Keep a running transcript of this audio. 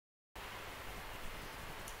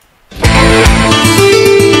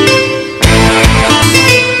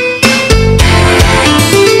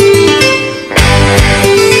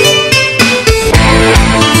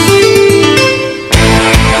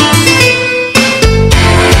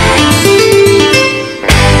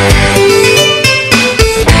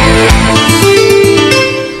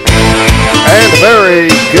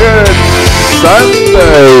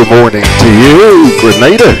you,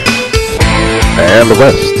 Grenada and the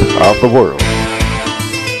rest of the world.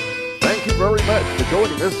 Thank you very much for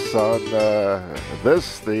joining us on let's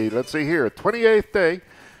see here, 28th day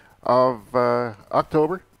of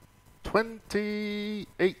October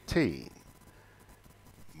 2018.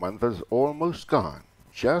 Month is almost gone,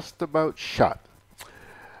 just about shot.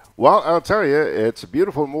 Well, I'll tell you, it's a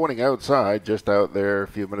beautiful morning outside, just out there a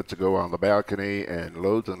few minutes ago on the balcony, and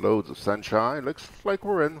loads of sunshine. Looks like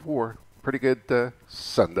we're in for a pretty good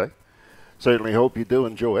Sunday. Certainly hope you do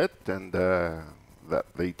enjoy it, and that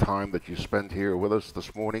the time that you spend here with us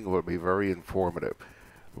this morning will be very informative.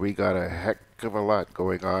 We got a heck of a lot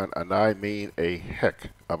going on, and I mean a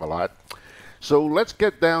heck of a lot. So let's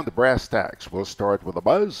get down to brass tacks. We'll start with a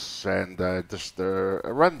buzz and just a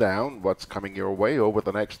rundown what's coming your way over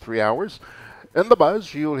the next 3 hours. In the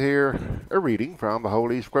buzz, you'll hear a reading from the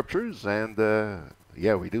Holy Scriptures, and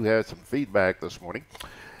yeah, we do have some feedback this morning.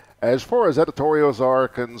 As far as editorials are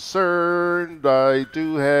concerned, I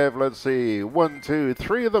do have, let's see, 1, 2,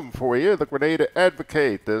 3 of them for you. The Grenada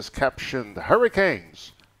Advocate is captioned,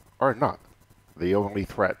 "Hurricanes are not the only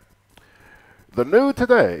threat." The New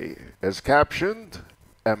Today is captioned,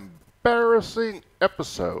 "Embarrassing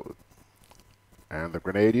Episode." And the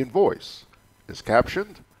Grenadian Voice is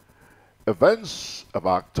captioned, "Events of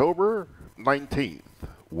October 19th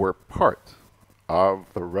were part of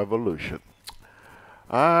the revolution."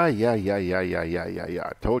 Yeah.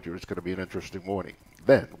 I told you it's going to be an interesting morning.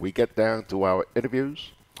 Then we get down to our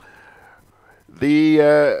interviews. The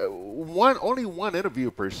only one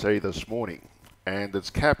interview per se this morning, and it's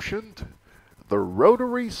captioned, "The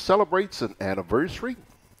Rotary celebrates an anniversary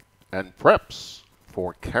and preps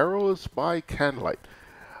for carols by candlelight."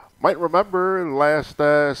 Might remember last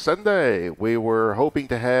Sunday we were hoping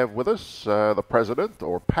to have with us the president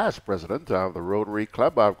or past president of the Rotary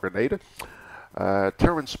Club of Grenada,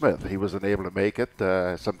 Terrence Smith. He wasn't able to make it.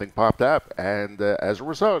 Something popped up, and as a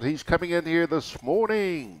result, he's coming in here this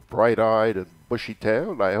morning, bright-eyed and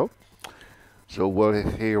bushy-tailed, I hope. So we'll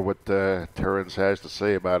hear what Terrence has to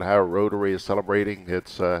say about how Rotary is celebrating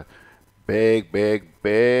its big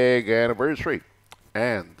anniversary,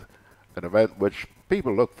 and an event which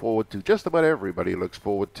people look forward to, just about everybody looks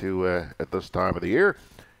forward to at this time of the year,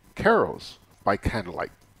 carols by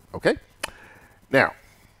candlelight. Okay? Now,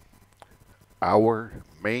 our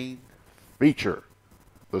main feature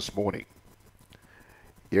this morning,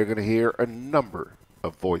 you're going to hear a number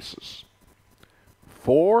of voices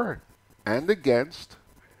for and against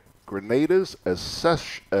Grenada's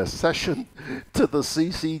accession to the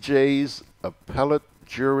CCJ'S appellate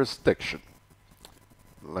jurisdiction.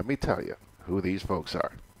 Let me tell you who these folks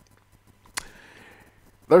are.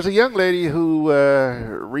 There's a young lady who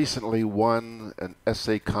recently won an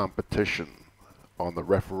essay competition on the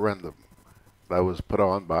referendum that was put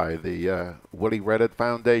on by the Willie Reddit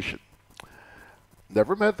Foundation.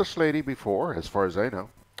 Never met this lady before, as far as I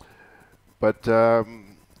know, but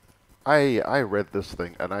I read this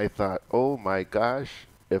thing and I thought, oh my gosh,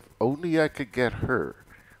 if only I could get her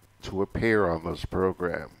to appear on this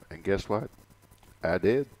program. And guess what? I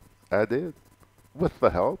did, with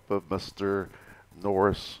the help of Mr.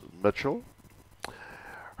 Norris Mitchell.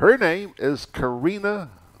 Her name is Carina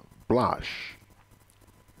Blanche.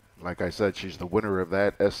 Like I said, she's the winner of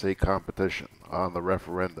that essay competition on the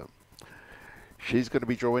referendum. She's going to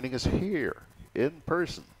be joining us here in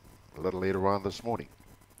person a little later on this morning.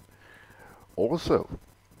 Also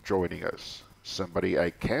joining us, somebody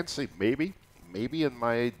I can't say, maybe in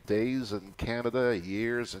my days in Canada,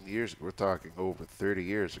 years and years, we're talking over 30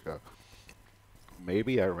 years ago.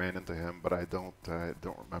 Maybe I ran into him, but I don't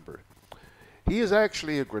remember. He is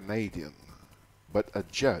actually a Grenadian, but a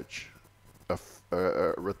judge, a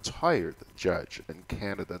retired judge in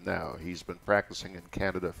Canada now. He's been practicing in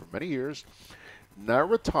Canada for many years, now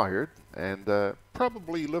retired, and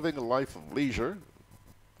probably living a life of leisure,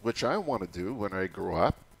 which I want to do when I grow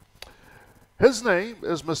up. His name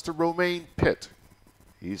is Mr. Romain Pitt.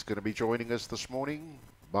 He's going to be joining us this morning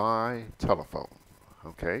by telephone.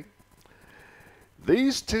 Okay?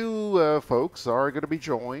 These two folks are going to be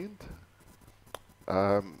joined.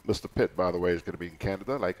 Mr. Pitt, by the way, is going to be in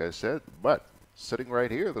Canada, like I said, but sitting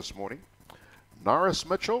right here this morning, Norris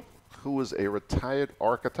Mitchell, who is a retired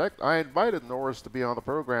architect. I invited Norris to be on the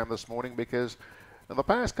program this morning because in the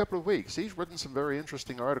past couple of weeks, he's written some very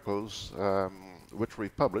interesting articles, which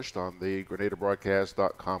we've published on the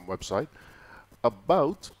GrenadaBroadcast.com website,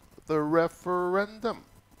 about the referendum.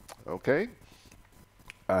 Okay?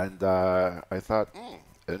 And I thought,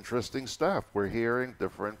 interesting stuff. We're hearing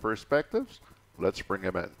different perspectives. Let's bring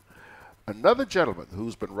him in. Another gentleman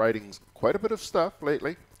who's been writing quite a bit of stuff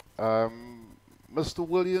lately, Mr.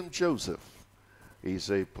 William Joseph.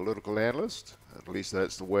 He's a political analyst. At least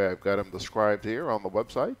that's the way I've got him described here on the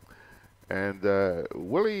website. And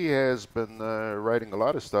Willie has been writing a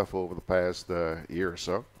lot of stuff over the past year or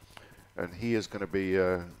so. And he is going to be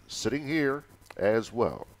sitting here as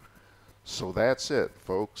well. So that's it,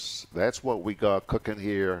 folks. That's what we got cooking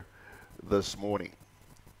here this morning.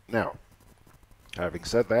 Now, having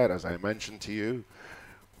said that, as I mentioned to you,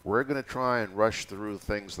 we're going to try and rush through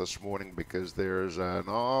things this morning because there's an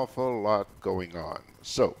awful lot going on.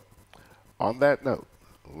 So, on that note,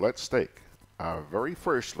 let's take our very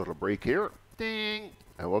first little break here. Ding!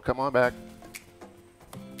 And we'll come on back.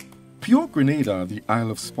 Pure Grenada, the Isle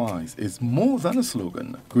of Spice, is more than a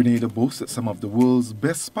slogan. Grenada boasts some of the world's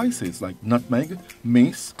best spices like nutmeg,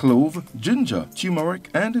 mace, clove, ginger, turmeric,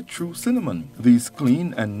 and true cinnamon. These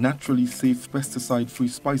clean and naturally safe pesticide-free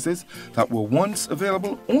spices that were once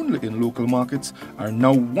available only in local markets are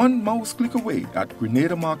now one mouse click away at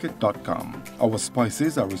GRENADABROADCAST.com. Our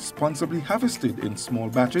spices are responsibly harvested in small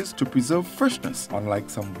batches to preserve freshness, unlike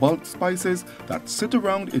some bulk spices that sit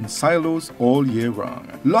around in silos all year round.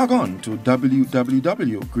 Log on to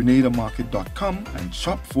www.GrenadaMarket.com and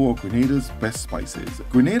shop for Grenada's best spices.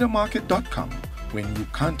 GrenadaMarket.com. When you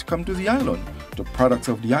can't come to the island, the products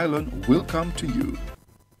of the island will come to you.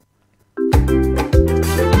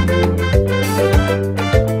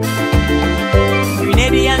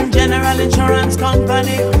 Grenadian General Insurance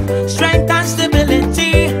Company, strength and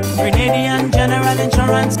stability. Grenadian General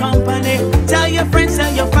Insurance Company, tell your friends,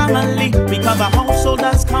 tell your family. We cover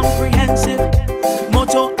householders comprehensive,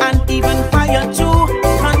 motor and even fire too.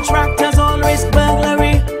 Contractors all risk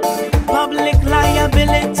burglary, public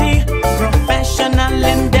liability, professional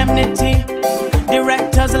indemnity,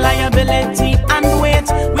 directors liability, and wait,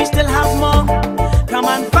 we still have more. Come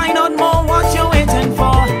and find out more what you're waiting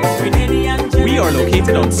for. We are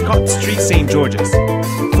located on Scott Street, St. George's.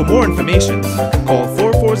 For more information, call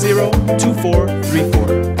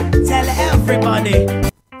 440-2434. Tell everybody.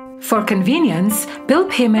 For convenience, bill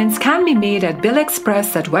payments can be made at Bill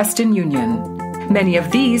Express at Western Union. Many of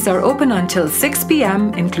these are open until 6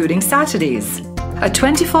 p.m., including Saturdays. A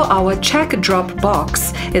 24-hour check drop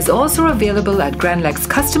box is also available at GrenLex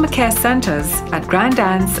customer care centers at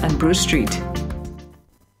Grandans and Bruce Street.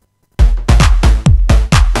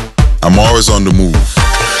 I'm always on the move.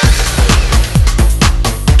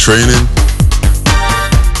 Training,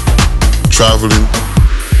 traveling,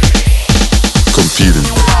 competing.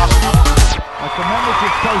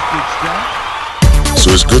 So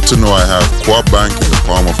it's good to know I have Quad Bank in the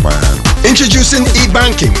palm of my hand. Introducing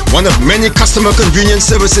e-banking, one of many customer convenience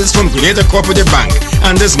services from Grenada Cooperative Bank,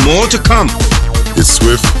 and there's more to come. It's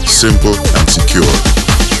swift, simple, and secure.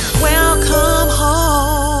 Welcome home.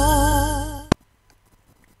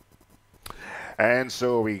 And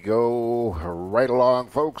so we go right along,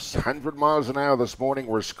 folks. 100 miles an hour this morning.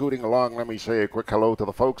 We're scooting along. Let me say a quick hello to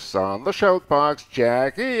the folks on the shout box.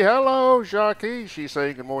 Jackie, hello, Jackie. She's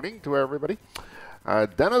saying good morning to everybody.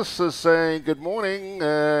 Dennis is saying good morning,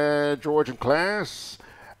 George and class.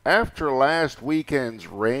 After last weekend's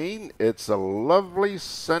rain, it's a lovely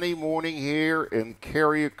sunny morning here in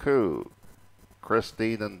Carriacou.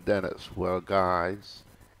 Christine and Dennis. Well, guys,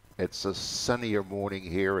 it's a sunnier morning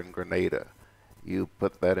here in Grenada. You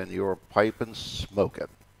put that in your pipe and smoke it.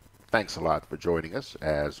 Thanks a lot for joining us,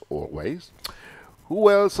 as always. Who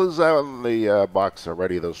else is out in the box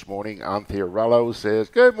already this morning? Anthea says,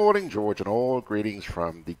 good morning, George and all. Greetings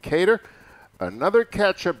from Decatur. Another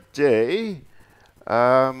catch-up day.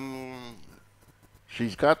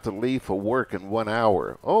 She's got to leave for work in 1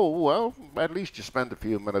 hour. Oh, well, at least you spend a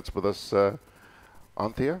few minutes with us,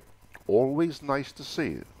 Anthea. Always nice to see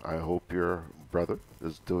you. I hope your brother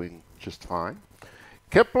is doing just fine.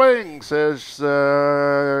 Kipling says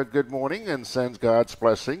good morning and sends God's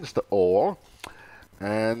blessings to all.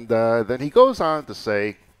 And then he goes on to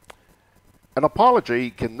say, an apology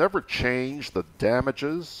can never change the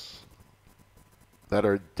damages that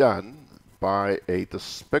are done by a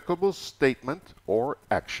despicable statement or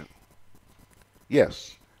action.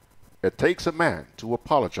 Yes, it takes a man to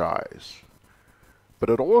apologize, but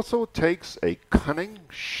it also takes a cunning,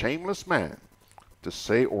 shameless man to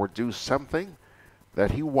say or do something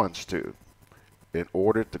that he wants to in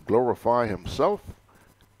order to glorify himself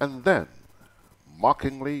and then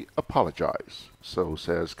mockingly apologize. So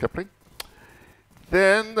says Kipling.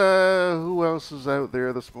 Then who else is out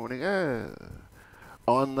there this morning?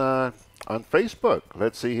 On Facebook.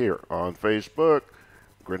 Let's see here. On Facebook,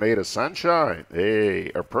 Grenada Sunshine, a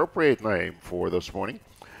appropriate name for this morning.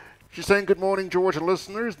 She's saying, good morning, Georgia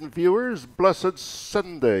listeners and viewers. Blessed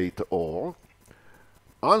Sunday to all.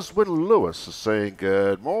 Oswin Lewis is saying,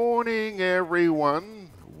 good morning,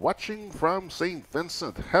 everyone. Watching from St.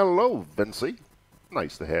 Vincent. Hello, Vincey.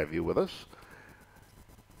 Nice to have you with us.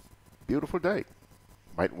 Beautiful day.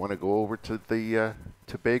 Might want to go over to the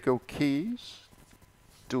Tobago Keys,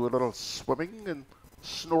 do a little swimming and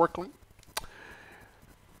snorkeling.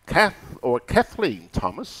 Kathleen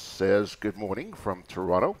Thomas says, good morning from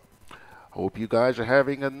Toronto. Hope you guys are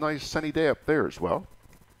having a nice sunny day up there as well.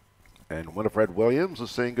 And Winifred Williams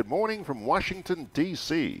is saying, good morning from Washington,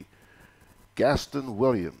 D.C. Gaston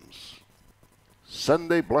Williams.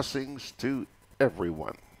 Sunday blessings to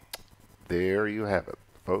everyone. There you have it,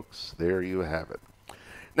 folks. There you have it.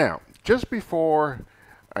 Now, just before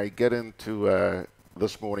I get into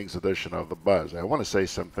this morning's edition of The Buzz, I want to say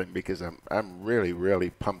something because I'm really, really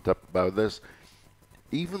pumped up about this.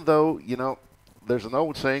 Even though, you know, there's an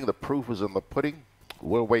old saying, the proof is in the pudding.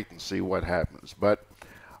 We'll wait and see what happens. But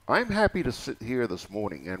I'm happy to sit here this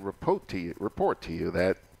morning and report to you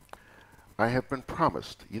that I have been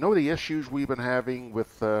promised. You know the issues we've been having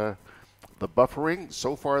with the buffering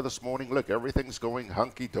so far this morning? Look, everything's going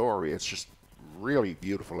hunky-dory. It's just really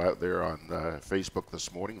beautiful out there on Facebook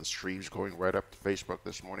this morning. The stream's going right up to Facebook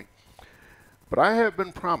this morning. But I have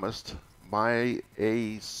been promised by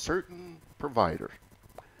a certain provider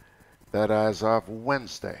that as of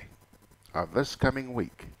Wednesday of this coming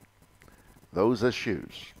week, those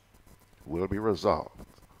issues will be resolved.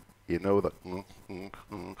 You know the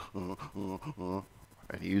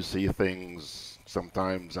and you see things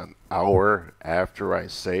sometimes an hour after I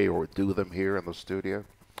say or do them here in the studio.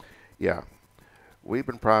 Yeah. We've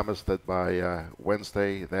been promised that by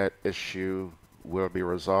Wednesday that issue will be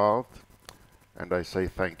resolved, and I say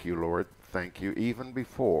thank you, Lord. Thank you, even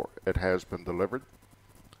before it has been delivered,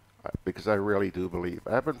 because I really do believe.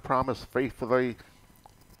 I've been promised faithfully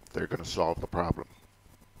they're going to solve the problem.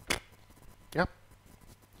 Yep.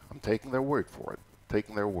 I'm taking their word for it,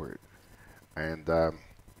 taking their word. And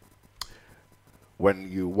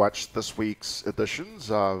when you watch this week's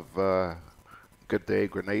editions of Good Day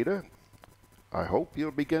Grenada, I hope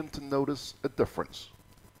you'll begin to notice a difference.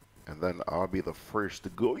 And then I'll be the first to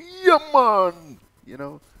go, yeah, man! You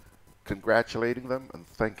know, congratulating them and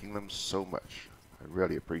thanking them so much. I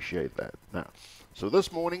really appreciate that. Now, so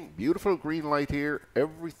this morning, beautiful green light here.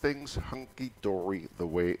 Everything's hunky-dory the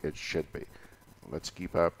way it should be. Let's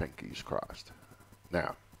keep our pinkies crossed.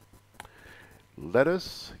 Now, let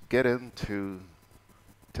us get into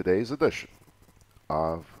today's edition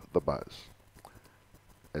of The Buzz.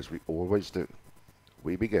 As we always do,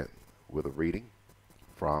 we begin with a reading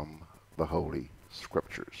from the Holy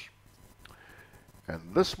Scriptures. And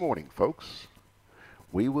this morning, folks,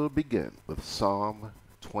 we will begin with Psalm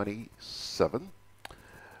 27,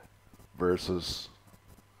 verses,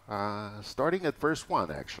 starting at verse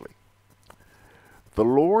 1, actually. The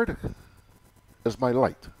Lord is my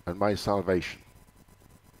light and my salvation.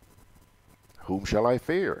 Whom shall I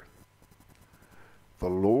fear? The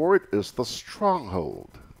Lord is the stronghold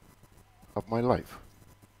of my life.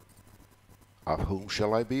 Of whom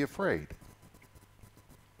shall I be afraid?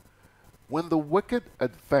 When the wicked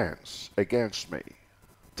advance against me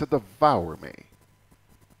to devour me,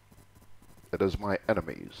 it is my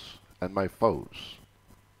enemies and my foes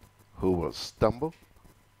who will stumble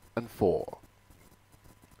and fall.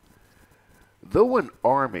 Though an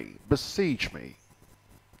army besiege me,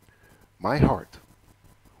 my heart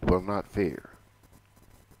will not fear.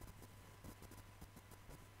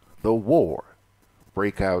 Though war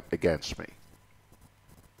break out against me,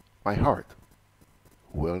 my heart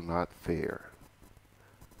will not fear.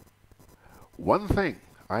 One thing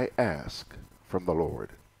I ask from the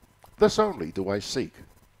Lord, this only do I seek,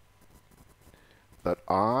 that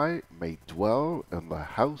I may dwell in the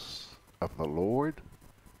house of the Lord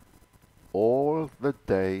all the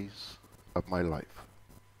days of my life,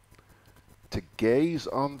 to gaze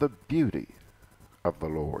on the beauty of the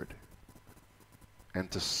Lord and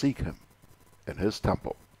to seek him in his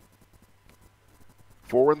temple.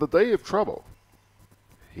 For in the day of trouble,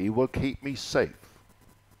 he will keep me safe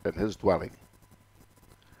in his dwelling.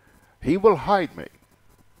 He will hide me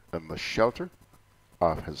in the shelter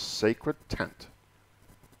of his sacred tent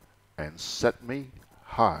and set me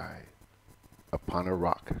high upon a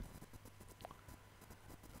rock.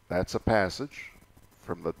 That's a passage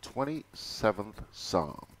from the 27th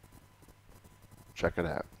Psalm. Check it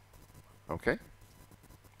out. Okay?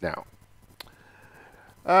 Now,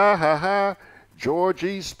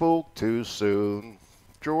 Georgie spoke too soon.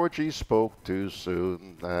 Georgie spoke too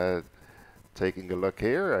soon. Taking a look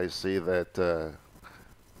here, I see that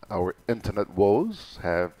our internet woes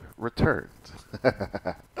have returned.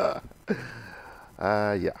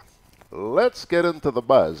 Yeah. let's get into the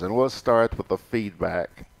buzz, and we'll start with the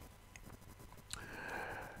feedback.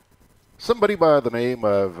 Somebody by the name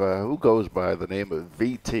of, who goes by the name of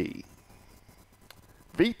VT.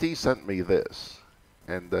 VT sent me this,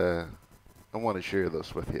 and I want to share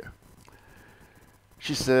this with you.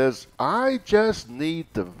 She says, I just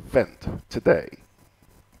need to vent today.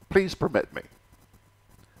 Please permit me.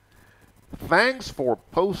 Thanks for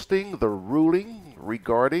posting the ruling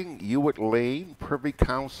regarding Hewitt Lane Privy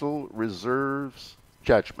Council Reserves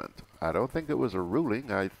judgment. I don't think it was a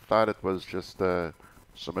ruling. I thought it was just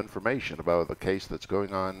some information about the case that's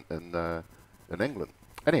going on in England.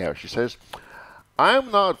 Anyhow, she says,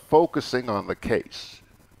 I'm not focusing on the case,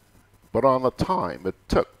 but on the time it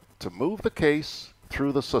took to move the case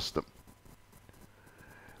through the system.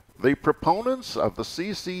 The proponents of the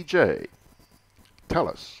CCJ tell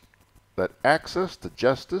us that access to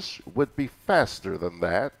justice would be faster than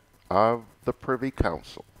that of the Privy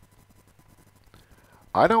Council.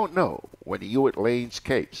 I don't know when Hewitt Lane's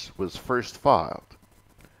case was first filed,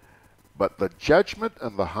 but the judgment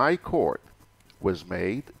in the High Court was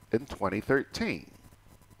made in 2013.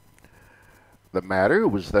 The matter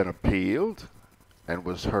was then appealed and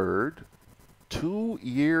was heard 2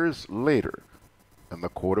 years later in the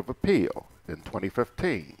Court of Appeal in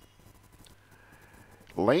 2015.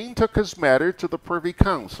 Lane took his matter to the Privy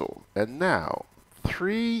Council, and now,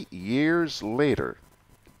 3 years later,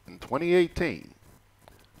 in 2018,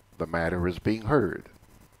 the matter is being heard.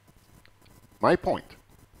 My point,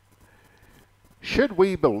 should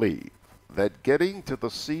we believe that getting to the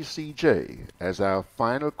CCJ as our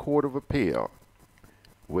final Court of Appeal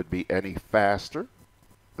would be any faster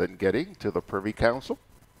than getting to the Privy Council?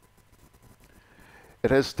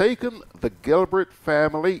 It has taken the Gilbert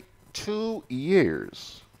family 2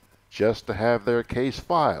 years just to have their case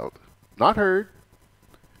filed, not heard,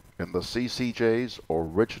 in the CCJ's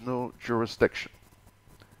original jurisdiction.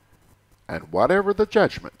 And whatever the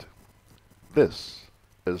judgment, this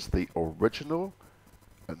is the original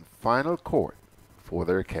and final court for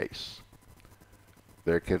their case.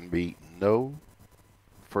 There can be no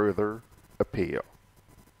further appeal.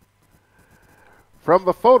 From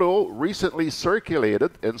the photo recently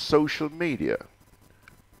circulated in social media,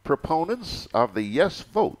 proponents of the yes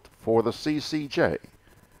vote for the CCJ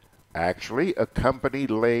actually accompanied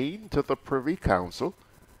Lane to the Privy Council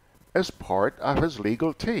as part of his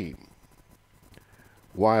legal team,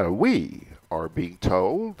 while we are being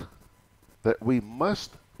told that we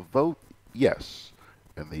must vote yes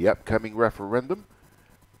in the upcoming referendum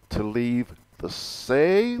to leave the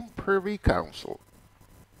same Privy Council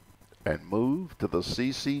and move to the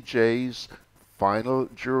CCJ's final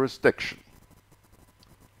jurisdiction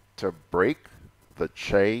to break the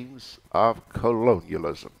chains of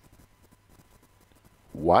colonialism.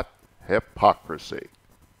 What hypocrisy!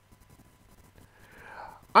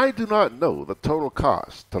 I do not know the total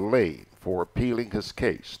cost to Lane for appealing his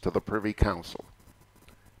case to the Privy Council,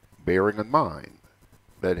 bearing in mind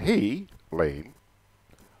that he, Lane,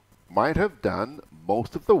 might have done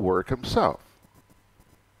most of the work himself.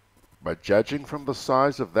 But judging from the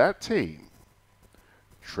size of that team,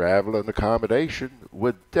 travel and accommodation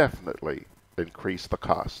would definitely increase the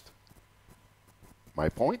cost. My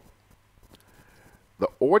point? The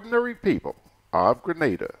ordinary people of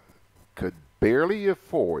Grenada could barely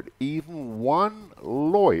afford even one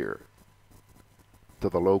lawyer to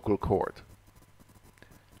the local court.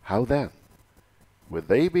 How then would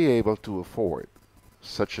they be able to afford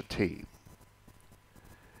such a team?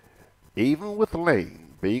 Even with Lane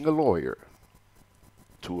being a lawyer,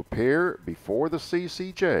 to appear before the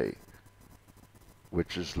CCJ,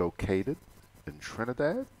 which is located in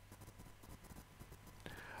Trinidad?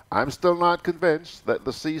 I'm still not convinced that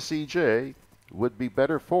the CCJ would be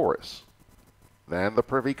better for us than the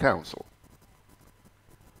Privy Council.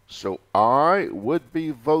 So I would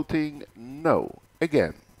be voting no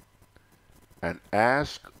again and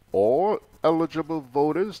ask all eligible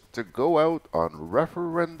voters to go out on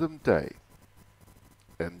referendum day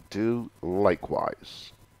and do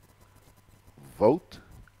likewise. Vote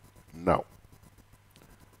no.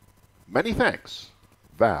 Many thanks,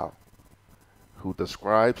 Val, who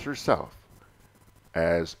describes herself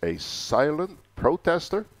as a silent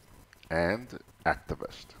protester and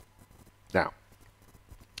activist. Now,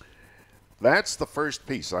 that's the first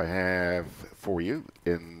piece I have for you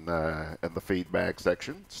in the feedback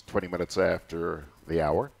section. It's 20 minutes after the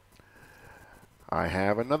hour. I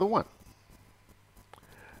have another one.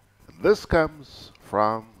 This comes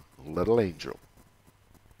from Little Angel.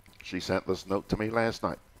 She sent this note to me last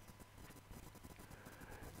night.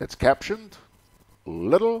 It's captioned,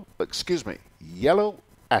 Yellow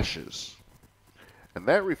Ashes. And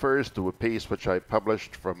that refers to a piece which I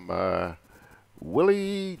published from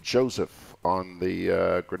Willie Joseph on the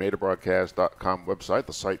GrenadaBroadcast.com website,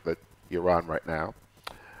 the site that you're on right now.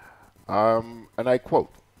 And I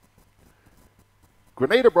quote,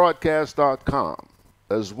 GrenadaBroadcast.com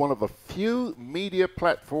is one of the few media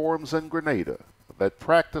platforms in Grenada that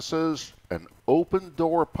practices an open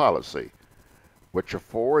door policy which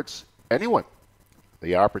affords anyone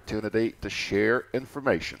the opportunity to share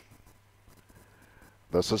information.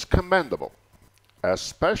 This is commendable,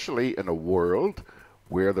 especially in a world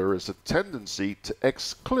where there is a tendency to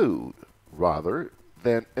exclude rather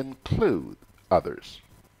than include others.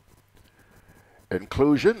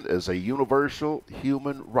 Inclusion is a universal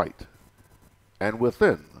human right, and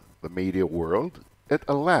within the media world, it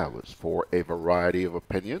allows for a variety of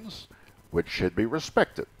opinions which should be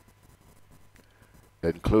respected.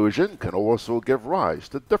 Inclusion can also give rise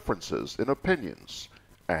to differences in opinions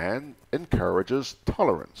and encourages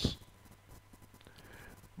tolerance.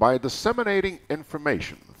 By disseminating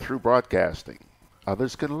information through broadcasting,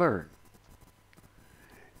 others can learn.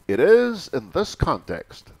 It is in this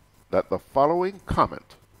context that the following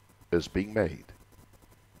comment is being made.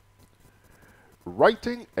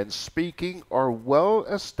 Writing and speaking are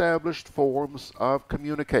well-established forms of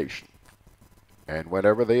communication, and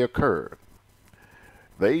whenever they occur,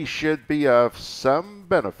 they should be of some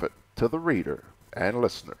benefit to the reader and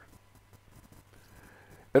listener.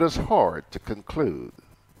 It is hard to conclude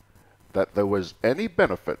that there was any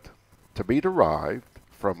benefit to be derived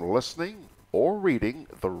from listening or reading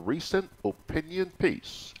the recent opinion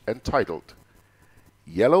piece entitled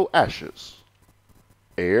Yellow Ashes,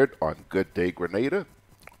 aired on Good Day Grenada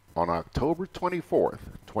on October 24th,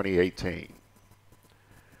 2018.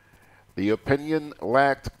 The opinion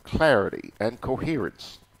lacked clarity and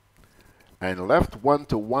coherence and left one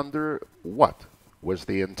to wonder what was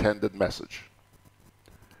the intended message.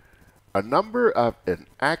 A number of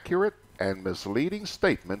inaccurate and misleading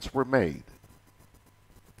statements were made.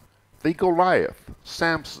 The Goliath,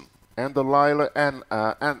 Samson, and Delilah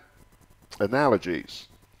analogies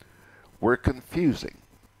were confusing,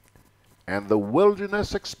 and the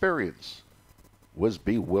wilderness experience was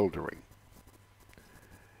bewildering.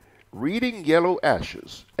 Reading Yellow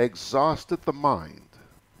Ashes exhausted the mind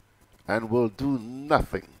and will do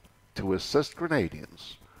nothing to assist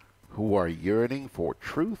Grenadians who are yearning for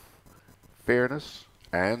truth, fairness,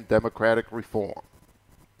 and democratic reform.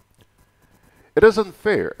 It is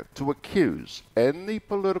unfair to accuse any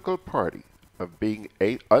political party of being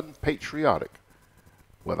unpatriotic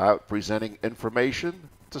without presenting information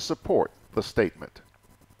to support the statement.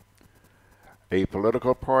 A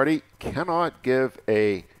political party cannot give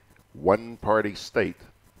a one-party state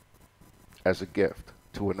as a gift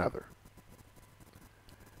to another.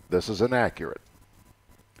 This is inaccurate.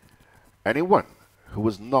 Anyone who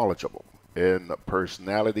is knowledgeable in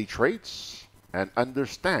personality traits and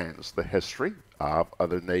understands the history of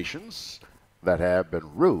other nations that have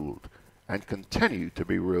been ruled and continue to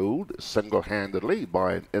be ruled single-handedly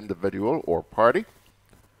by an individual or party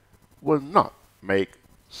will not make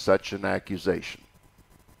such an accusation.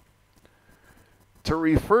 To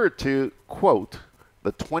refer to, quote,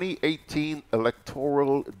 the 2018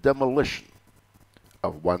 electoral demolition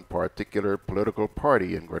of one particular political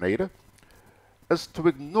party in Grenada is to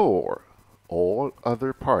ignore all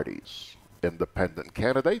other parties, independent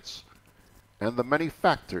candidates, and the many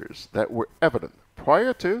factors that were evident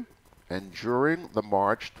prior to and during the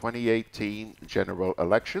March 2018 general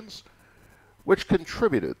elections, which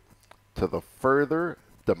contributed to the further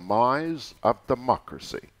demise of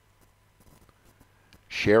democracy.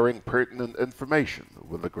 Sharing pertinent information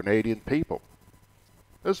with the Grenadian people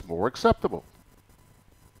is more acceptable.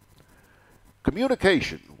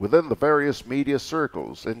 Communication within the various media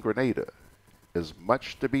circles in Grenada is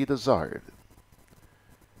much to be desired.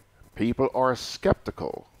 People are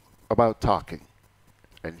skeptical about talking,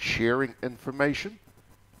 and sharing information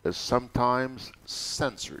is sometimes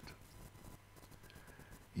censored.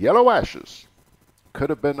 Yellow Ashes could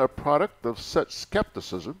have been a product of such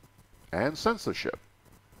skepticism and censorship,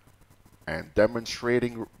 and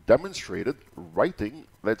demonstrated writing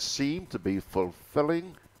that seemed to be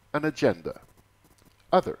fulfilling an agenda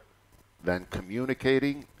other than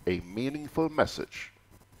communicating a meaningful message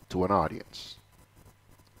to an audience.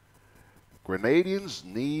 Grenadians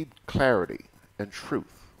need clarity and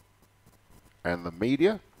truth, and the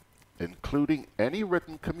media, including any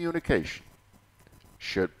written communication,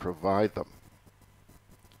 should provide them.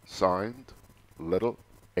 Signed, Little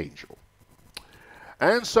Angel.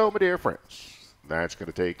 And so, my dear friends, that's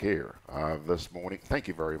going to take care of this morning. Thank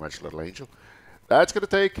you very much, Little Angel. That's going to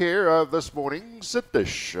take care of this morning's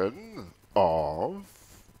edition of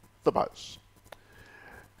the buzz.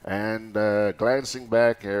 And glancing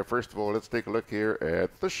back here, first of all, let's take a look here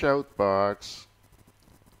at the shout box.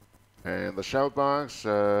 And the shout box,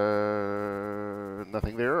 nothing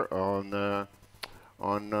there on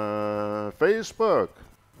Facebook.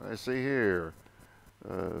 I see here.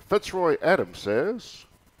 Fitzroy Adams says,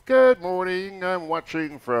 "Good morning. I'm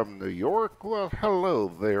watching from New York." Well,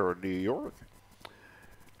 hello there, New York.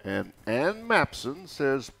 And Ann Mapson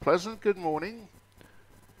says, "Pleasant good morning.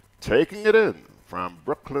 Taking it in from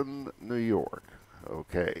Brooklyn, New York."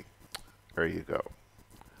 Okay, there you go.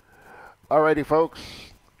 Alrighty, folks.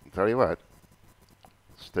 I'll tell you what.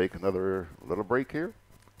 Let's take another little break here,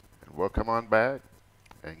 and we'll come on back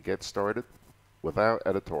and get started with our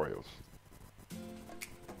editorials.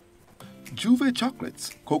 Juve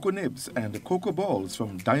chocolates, cocoa nibs, and cocoa balls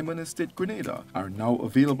from Diamond Estate Grenada are now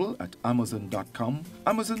available at Amazon.com,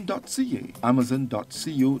 Amazon.ca,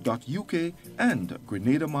 Amazon.co.uk, and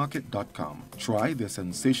GrenadaMarket.com. Try their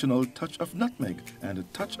sensational touch of nutmeg and a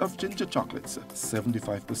touch of ginger chocolates,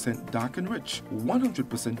 75% dark and rich,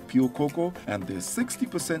 100% pure cocoa, and their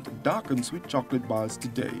 60% dark and sweet chocolate bars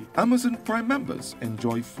today. Amazon Prime members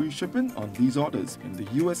enjoy free shipping on these orders in the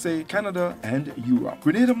USA, Canada, and Europe.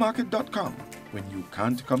 GrenadaMarket.com. When you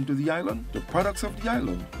can't come to the island, the products of the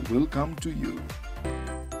island will come to you.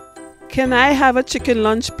 Can I have a chicken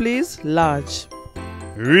lunch, please? Large.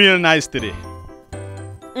 Real nice today.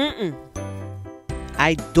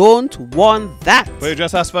 I don't want that. But you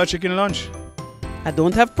just asked for a chicken lunch. I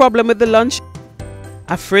don't have problem with the lunch.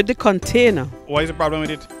 Afraid the container. What is the problem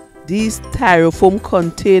with it? These styrofoam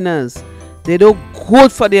containers, they don't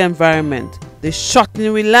good for the environment. They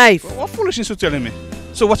shorten with life. What foolishness you telling me?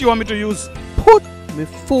 So what you want me to use? Put my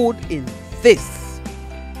food in this.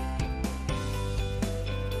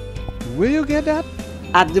 Where you get that?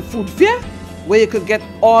 At the food fair, where you could get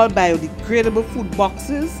all biodegradable food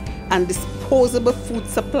boxes and disposable food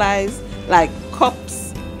supplies like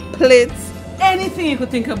cups, plates, anything you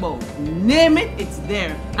could think about. Name it, it's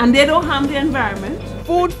there. And they don't harm the environment.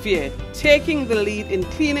 Food fair, taking the lead in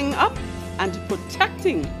cleaning up and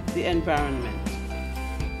protecting the environment.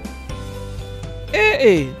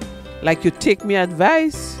 Hey, like you take me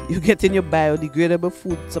advice, you get in your biodegradable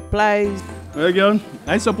food supplies. Well, girl,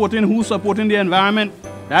 I supporting who's supporting the environment.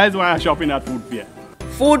 That is why I shop in that food fair.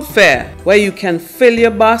 Food fair, where you can fill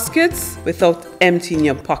your baskets without emptying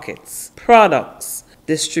your pockets. Products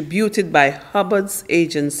distributed by Hubbard's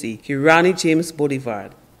agency, Kirani James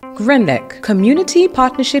Boulevard. GRENADA'S Community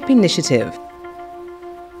Partnership Initiative.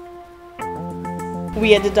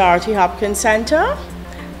 We at the Dorothy Hopkins Center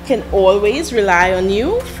can always rely on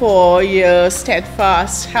you for your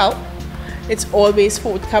steadfast help. It's always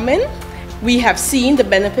forthcoming. We have seen the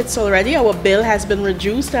benefits already. Our bill has been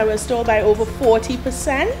reduced, I was told, by over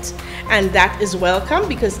 40%, and that is welcome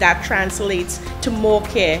because that translates to more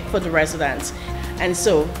care for the residents. And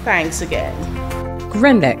so, thanks again.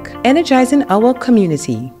 GRENADA'S, energizing our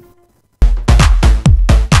community.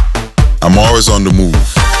 I'm always on the move.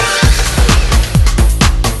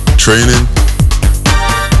 Training,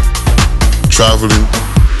 traveling,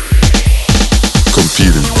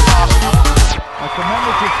 competing.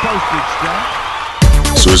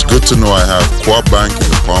 So it's good to know I have Quad Bank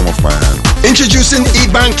in the palm of my hand. Introducing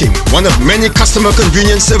e-banking, one of many customer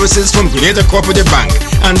convenience services from Grenada Cooperative Bank,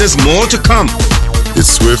 and there's more to come.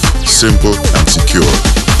 It's swift, simple, and secure.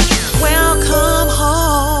 Welcome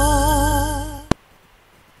home.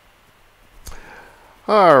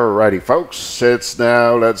 Alrighty, folks. It's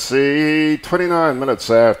now, let's see, 29 minutes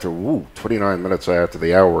after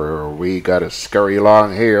the hour. We got to scurry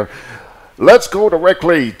along here. Let's go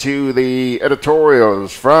directly to the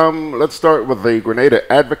editorials from, let's start with the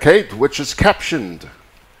Grenada Advocate, which is captioned,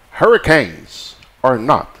 "Hurricanes are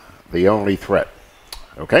not the only threat."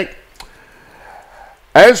 Okay?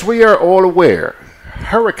 As we are all aware,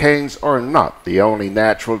 hurricanes are not the only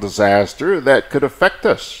natural disaster that could affect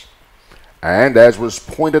us. And as was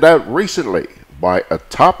pointed out recently by a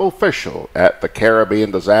top official at the Caribbean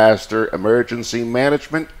Disaster Emergency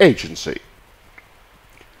Management Agency,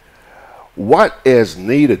 what is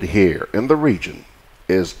needed here in the region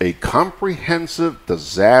is a comprehensive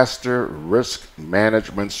disaster risk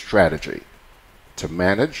management strategy to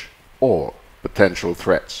manage all potential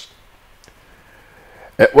threats.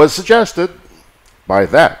 It was suggested by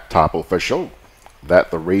that top official that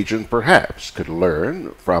the region perhaps could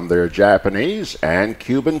learn from their Japanese and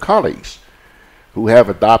Cuban colleagues who have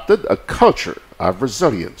adopted a culture of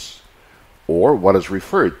resilience, or what is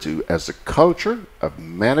referred to as a culture of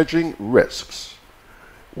managing risks,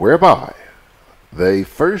 whereby they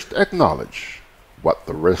first acknowledge what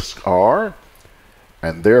the risks are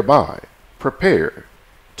and thereby prepare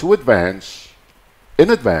to in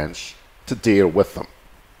advance to deal with them.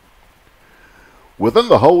 Within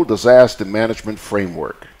the whole disaster management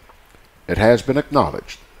framework, it has been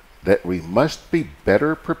acknowledged that we must be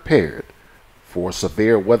better prepared for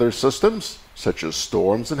severe weather systems such as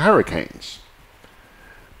storms and hurricanes.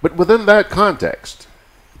 But within that context,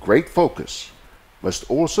 great focus must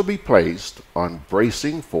also be placed on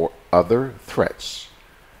bracing for other threats,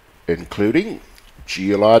 including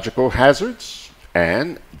geological hazards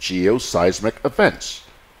and geoseismic events,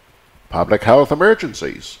 public health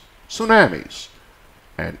emergencies, tsunamis,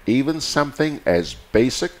 and even something as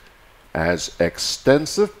basic as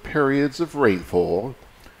extensive periods of rainfall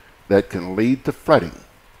that can lead to flooding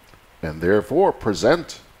and therefore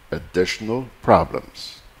present additional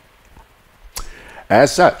problems.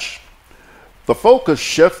 As such, the focus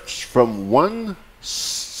shifts from one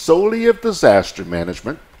solely of disaster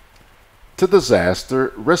management to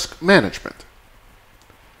disaster risk management.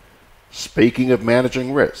 Speaking of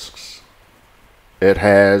managing risks, it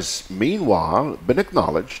has meanwhile been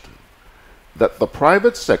acknowledged that the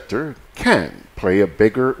private sector can play a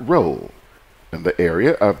bigger role in the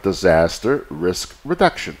area of disaster risk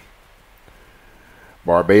reduction.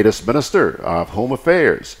 Barbados Minister of Home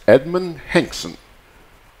Affairs Edmund Hinkson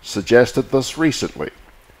suggested this recently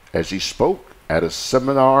as he spoke at a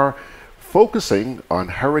seminar focusing on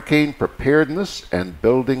hurricane preparedness and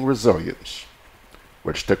building resilience,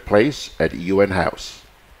 which took place at UN House.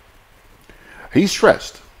 He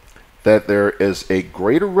stressed that there is a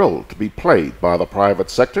greater role to be played by the private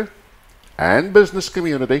sector and business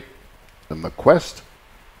community in the quest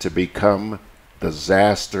to become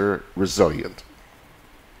disaster resilient.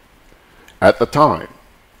 At the time,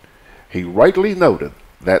 he rightly noted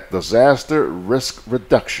that disaster risk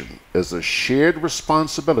reduction is a shared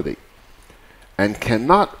responsibility and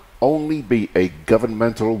cannot only be a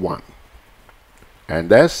governmental one.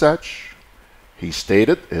 And as such, he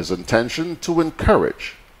stated his intention to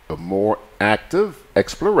encourage a more active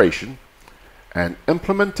exploration and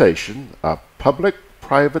implementation of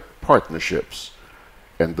public-private partnerships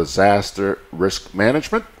in disaster risk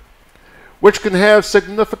management, which can have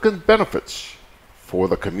significant benefits for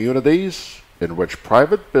the communities in which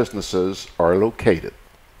private businesses are located.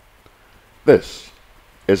 This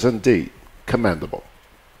is indeed commendable.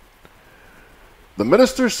 The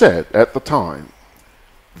minister said at the time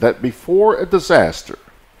that before a disaster,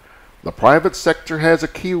 the private sector has a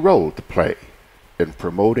key role to play in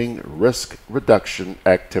promoting risk reduction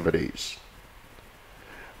activities.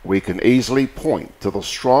 We can easily point to the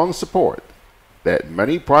strong support that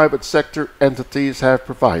many private sector entities have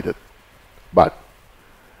provided, but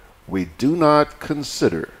we do not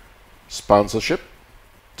consider sponsorship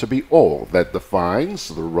to be all that defines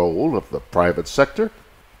the role of the private sector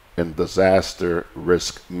in disaster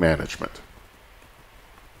risk management.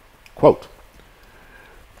 Quote,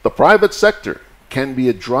 "The private sector can be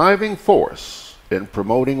a driving force in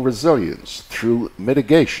promoting resilience through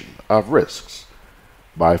mitigation of risks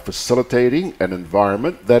by facilitating an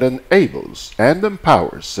environment that enables and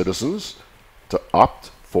empowers citizens to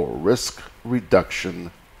opt for risk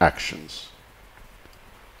reduction actions.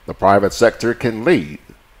 The private sector can lead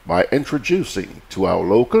by introducing to our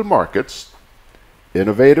local markets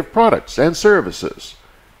innovative products and services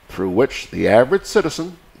through which the average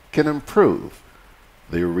citizen can improve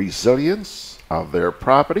the resilience of their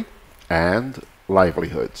property and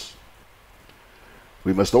livelihoods.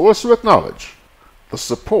 We must also acknowledge the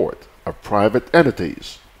support of private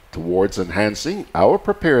entities towards enhancing our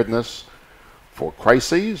preparedness for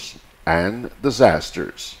crises and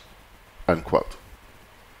disasters." Unquote.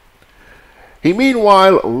 He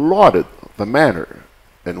meanwhile lauded the manner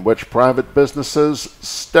in which private businesses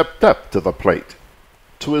stepped up to the plate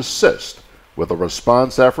to assist with the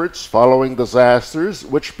response efforts following disasters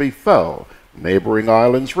which befell neighboring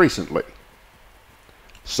islands recently.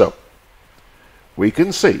 So, we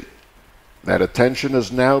can see that attention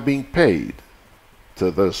is now being paid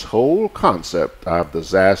to this whole concept of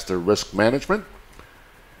disaster risk management,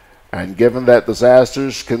 and given that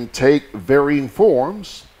disasters can take varying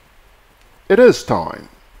forms, it is time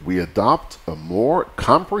we adopt a more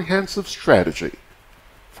comprehensive strategy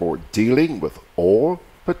for dealing with all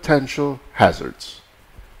potential hazards,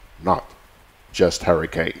 not just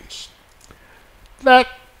hurricanes. That,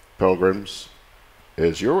 Pilgrims,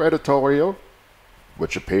 is your editorial,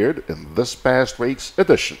 which appeared in this past week's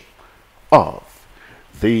edition of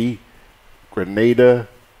the Grenada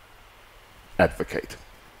Advocate.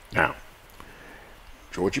 Now,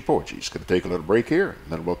 Georgie Porgy's going to take a little break here,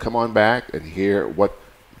 and then we'll come on back and hear what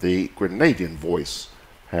the Grenadian voice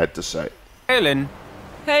had to say. Hey, Lynn.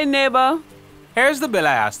 Hey, neighbor. Here's the bill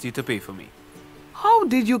I asked you to pay for me. How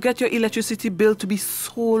did you get your electricity bill to be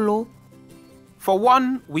so low? For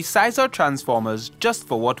one, we size our transformers just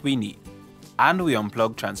for what we need. And we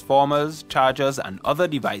unplug transformers, chargers and other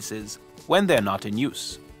devices when they're not in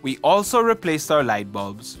use. We also replaced our light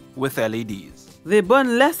bulbs with LEDs. They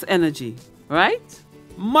burn less energy, right?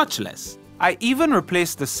 Much less. I even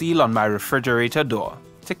replaced the seal on my refrigerator door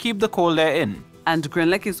to keep the cold air in. And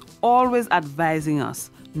GRENLEC is always advising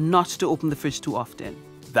us not to open the fridge too often.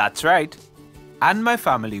 That's right. And my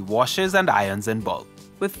family washes and irons in bulk.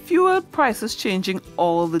 With fuel prices changing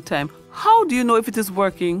all the time, how do you know if it is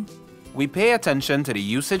working? We pay attention to the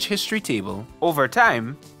usage history table. Over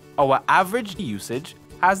time, our average usage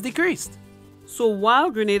has decreased. So while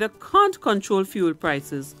Grenada can't control fuel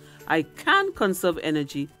prices, I can conserve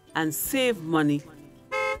energy and save money.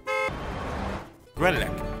 GRENLEC,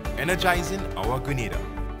 energizing our Grenada.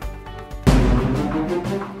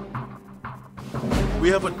 We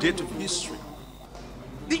have a date of history.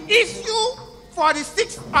 The issue for the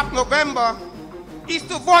 6th of November is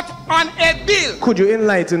to vote on a bill. Could you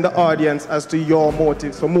enlighten the audience as to your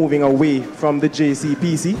motives for moving away from the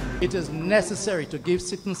JCPC? It is necessary to give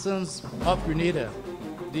citizens of Grenada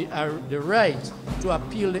the right to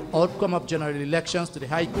appeal the outcome of general elections to the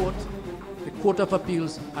High Court, the Court of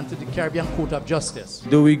Appeals, and to the Caribbean Court of Justice.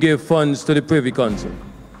 Do we give funds to the Privy Council?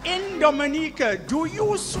 In Dominica, do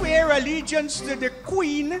you swear allegiance to the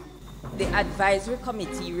Queen? The advisory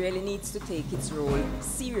committee really needs to take its role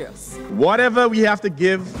serious. Whatever we have to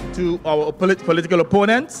give to our political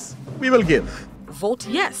opponents, we will give. Vote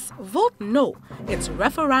yes, vote no. It's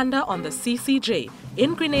referenda on the CCJ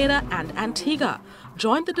in Grenada and Antigua.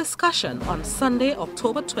 Join the discussion on Sunday,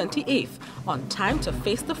 October 28th on Time to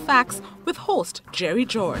Face the Facts with host Jerry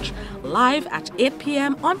George, live at 8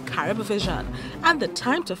 p.m. on Caribevision and the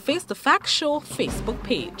Time to Face the Facts show Facebook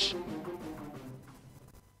page.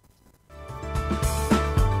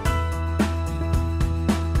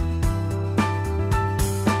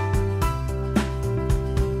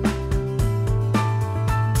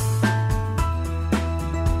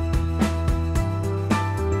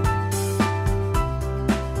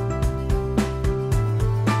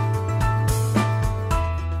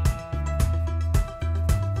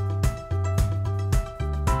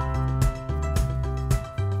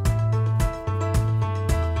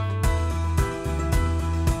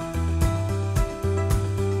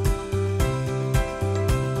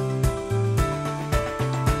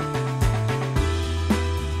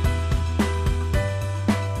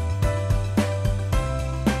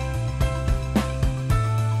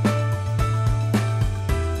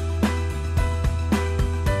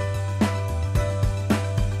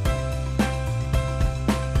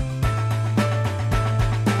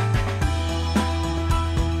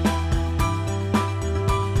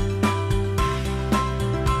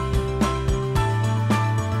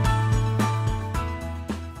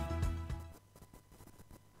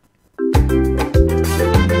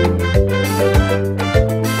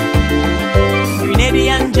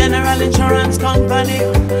 Insurance Company,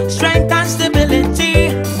 strength and stability.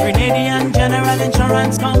 Grenadian General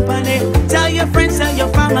Insurance Company. Tell your friends, tell your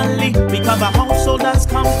family. We cover householders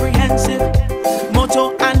comprehensive,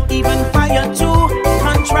 motor and even fire too.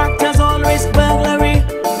 Contractors all risk burglary,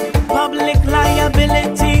 public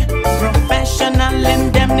liability, professional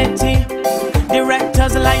indemnity,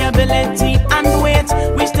 directors liability. And wait,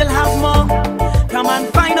 we still have more. Come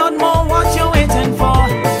and find out more what you're waiting for.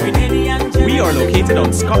 We are located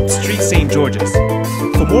on Scott Street, St. George's.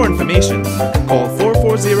 For more information, call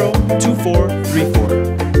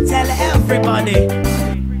 440-2434. Tell everybody.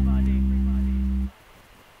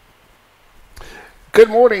 Good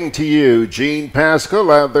morning to you, Gene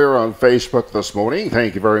Pascal, out there on Facebook this morning.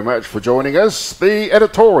 Thank you very much for joining us. The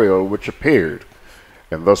editorial which appeared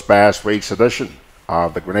in this past week's edition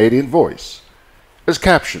of the Grenadian Voice is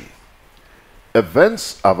captioned,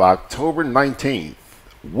 "Events of October 19th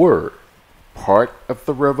were part of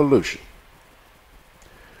the revolution."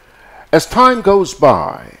 As time goes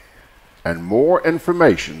by and more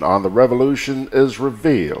information on the revolution is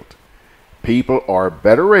revealed, people are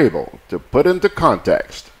better able to put into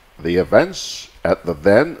context the events at the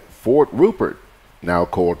then Fort Rupert, now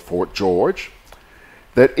called Fort George,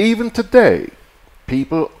 that even today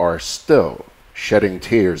people are still shedding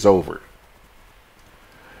tears over.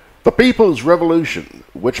 The People's Revolution,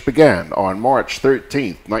 which began on March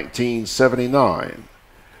 13, 1979,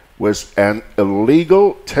 was an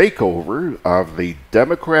illegal takeover of the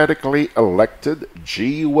democratically elected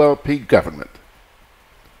GULP government.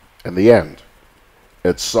 In the end,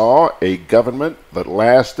 it saw a government that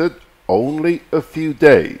lasted only a few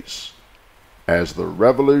days as the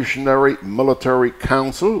Revolutionary Military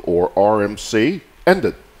Council, or RMC,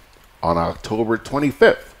 ended on October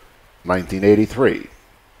 25th, 1983.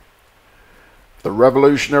 The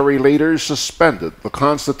revolutionary leaders suspended the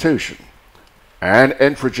Constitution and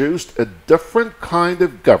introduced a different kind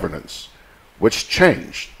of governance which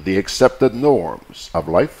changed the accepted norms of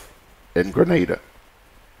life in Grenada.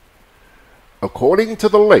 According to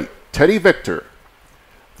the late Teddy Victor,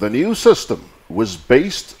 the new system was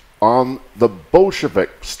based on the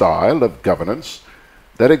Bolshevik style of governance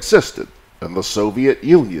that existed in the Soviet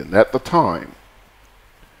Union at the time.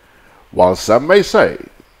 While some may say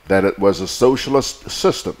that it was a socialist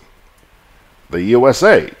system, the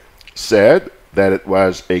USA said that it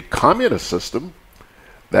was a communist system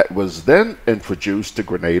that was then introduced to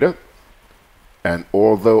Grenada, and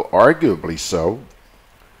although arguably so,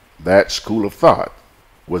 that school of thought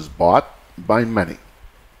was bought by many.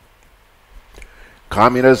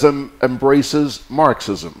 Communism embraces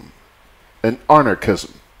Marxism and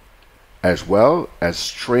anarchism, as well as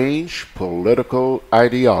strange political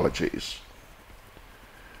ideologies.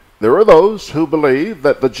 There are those who believe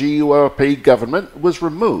that the GULP government was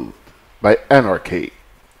removed by anarchy,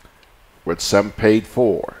 which some paid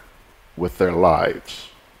for with their lives.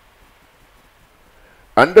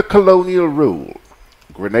 Under colonial rule,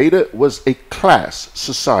 Grenada was a class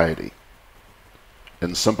society.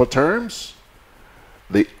 In simple terms,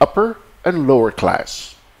 the upper and lower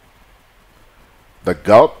class. The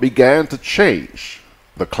Gulf began to change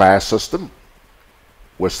the class system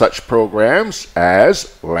with such programs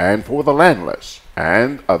as Land for the Landless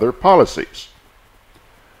and other policies.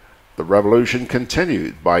 The revolution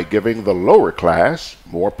continued by giving the lower class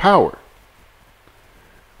more power.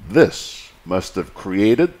 This must have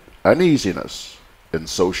created uneasiness in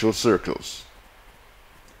social circles.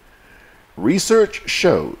 Research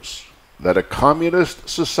shows that a communist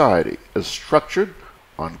society is structured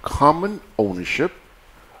on common ownership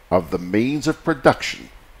of the means of production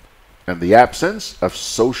and the absence of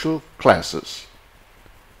social classes.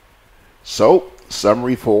 So, some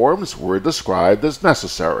reforms were described as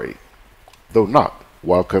necessary, though not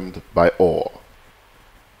welcomed by all.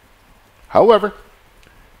 However,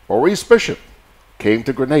 Maurice Bishop came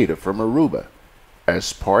to Grenada from Aruba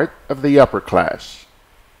as part of the upper class.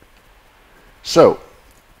 So,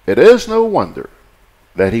 it is no wonder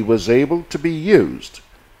that he was able to be used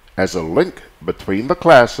as a link between the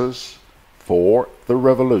classes for the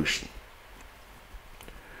revolution.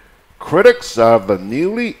 Critics of the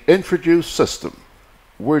newly introduced system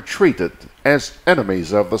were treated as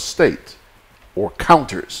enemies of the state or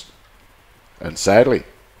counters, and sadly,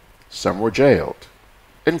 some were jailed,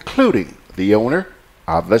 including the owner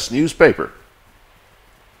of this newspaper.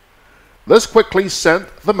 This quickly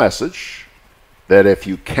sent the message that if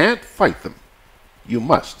you can't fight them, you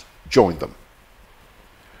must join them.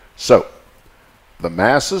 So, the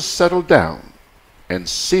masses settled down and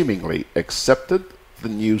seemingly accepted the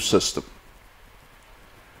new system.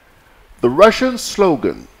 The Russian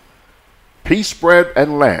slogan, "Peace, Bread,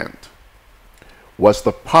 and Land," was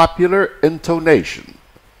the popular intonation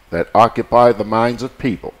that occupied the minds of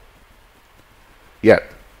people.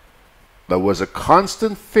 Yet, there was a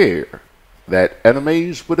constant fear that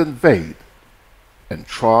enemies would invade and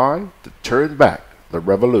try to turn back the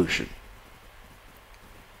revolution.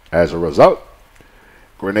 As a result,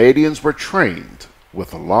 Grenadians were trained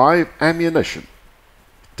with live ammunition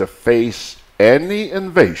to face any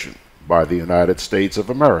invasion by the United States of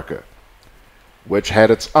America, which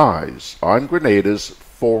had its eyes on Grenada's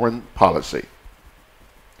foreign policy.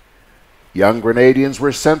 Young Grenadians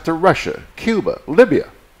were sent to Russia, Cuba, Libya,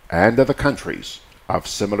 and other countries of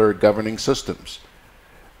similar governing systems,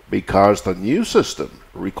 because the new system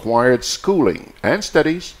required schooling and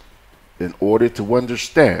studies in order to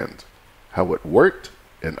understand how it worked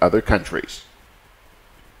in other countries.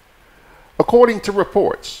 According to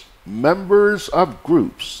reports, members of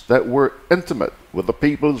groups that were intimate with the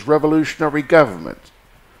People's Revolutionary Government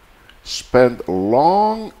spent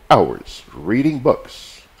long hours reading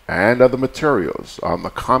books and other materials on the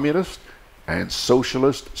communist and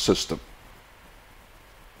socialist system.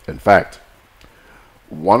 In fact,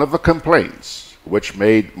 one of the complaints which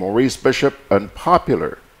made Maurice Bishop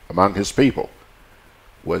unpopular among his people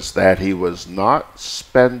was that he was not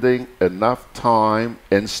spending enough time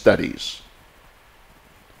in studies.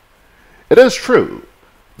 It is true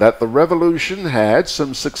that the revolution had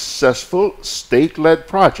some successful state-led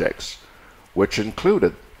projects, which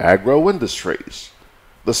included agro-industries,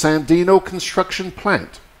 the Sandino construction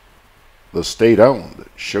plant, the state-owned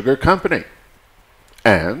sugar company,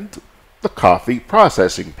 and the coffee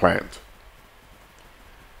processing plant.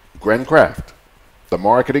 Grencraft, the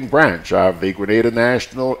marketing branch of the Grenada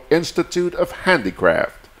National Institute of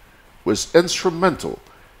Handicraft, was instrumental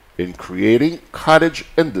in creating cottage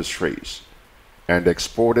industries and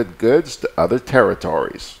exported goods to other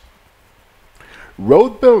territories.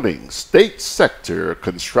 Road building, state sector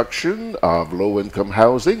construction of low-income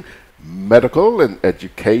housing, medical and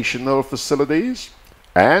educational facilities,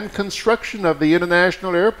 and construction of the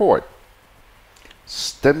international airport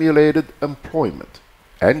stimulated employment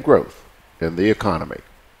and growth in the economy.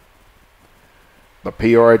 The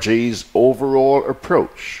PRG's overall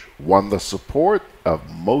approach won the support of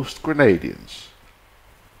most Grenadians,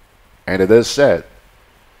 and it is said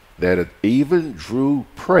that it even drew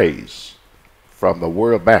praise from the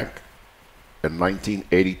World Bank in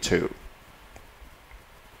 1982.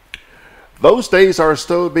 Those days are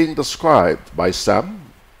still being described by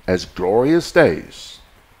some as glorious days.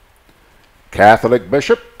 Catholic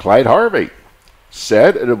Bishop Clyde Harvey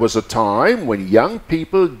said it was a time when young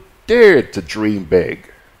people dared to dream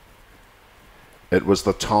big. It was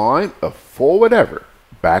the time of forward ever,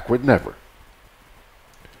 backward never.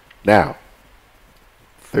 Now,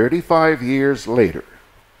 35 years later,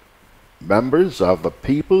 members of the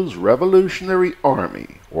People's Revolutionary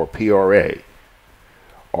Army, or PRA,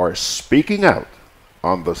 are speaking out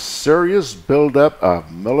on the serious buildup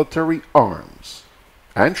of military arms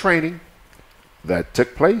and training that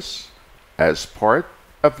took place as part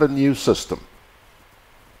of the new system.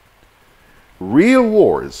 Real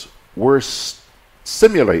wars were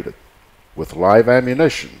simulated with live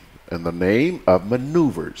ammunition in the name of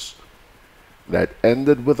maneuvers that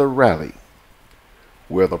ended with a rally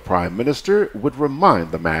where the Prime Minister would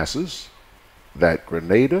remind the masses that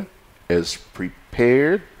Grenada is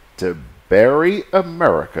prepared to bury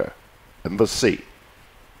America in the sea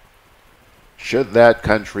should that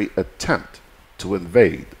country attempt to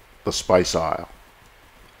invade the Spice Isle.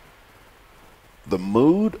 The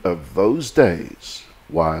mood of those days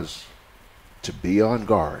was to be on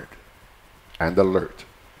guard and alert.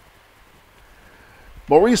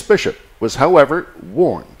 Maurice Bishop was, however,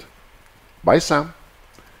 warned by some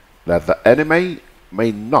that the enemy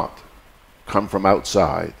may not come from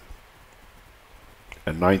outside.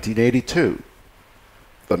 In 1982,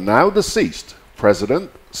 the now deceased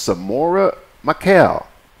President Samora Machel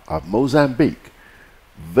of Mozambique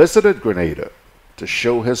visited Grenada to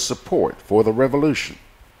show his support for the revolution.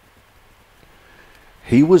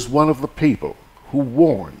 He was one of the people who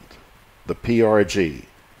warned the PRG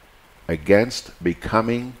against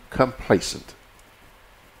becoming complacent.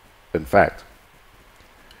 In fact,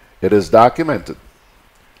 it is documented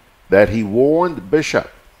that he warned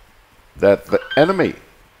Bishop that the enemy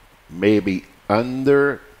may be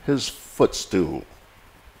under his footstool.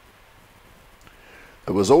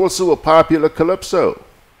 There was also a popular calypso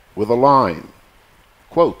with a line,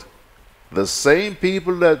 quote, "The same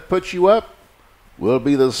people that put you up will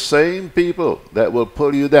be the same people that will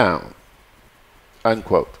pull you down,"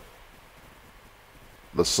 unquote.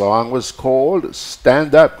 The song was called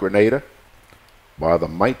 "Stand Up, Grenada" by the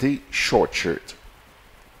mighty Short Shirt.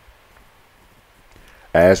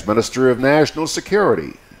 As Minister of National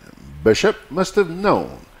Security, Bishop must have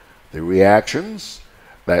known the reactions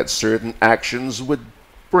that certain actions would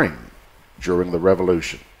bring during the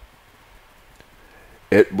revolution.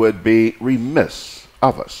 It would be remiss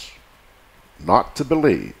of us not to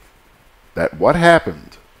believe that what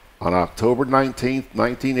happened on October 19,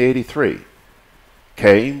 1983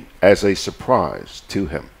 came as a surprise to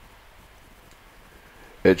him.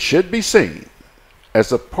 It should be seen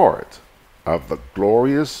as a part of the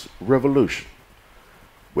glorious revolution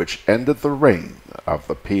which ended the reign of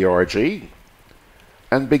the PRG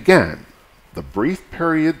and began the brief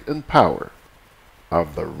period in power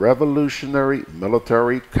of the Revolutionary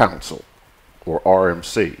Military Council, or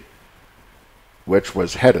RMC, which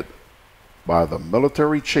was headed by the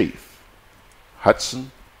military chief,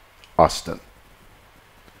 Hudson Austin.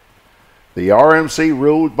 The RMC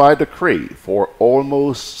ruled by decree for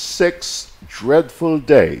almost 6 dreadful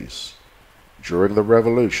days during the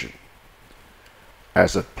revolution,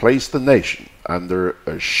 as it placed the nation under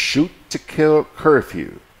a shoot-to-kill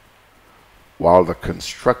curfew while the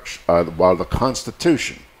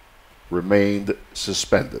Constitution remained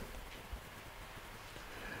suspended.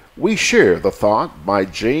 We share the thought by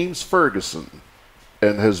James Ferguson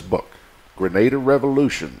in his book, Grenada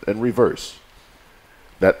Revolution in Reverse,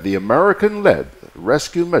 that the American-led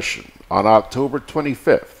rescue mission on October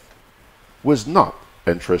 25th was not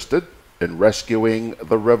interested in rescuing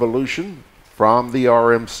the revolution from the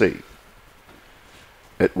RMC.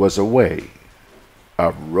 It was a way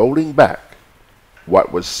of rolling back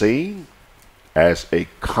what was seen as a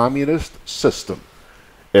communist system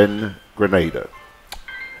in Grenada.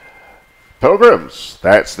 Pilgrims,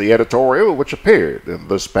 that's the editorial which appeared in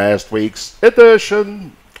this past week's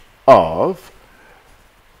edition of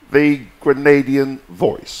the Grenadian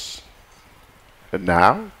Voice. And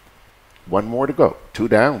now, one more to go. 2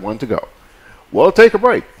 down, 1 to go. We'll take a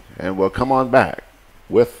break, and we'll come on back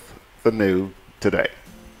with the new today.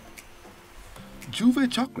 Juve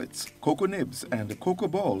chocolates, cocoa nibs, and cocoa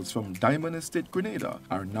balls from Diamond Estate Grenada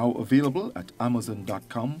are now available at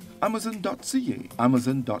Amazon.com, Amazon.ca,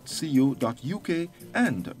 Amazon.co.uk,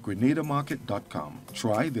 and GrenadaMarket.com.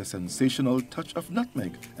 Try their sensational touch of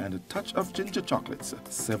nutmeg and a touch of ginger chocolates,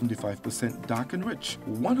 75% dark and rich,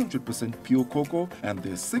 100% pure cocoa, and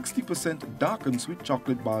their 60% dark and sweet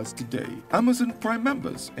chocolate bars today. Amazon Prime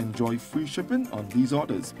members enjoy free shipping on these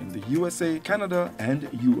orders in the USA, Canada, and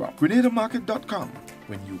Europe. GrenadaMarket.com.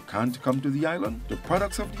 When you can't come to the island, the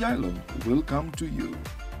products of the island will come to you.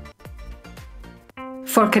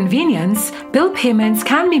 For convenience, bill payments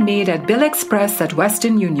can be made at Bill Express at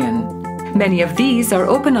Western Union. Many of these are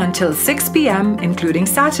open until 6 p.m., including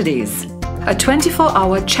Saturdays. A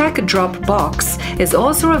 24-hour check drop box is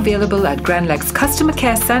also available at GRENADA'S customer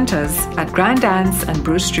care centers at GRENADA'S and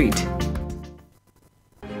Bruce Street.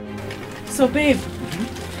 So, babe,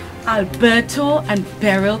 Alberto and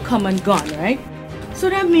Beryl come and gone, right? So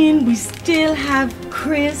that means we still have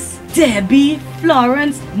Chris, Debbie,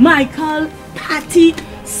 Florence, Michael, Patty,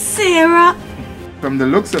 Sarah. From the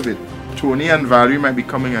looks of it, Tony and Valerie might be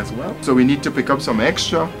coming as well. So we need to pick up some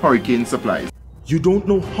extra hurricane supplies. You don't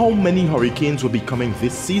know how many hurricanes will be coming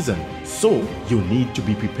this season, so you need to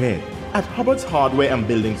be prepared. At Hubbard's Hardware and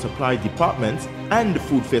Building Supply Departments and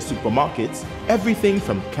Food Fair Supermarkets, everything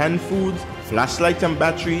from canned foods, flashlights and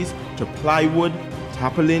batteries, to plywood,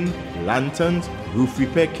 tarpaulin, lanterns, roof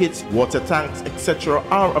repair kits, water tanks, etc.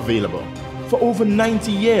 are available. For over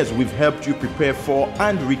 90 years, we've helped you prepare for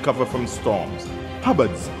and recover from storms.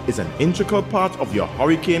 Hubbard's is an integral part of your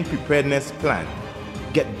hurricane preparedness plan.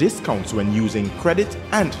 Get discounts when using credit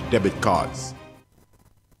and debit cards.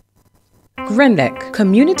 GRENADAC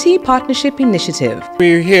Community Partnership Initiative.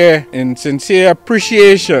 We're here in sincere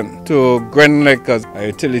appreciation to GRENADAC as a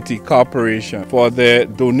utility corporation for the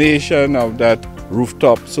donation of that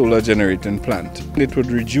rooftop solar generating plant. It would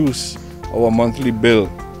reduce our monthly bill.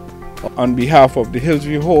 On behalf of the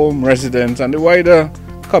Hillsview Home residents and the wider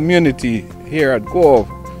community here at Gove,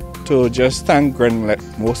 to just thank GRENADAC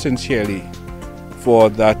most sincerely for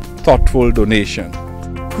that thoughtful donation.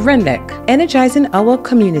 GRENADAC, energizing our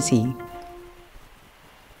community.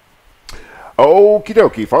 Okie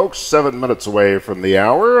dokie, folks, 7 minutes away from the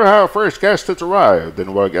hour. Our first guest has arrived,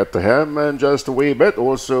 and we'll get to him in just a wee bit.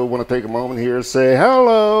 Also want to take a moment here to say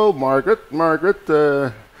hello, Margaret.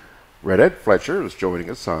 Redhead Fletcher is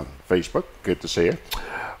joining us on Facebook. Good to see you.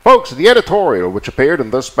 Folks, the editorial, which appeared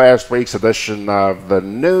in this past week's edition of The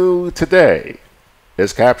New Today,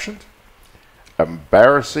 is captioned,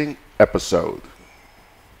 Embarrassing Episode.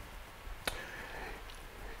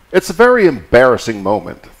 It's a very embarrassing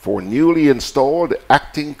moment for newly installed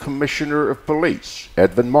Acting Commissioner of Police,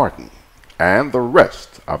 Edwin Martin, and the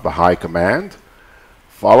rest of the High Command,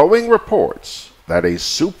 following reports that a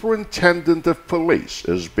Superintendent of Police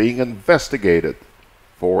is being investigated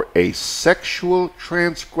for a sexual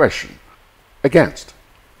transgression against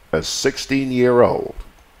a 16-year-old.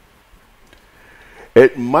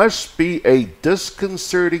 It must be a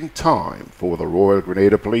disconcerting time for the Royal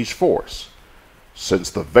Grenada Police Force, since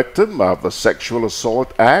the victim of the Sexual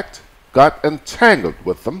Assault Act got entangled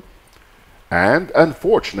with them and,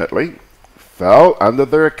 unfortunately, fell under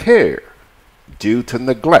their care due to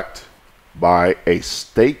neglect by a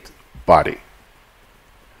state body.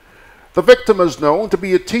 The victim is known to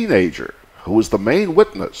be a teenager who was the main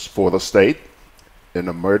witness for the state in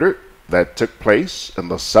a murder that took place in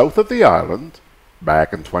the south of the island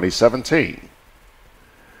back in 2017.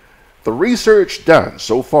 The research done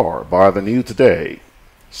so far by The New Today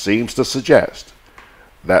seems to suggest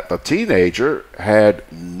that the teenager had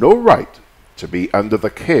no right to be under the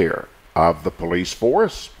care of the police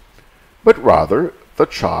force, but rather the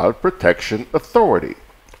Child Protection Authority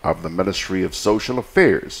of the Ministry of Social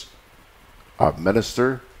Affairs of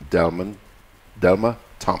Minister Delma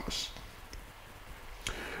Thomas.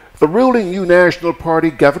 The ruling New National Party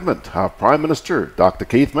government of Prime Minister Dr.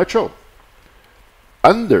 Keith Mitchell,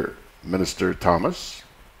 under Minister Thomas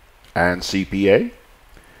and CPA,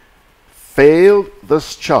 failed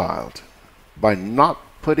this child by not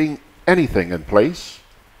putting anything in place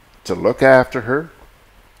to look after her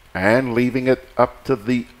and leaving it up to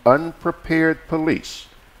the unprepared police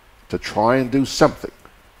to try and do something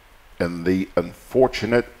in the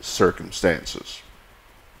unfortunate circumstances.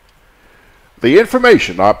 The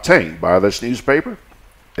information obtained by this newspaper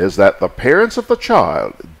is that the parents of the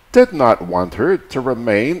child did not want her to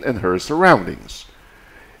remain in her surroundings,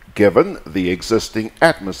 given the existing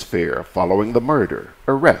atmosphere following the murder,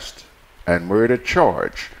 arrest, and murder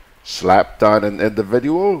charge slapped on an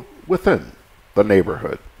individual within the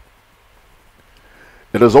neighborhood.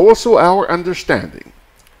 It is also our understanding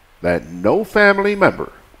that no family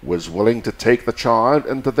member was willing to take the child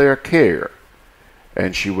into their care,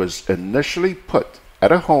 and she was initially put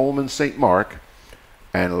at a home in St. Mark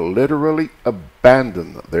and literally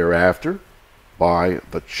abandoned thereafter by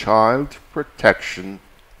the Child Protection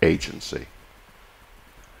Agency.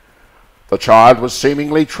 The child was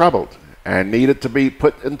seemingly troubled and needed to be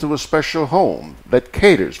put into a special home that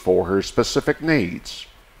caters for her specific needs.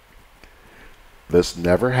 This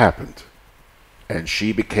never happened, and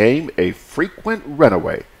she became a frequent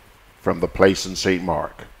runaway from the place in St.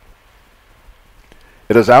 Mark.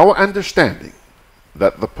 It is our understanding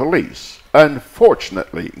that the police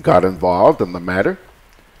unfortunately got involved in the matter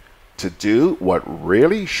to do what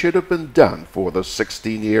really should have been done for the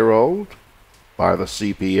 16-year-old by the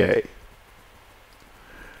CPA.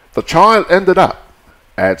 The child ended up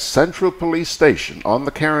at Central Police Station on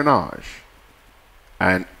the Carenage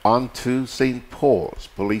and onto St. Paul's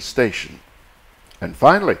Police Station, and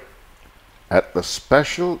finally at the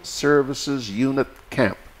Special Services Unit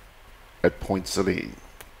camp at Point Celine.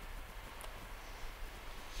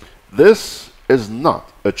 This is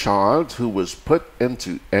not a child who was put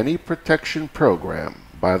into any protection program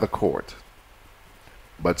by the court,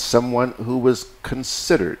 but someone who was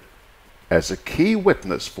considered as a key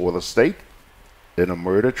witness for the state in a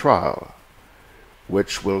murder trial,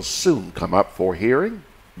 which will soon come up for hearing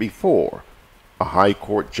before a high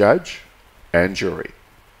court judge and jury.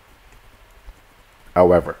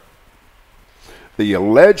 However, the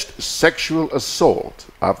alleged sexual assault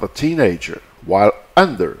of the teenager while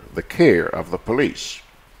under the care of the police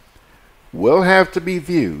will have to be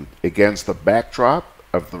viewed against the backdrop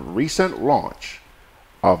of the recent launch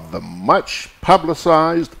of the much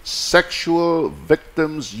publicized Sexual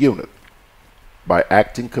Victims Unit by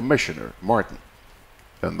Acting Commissioner Martin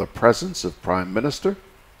in the presence of Prime Minister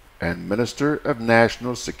and Minister of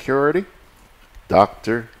National Security,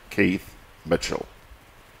 Dr. Keith Mitchell.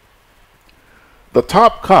 The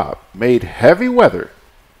top cop made heavy weather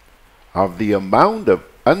of the amount of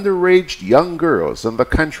underage young girls in the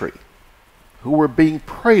country who were being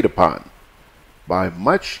preyed upon by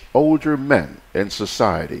much older men in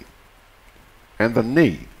society, and the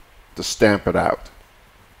need to stamp it out.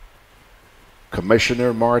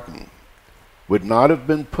 Commissioner Martin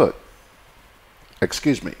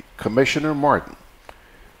Commissioner Martin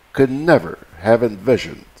could never have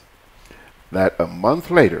envisioned that a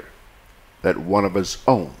month later that one of his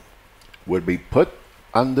own would be put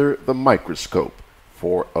under the microscope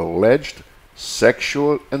for alleged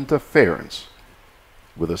sexual interference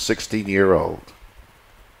with a 16-year-old.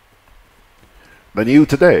 The New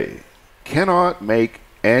Today cannot make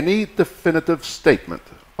any definitive statement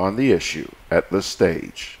on the issue at this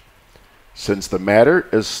stage, since the matter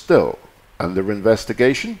is still under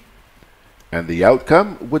investigation, and the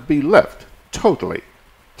outcome would be left totally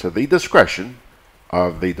to the discretion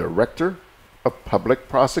of the Director of Public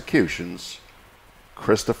Prosecutions,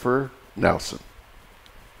 Christopher Nelson.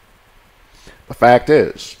 The fact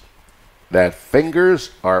is that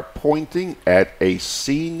fingers are pointing at a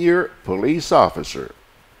senior police officer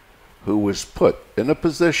who was put in a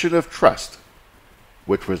position of trust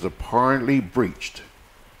which was apparently breached,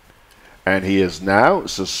 and he is now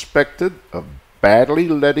suspected of badly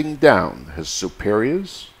letting down his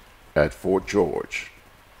superiors at Fort George.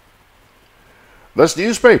 This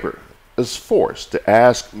newspaper is forced to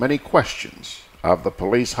ask many questions of the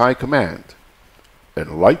police high command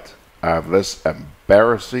in light of this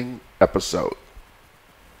embarrassing episode.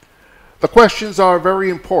 The questions are very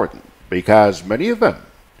important because many of them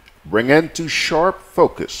bring into sharp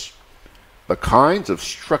focus the kinds of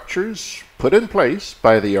structures put in place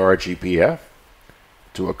by the RGPF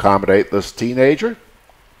to accommodate this teenager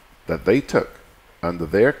that they took under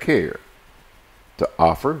their care to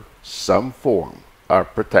offer some form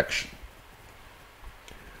of protection.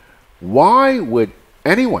 Why would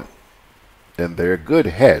anyone in their good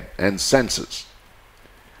head and senses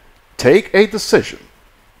take a decision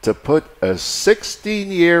to put a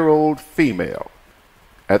 16-year-old female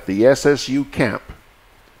at the SSU camp,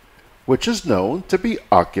 which is known to be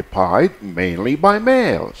occupied mainly by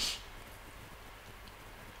males?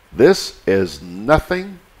 This is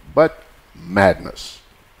nothing but madness.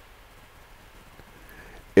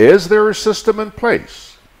 Is there a system in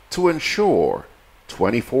place to ensure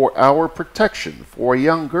 24-hour protection for a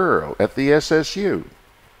young girl at the SSU?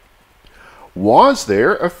 Was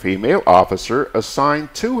there a female officer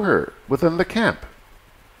assigned to her within the camp?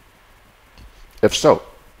 If so,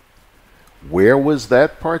 where was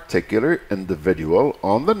that particular individual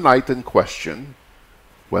on the night in question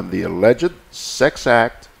when the alleged sex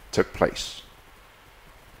act took place?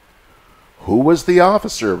 Who was the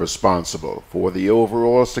officer responsible for the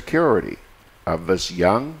overall security of this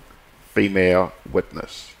young female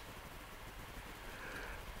witness?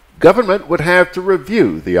 Government would have to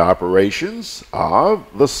review the operations of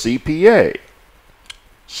the CPA,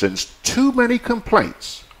 since too many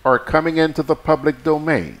complaints are coming into the public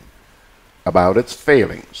domain about its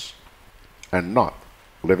failings and not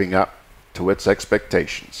living up to its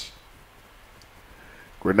expectations.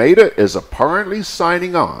 Grenada is apparently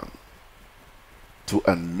signing on to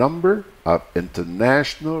a number of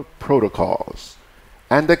international protocols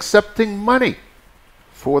and accepting money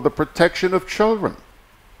for the protection of children,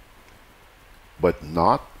 but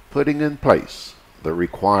not putting in place the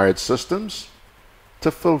required systems to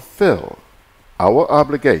fulfill our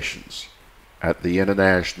obligations at the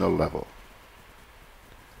international level.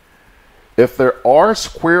 If there are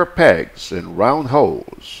square pegs in round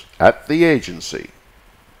holes at the agency,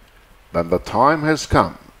 then the time has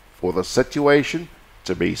come for the situation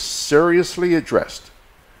to be seriously addressed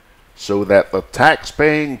so that the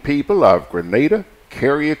tax-paying people of Grenada,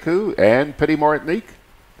 Carriacou, and Petit Martinique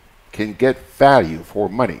can get value for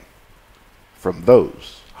money from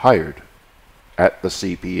those hired at the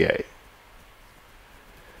CPA.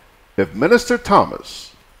 If Minister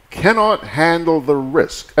Thomas cannot handle the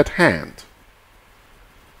risk at hand,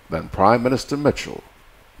 then Prime Minister Mitchell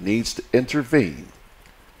needs to intervene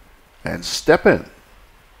and step in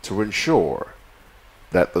to ensure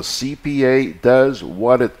that the CPA does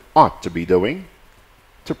what it ought to be doing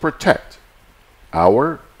to protect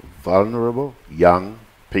our vulnerable young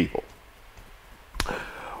people.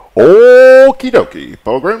 Okie dokie,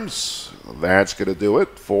 pilgrims. That's going to do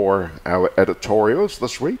it for our editorials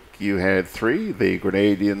this week. You had three: the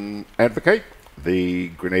Grenadian Advocate, the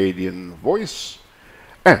Grenadian Voice,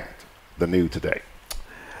 and the New Today.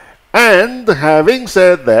 And having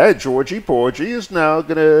said that, Georgie Porgy is now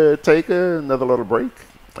going to take another little break,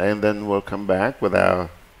 and then we'll come back with our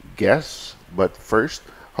guests. But first,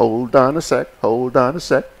 hold on a sec.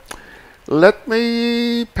 Let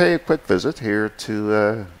me pay a quick visit here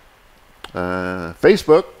to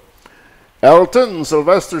Facebook. Elton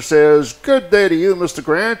Sylvester says, "Good day to you, Mr.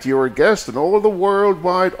 Grant, your guest, and all the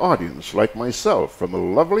worldwide audience, like myself, from a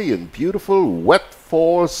lovely and beautiful wet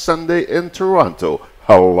fall Sunday in Toronto."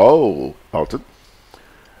 Hello, Elton.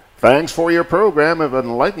 Thanks for your program of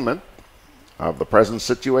enlightenment of the present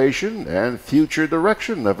situation and future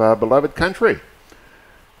direction of our beloved country.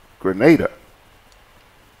 Grenada,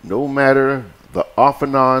 no matter the off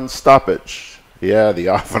and on stoppage. Yeah, the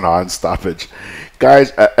off and on stoppage.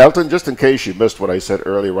 Guys, Elton, just in case you missed what I said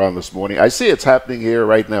earlier on this morning, I see it's happening here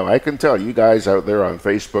right now. I can tell you guys out there on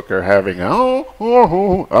Facebook are having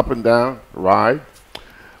up and down ride.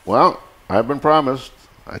 Well, I've been promised,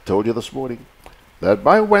 I told you this morning, that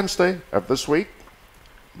by Wednesday of this week,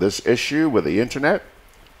 this issue with the internet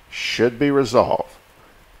should be resolved.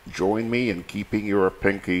 Join me in keeping your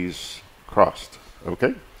pinkies crossed,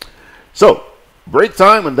 okay? So, break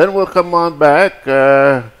time, and then we'll come on back.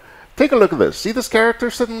 Take a look at this. See this character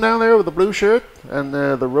sitting down there with the blue shirt and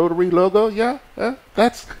the Rotary logo? Yeah,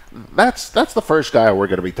 that's the first guy we're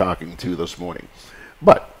going to be talking to this morning.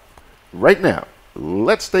 But right now,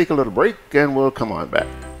 let's take a little break, and we'll come on back.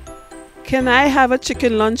 Can I have a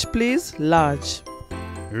chicken lunch, please? Large.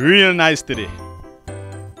 Real nice today.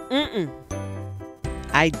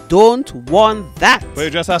 I don't want that. But you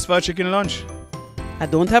just asked for a chicken lunch. I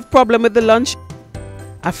don't have problem with the lunch.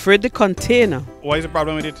 Afraid the container. What is the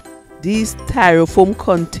problem with it? These styrofoam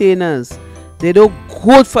containers, they don't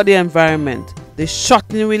good for the environment. They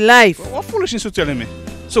shorten with life. What foolishness you telling me?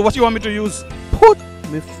 So what you want me to use? Put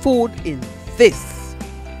my food in this.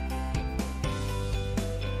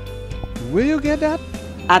 Where you get that?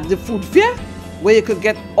 At the food fair, where you could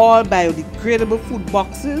get all biodegradable food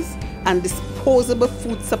boxes and disposable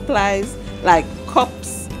food supplies like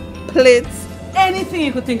cups, plates, anything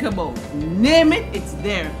you could think about. Name it, it's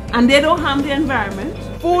there. And they don't harm the environment.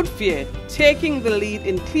 Food fair, taking the lead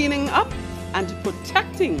in cleaning up and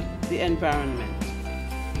protecting the environment.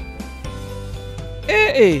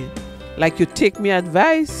 Hey, like you take me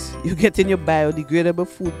advice, you get in your biodegradable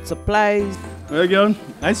food supplies. Well, girl,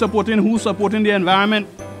 I supporting who's supporting the environment.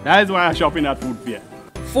 That is why I shop in at food fair.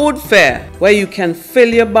 Food fair, where you can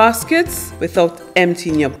fill your baskets without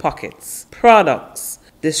emptying your pockets. Products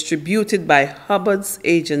distributed by Hubbard's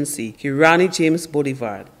agency, Kirani James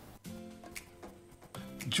Boulevard.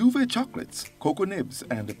 Juve chocolates, cocoa nibs,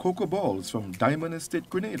 and cocoa balls from Diamond Estate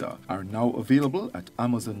Grenada are now available at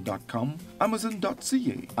Amazon.com,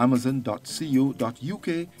 Amazon.ca, Amazon.co.uk,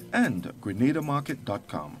 and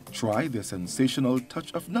GrenadaMarket.com. Try the sensational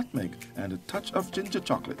touch of nutmeg and a touch of ginger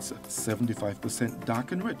chocolates, 75%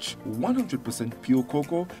 dark and rich, 100% pure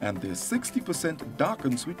cocoa, and their 60% dark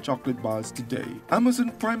and sweet chocolate bars today.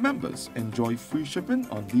 Amazon Prime members enjoy free shipping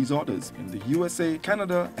on these orders in the USA,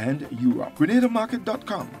 Canada, and Europe.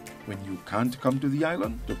 GrenadaMarket.com. When you can't come to the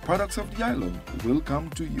island, the products of the island will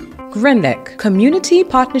come to you. GRENADA'S Community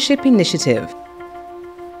Partnership Initiative.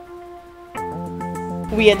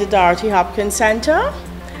 We at the Dorothy Hopkins Center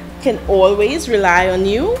can always rely on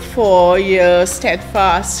you for your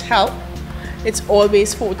steadfast help. It's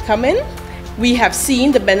always forthcoming. We have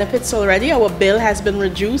seen the benefits already. Our bill has been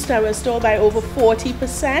reduced, I was told, by over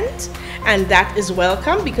 40%, and that is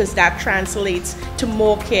welcome because that translates to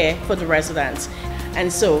more care for the residents.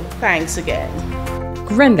 And so, thanks again.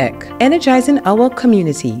 GRENADA'S, energizing our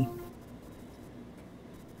community.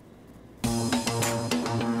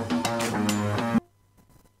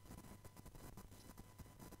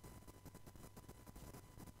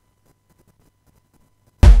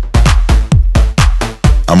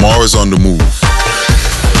 I'm always on the move.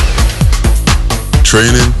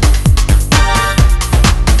 Training,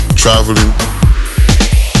 traveling,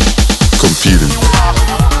 competing.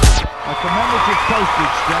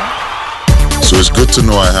 So it's good to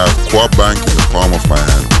know I have Co-op Bank in the palm of my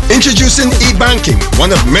hand. Introducing e-banking,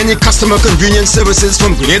 one of many customer convenience services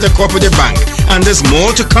from Grenada Cooperative Bank, and there's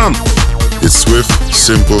more to come. It's swift,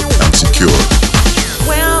 simple, and secure.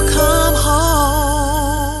 Welcome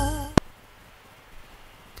home.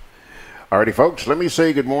 Alrighty, folks, let me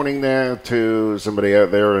say good morning now to somebody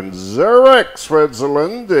out there in Zurich,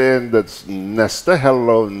 Switzerland, and that's Nesta.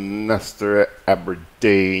 Hello, Nesta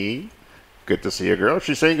Aberdeen. Good to see you, girl.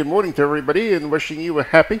 She's saying good morning to everybody and wishing you a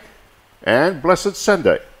happy and blessed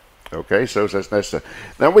Sunday. Okay, so says Nesta.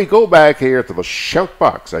 Now we go back here to the shout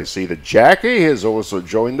box. I see that Jackie has also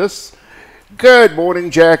joined us. Good morning,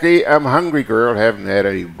 Jackie. I'm hungry, girl. Haven't had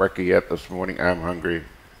any brekkie yet this morning. I'm hungry.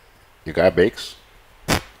 You got bakes?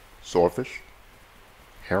 Swordfish?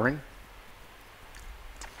 Herring?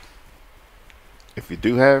 If you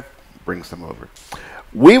do have, bring some over.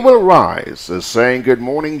 We Will Rise is saying good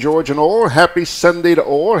morning, George and all. Happy Sunday to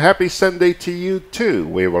all. Happy Sunday to you too.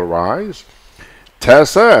 We Will Rise.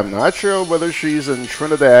 Tessa, I'm not sure whether she's in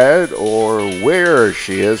Trinidad or where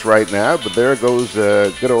she is right now, but there goes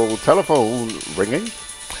a good old telephone ringing.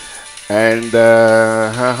 And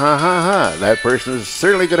that person is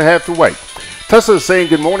certainly going to have to wait. Tessa is saying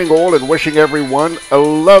good morning all and wishing everyone a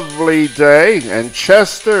lovely day. And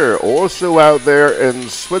Chester, also out there in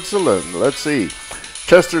Switzerland. Let's see.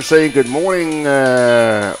 Chester saying good morning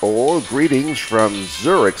all. Greetings from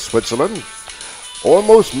Zurich, Switzerland.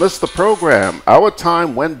 Almost missed the program. Our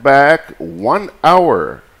time went back 1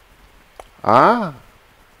 hour.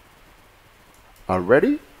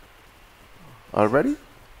 Already?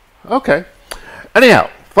 Okay. Anyhow,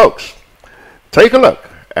 folks, take a look.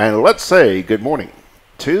 And let's say good morning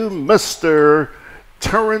to Mr.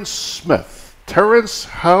 Terrence Smith. Terrence,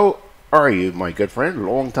 how are you, my good friend?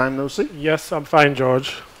 Long time no see. Yes, I'm fine,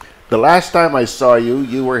 George. The last time I saw you,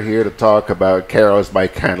 you were here to talk about Carols by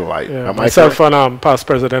Candlelight. Yeah, myself and past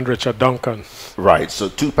President Richard Duncan. Right, so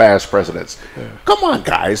two past presidents. Yeah. Come on,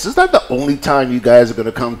 guys. Is that the only time you guys are going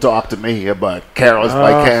to come talk to me about Carols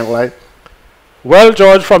by Candlelight? Well,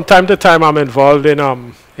 George, from time to time I'm involved in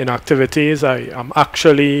activities. I'm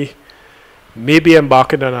actually maybe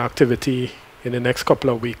embarking on an activity in the next couple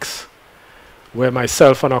of weeks where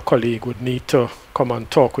myself and our colleague would need to come and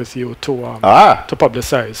talk with you to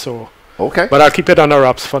publicize. So, okay. But I'll keep it under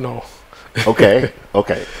wraps for now. Okay.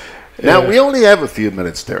 Now, we only have a few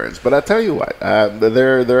minutes, Terrence, but I'll tell you what.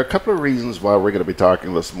 There are a couple of reasons why we're going to be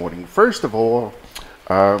talking this morning. First of all,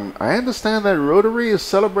 I understand that Rotary is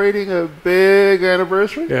celebrating a big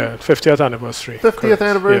anniversary. Yeah, 50th anniversary. 50th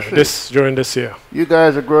anniversary. Yeah, during this year. You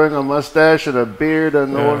guys are growing a mustache and a beard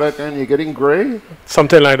and all that, and you're getting gray?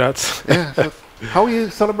 Something like that. Yeah. So how are you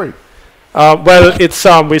celebrating? Well, it's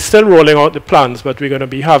we're still rolling out the plans, but we're going to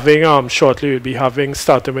be having shortly. We'll be having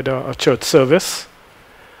starting with a church service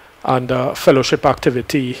and a fellowship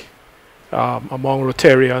activity among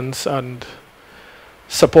Rotarians and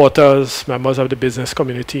supporters, members of the business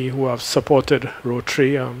community who have supported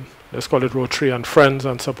Rotary. Let's call it Rotary and Friends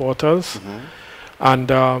and Supporters. And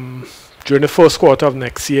during the first quarter of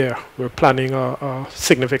next year, we're planning a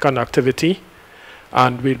significant activity,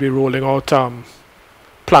 and we'll be rolling out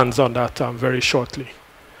plans on that very shortly.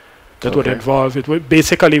 That would involve, it would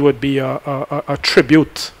basically would be a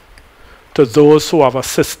tribute to those who have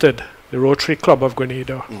assisted the Rotary Club of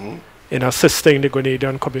Grenada in assisting the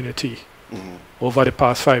Grenadian community over the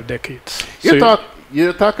past 5 decades.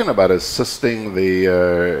 You're talking about assisting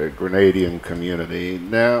the Grenadian community.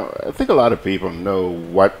 Now, I think a lot of people know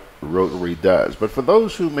what Rotary does, but for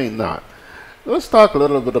those who may not, let's talk a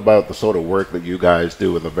little bit about the sort of work that you guys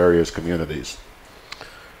do in the various communities.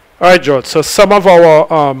 All right, George. So some of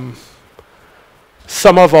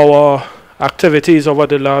our activities over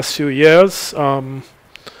the last few years, over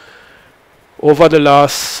the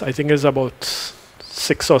last, I think it's about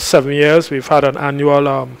 6 or 7 years, we've had an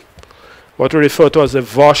annual what we refer to as the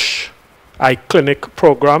VOSH Eye Clinic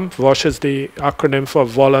program. VOSH is the acronym for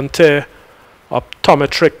Volunteer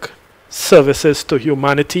Optometric Services to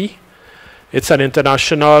Humanity. It's an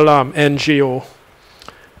international NGO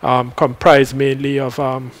comprised mainly of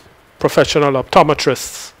professional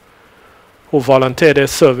optometrists who volunteer their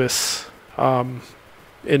service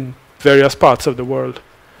in various parts of the world.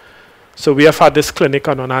 So we have had this clinic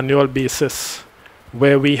on an annual basis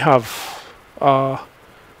where we have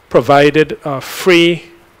provided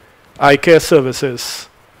free eye care services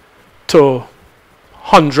to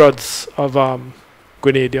hundreds of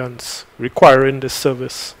Grenadians requiring this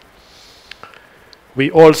service.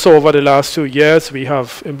 We also, over the last 2 years, we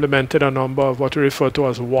have implemented a number of what we refer to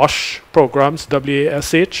as WASH programs,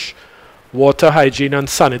 WASH, water, hygiene and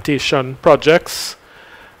sanitation projects.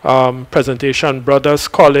 Presentation Brothers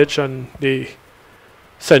College and the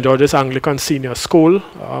St. George's Anglican Senior School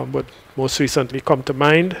would most recently come to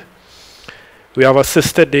mind. We have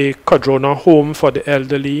assisted the Codrona Home for the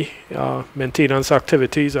Elderly maintenance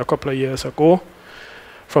activities a couple of years ago.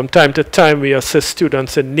 From time to time, we assist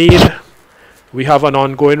students in need. We have an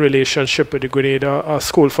ongoing relationship with the Grenada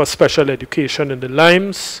School for Special Education in the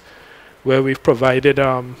Limes, where we've provided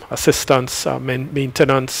assistance,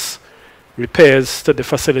 maintenance, repairs to the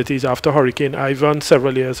facilities after Hurricane Ivan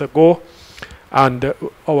several years ago. And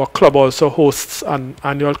our club also hosts an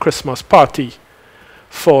annual Christmas party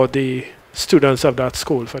for the students of that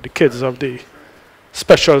school, for the kids of the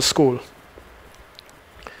special school.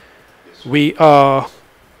 We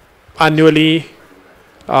annually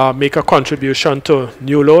make a contribution to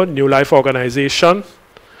New Life organization.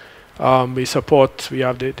 We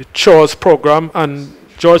have the Chores program. And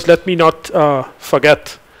George, let me not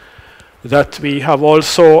forget that we have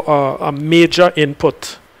also a major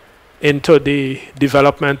input into the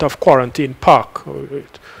development of Quarantine Park,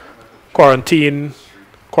 Quarantine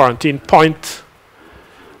Point,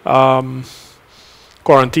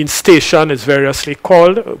 Quarantine Station is variously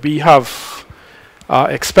called. We have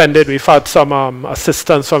we've had some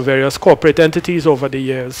assistance from various corporate entities over the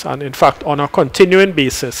years, and in fact, on a continuing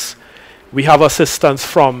basis, we have assistance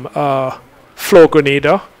from Flow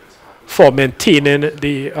Grenada for maintaining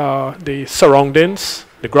the surroundings,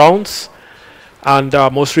 the grounds. And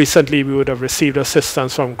most recently, we would have received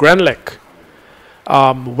assistance from GRENLEC,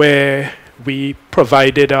 where we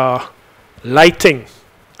provided lighting.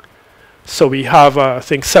 So we have, I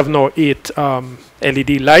think, 7 or 8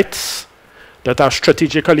 LED lights that are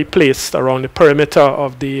strategically placed around the perimeter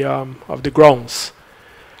of the grounds.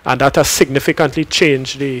 And that has significantly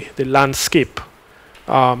changed the landscape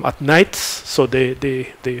at nights. So the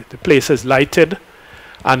place is lighted,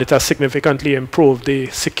 and it has significantly improved the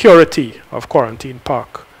security of Quarantine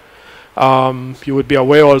Park. You would be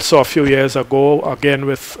aware also a few years ago, again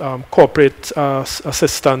with corporate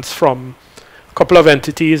assistance from a couple of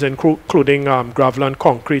entities, including Gravel and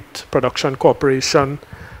Concrete Production Corporation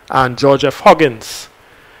and George F. Huggins,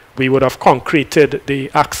 we would have concreted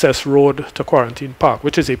the access road to Quarantine Park,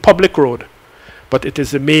 which is a public road, but it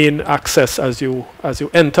is the main access as you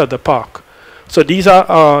enter the park. So these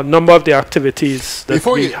are a number of the activities that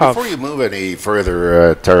we have. Before you move any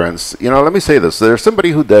further, Terrence, let me say this. There's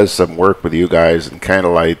somebody who does some work with you guys in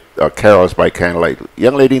Candlelight, Carols by Candlelight.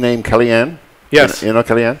 Young lady named Kellyanne? Yes. You know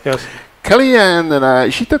Kellyanne? Yes. Kellyanne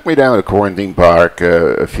and she took me down to Quarantine Park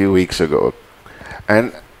a few weeks ago.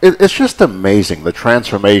 And it's just amazing, the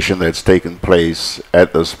transformation that's taken place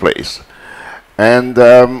at this place. And,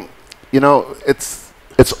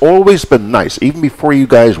 it's always been nice. Even before you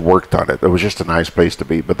guys worked on it, it was just a nice place to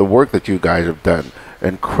be. But the work that you guys have done,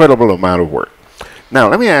 incredible amount of work. Now,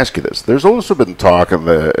 let me ask you this. There's also been talk in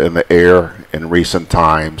the air in recent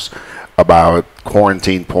times about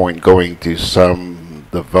Quarantine Point going to some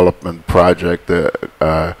development project.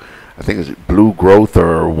 I think it's Blue Growth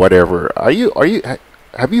or whatever.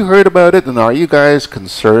 Have you heard about it? And are you guys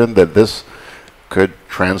concerned that this could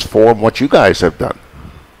transform what you guys have done?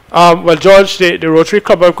 Well, George, the Rotary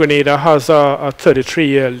Club of Grenada has a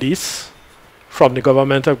 33-year lease from the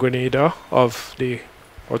government of Grenada of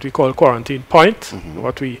what we call Quarantine Point,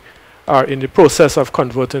 what we are in the process of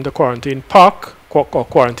converting the quarantine park or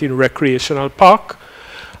quarantine recreational park,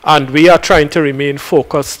 and we are trying to remain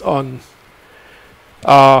focused on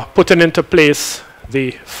putting into place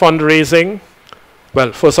the fundraising.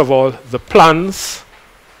 Well, first of all, the plans,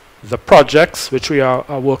 the projects, which we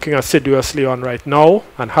are working assiduously on right now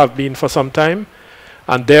and have been for some time,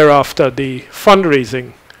 and thereafter the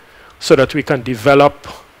fundraising, so that we can develop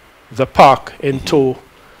the park into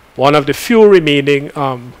one of the few remaining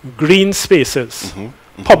green spaces,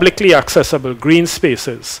 publicly accessible green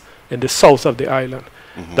spaces in the south of the island.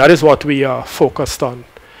 That is what we are focused on.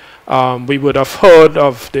 We would have heard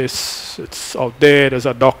of this, it's out there, there's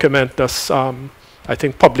a document that's I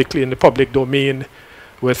think publicly in the public domain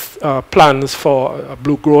with plans for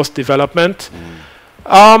blue growth development.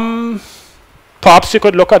 Perhaps you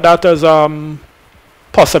could look at that as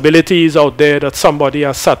possibilities out there that somebody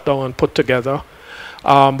has sat down and put together.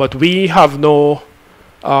 But we have no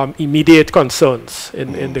immediate concerns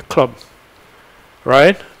in the club,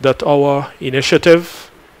 right? That our initiative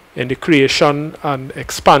in the creation and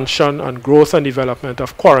expansion and growth and development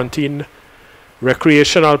of quarantine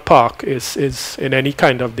recreational park is in any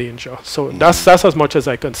kind of danger. So that's as much as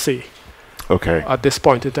I can say. Okay. At this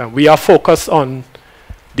point in time, we are focused on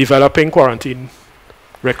developing quarantine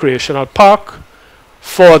recreational park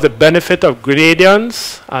for the benefit of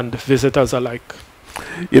Grenadians and visitors alike.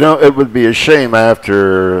 You know, it would be a shame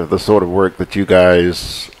after the sort of work that you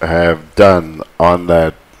guys have done on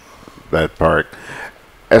that park,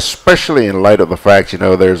 especially in light of the fact, you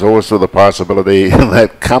know, there's also the possibility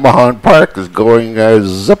that Kamahan Park is going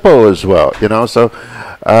Zippo as well, you know, so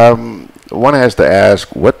one has to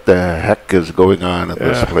ask what the heck is going on at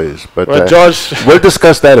this place. But well, George, we'll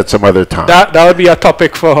discuss that at some other time. That would be a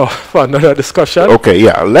topic for another discussion. Okay,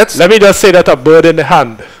 yeah. Let me just say that a bird in the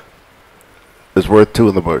hand is worth two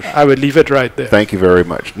in the bush. I would leave it right there. Thank you very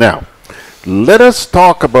much. Now, let us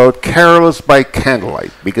talk about Carols by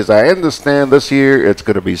Candlelight, because I understand this year it's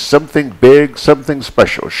going to be something big, something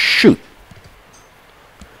special. Shoot.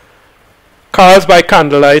 Carols by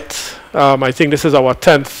Candlelight, I think this is our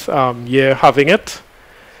 10th year having it.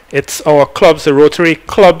 It's our clubs, the Rotary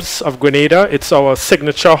Clubs of Grenada. It's our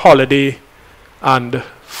signature holiday and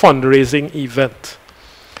fundraising event.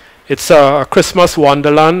 It's a Christmas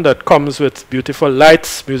wonderland that comes with beautiful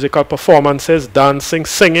lights, musical performances, dancing,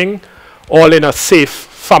 singing, all in a safe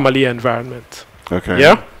family environment. Okay.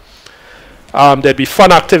 Yeah? There'd be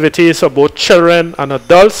fun activities for both children and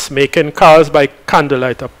adults, making Carols by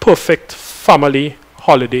Candlelight a perfect family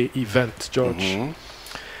holiday event, George.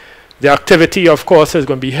 The activity, of course, is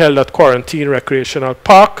going to be held at Quarantine Recreational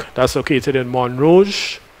Park. That's located in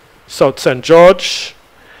Montrouge, South St. George.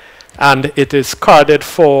 And it is carded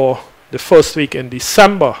for the first week in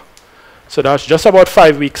December. So that's just about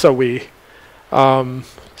 5 weeks away.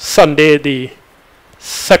 Sunday, the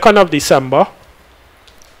 2nd of December.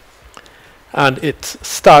 And it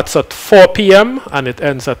starts at 4 p.m. and it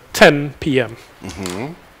ends at 10 p.m.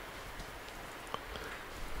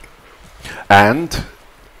 And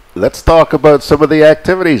let's talk about some of the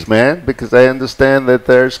activities, man, because I understand that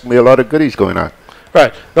there's going to be a lot of goodies going on.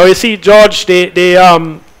 Right. Now, you see, George,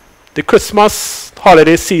 the Christmas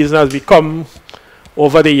holiday season has become,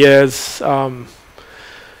 over the years,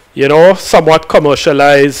 you know, somewhat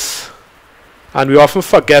commercialized. And we often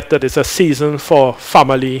forget that it's a season for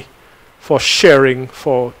family, for sharing,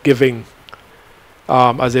 for giving.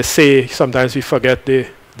 As they say, sometimes we forget the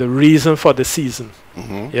reason for the season.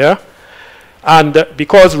 Yeah? And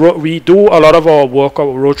because we do a lot of our work,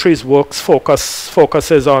 our Rotary's works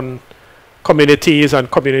focuses on communities and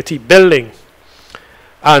community building.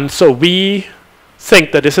 And so we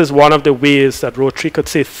think that this is one of the ways that Rotary could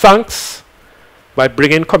say thanks by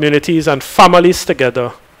bringing communities and families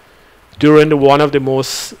together during one of the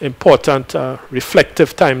most important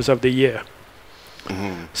reflective times of the year.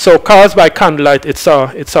 So Carols by Candlelight, it's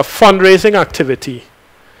a fundraising activity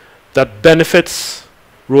that benefits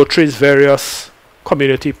Rotary's various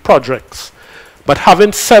community projects. But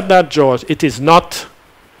having said that, George, it is not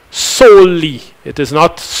solely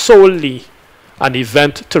an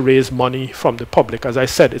event to raise money from the public. As I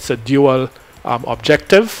said, it's a dual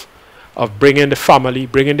objective of bringing the family,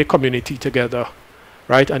 bringing the community together,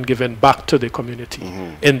 right, and giving back to the community.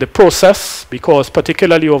 In the process, because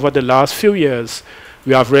particularly over the last few years,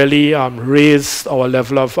 we have really raised our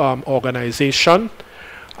level of organization.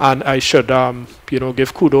 And I should, you know,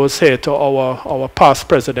 give kudos here to our past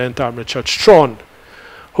president, Richard Strawn,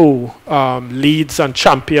 who leads and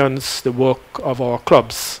champions the work of our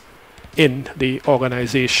clubs in the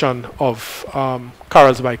organization of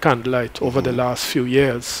Carols by Candlelight over the last few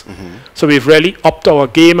years. So we've really upped our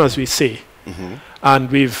game, as we say.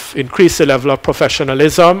 And we've increased the level of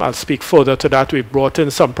professionalism. I'll speak further to that. We've brought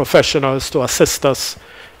in some professionals to assist us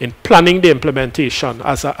in planning the implementation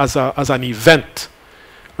as an event,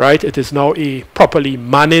 right? It is now a properly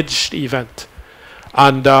managed event.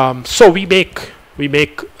 And so we make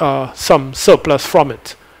some surplus from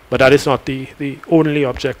it, but that is not the only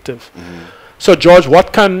objective. So George,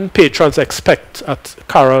 what can patrons expect at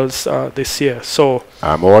Carol's this year? So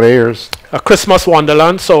I'm all ears. A Christmas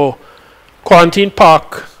Wonderland. So Quarantine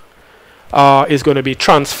Park is going to be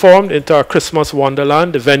transformed into a Christmas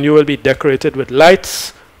Wonderland. The venue will be decorated with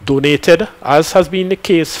lights, donated, as has been the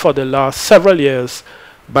case for the last several years,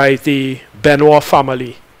 by the Benoit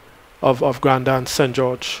family of Grandad and St.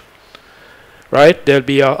 George. Right? There'll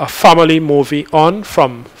be a family movie on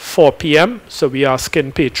from 4 p.m. So we are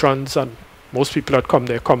asking patrons, and most people that come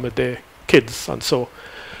there come with their kids, and so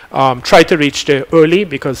try to reach there early,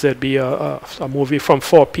 because there'll be a movie from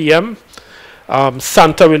 4 p.m.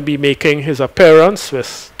 Santa will be making his appearance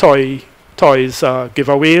with toys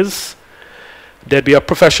giveaways. There'll be a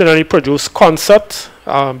professionally produced concert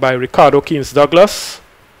by Ricardo Keynes Douglas.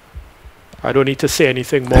 I don't need to say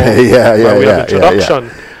anything more by way of introduction.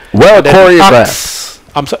 Yeah. Well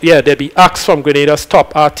choreographed. There'll be acts from Grenada's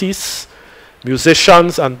top artists,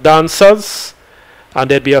 musicians and dancers, and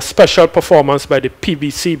there'll be a special performance by the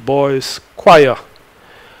PBC Boys Choir.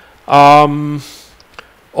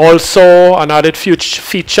 Also, an added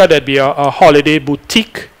feature, there'll be a holiday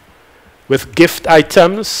boutique with gift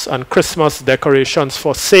items and Christmas decorations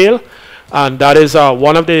for sale. And that is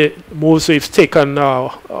one of the moves we've taken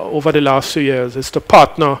over the last few years, is to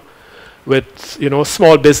partner with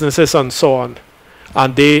small businesses and so on.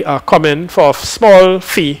 And they come in for a small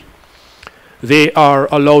fee. They are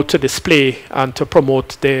allowed to display and to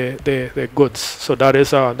promote their goods. So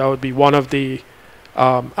that would be one of the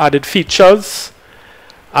added features.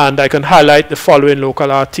 And I can highlight the following local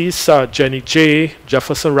artists: Jenny J,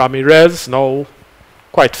 Jefferson Ramirez, now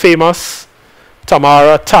quite famous,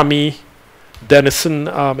 Tamara, Tammy, Denison,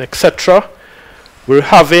 etc. We're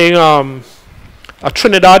having a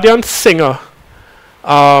Trinidadian singer.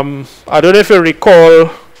 I don't know if you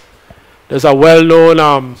recall, there's a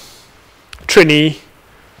well-known Trini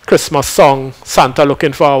Christmas song, Santa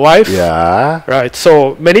Looking for a Wife. Yeah. Right.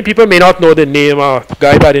 So many people may not know the name, a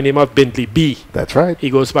guy by the name of Bentley B. That's right. He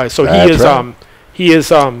goes by. So he is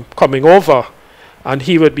coming over, and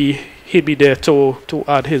he'd be there to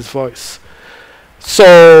add his voice.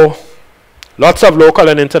 So lots of local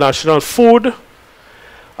and international food.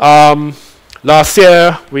 Last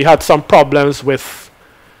year we had some problems with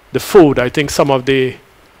the food. I think some of the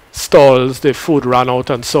stalls, the food ran out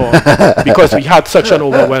and so on, because we had such an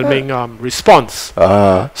overwhelming response.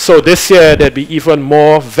 So this year there'll be even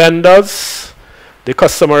more vendors, the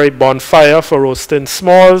customary bonfire for roasting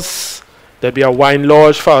s'mores, there'll be a wine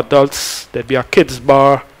lodge for adults, there'll be a kids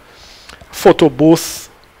bar, photo booth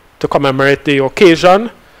to commemorate the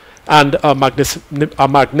occasion, and a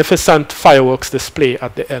magnificent fireworks display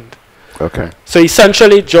at the end. Okay. So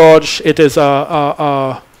essentially, George, it is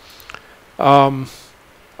a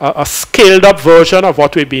scaled up version of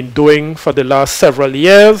what we've been doing for the last several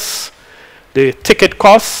years. The ticket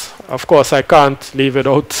costs, of course, I can't leave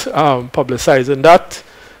without publicizing that.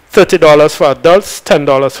 $30 for adults,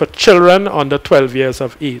 $10 for children under 12 years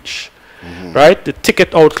of age. Right? The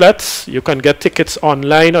ticket outlets, you can get tickets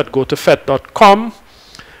online at gotofet.com.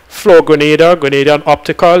 Floor Grenada, Grenadian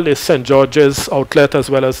Optical, the St. George's outlet, as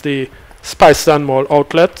well as the Spiceland Mall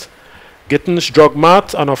outlet. Gittins Drug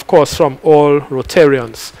Mart, and of course from all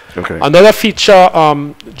Rotarians. Okay. Another feature,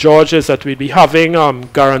 George, is that we'll be having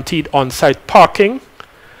guaranteed on-site parking,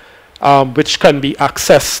 which can be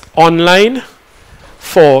accessed online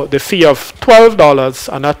for the fee of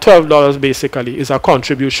 $12, and that $12 basically is a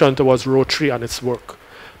contribution towards Rotary and its work.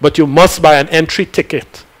 But you must buy an entry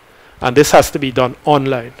ticket, and this has to be done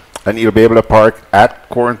online. And you'll be able to park at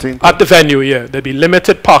quarantine? At the venue, yeah. There'll be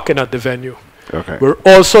limited parking at the venue. Okay. We're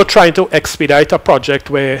also trying to expedite a project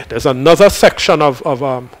where there's another section of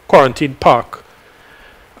Quarantine Park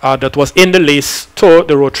that was in the lease to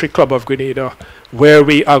the Rotary Club of Grenada, where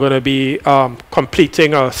we are going to be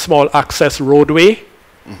completing a small access roadway,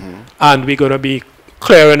 and we're going to be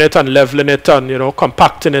clearing it and leveling it and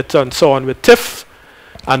compacting it and so on with TIF,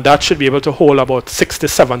 and that should be able to hold about 60,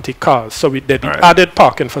 70 cars. So there'll be added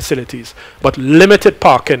parking facilities, but limited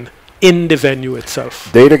parking in the venue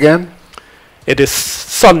itself. Date again? It is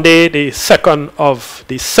Sunday, the 2nd of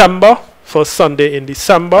December, first Sunday in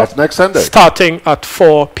December. That's next Sunday. Starting at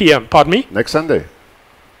 4 p.m. Pardon me? Next Sunday.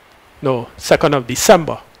 No, 2nd of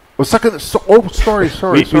December. Oh, sorry.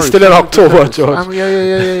 We're still in October, George.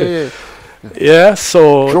 Yeah. Yeah,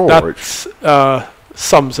 so that's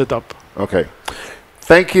sums it up. Okay.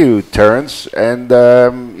 Thank you, Terrence. And,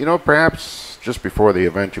 you know, perhaps just before the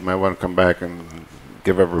event, you might want to come back and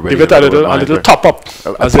give everybody Give it a little top up,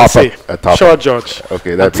 as they say. Sure, George.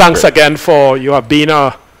 Okay, and thanks again for you have been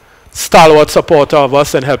a stalwart supporter of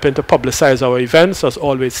us and helping to publicize our events. As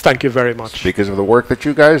always, thank you very much. Because of the work that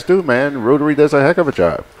you guys do, man, Rotary does a heck of a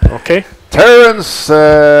job. Okay. Terrence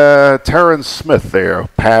Smith there,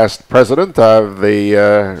 past president of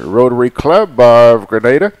the Rotary Club of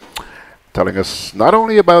Grenada, telling us not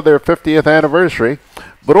only about their 50th anniversary,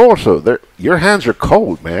 but also your hands are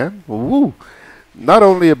cold, man. Woo. Not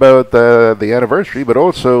only about the anniversary, but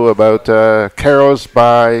also about carols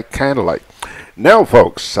by candlelight. Now,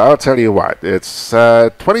 folks, I'll tell you what. It's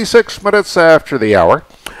 26 minutes after the hour.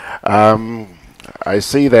 I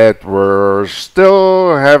see that we're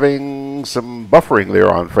still having some buffering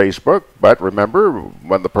there on Facebook, but remember,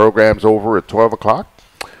 when the program's over at 12 o'clock,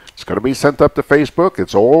 it's going to be sent up to Facebook.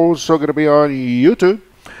 It's also going to be on YouTube.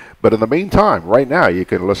 But in the meantime, right now, you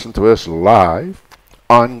can listen to us live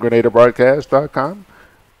on GrenadaBroadcast.com,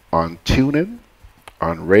 on TuneIn,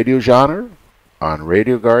 on Radio Genre, on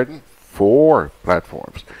Radio Garden, 4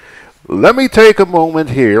 platforms. Let me take a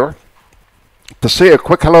moment here to say a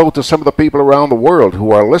quick hello to some of the people around the world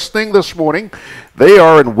who are listening this morning. They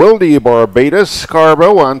are in Wilde, Barbados,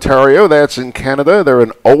 Scarborough, Ontario, that's in Canada. They're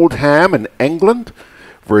in Oldham in England,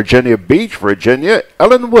 Virginia Beach, Virginia,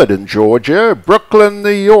 Ellenwood in Georgia, Brooklyn, New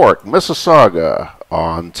York, Mississauga,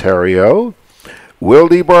 Ontario,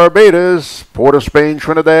 Wilde, Barbados, Port of Spain,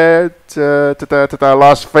 Trinidad,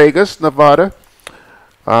 Las Vegas, Nevada,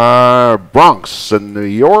 Bronx in New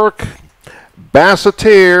York,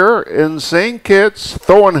 Basseterre in St. Kitts,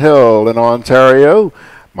 Thornhill in Ontario,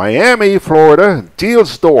 Miami, Florida,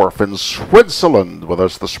 Dealsdorf in Switzerland with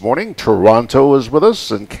us this morning. Toronto is with us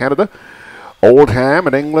in Canada. Oldham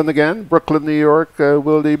in England again, Brooklyn, New York,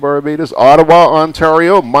 Wilde, Barbados, Ottawa,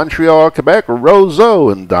 Ontario, Montreal, Quebec, Roseau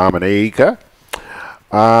in Dominica.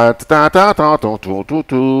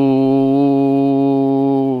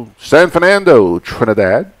 San Fernando,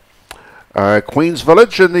 Trinidad. Queens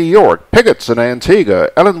Village in New York, Pigot's in Antigua,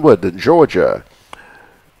 Ellenwood in Georgia,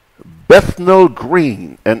 Bethnal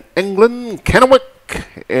Green in England, Kennewick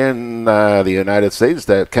in the United States,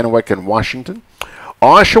 Kennewick in Washington,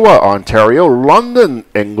 Oshawa, Ontario, London,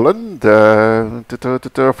 England,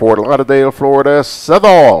 Fort Lauderdale, Florida,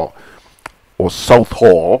 Southall, or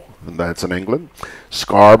Southall, that's in England,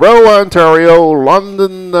 Scarborough, Ontario,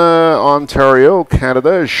 London, Ontario,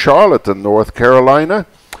 Canada, Charlotte in North Carolina,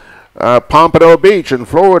 Pompano Beach in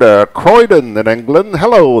Florida, Croydon in England.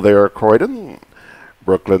 Hello there, Croydon.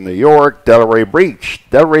 Brooklyn, New York, Delray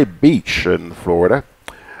Beach in Florida.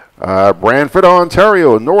 Brantford,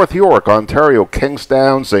 Ontario, North York, Ontario,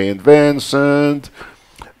 Kingstown, St. Vincent,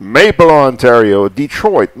 Maple, Ontario,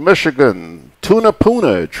 Detroit, Michigan,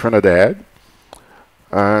 Tunapuna, Trinidad.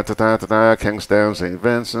 Kingstown, St.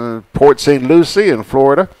 Vincent, Port St. Lucie in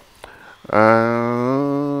Florida.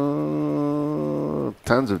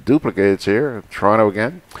 Tons of duplicates here. Toronto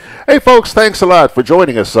again. Hey, folks, thanks a lot for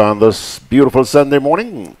joining us on this beautiful Sunday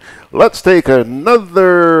morning. Let's take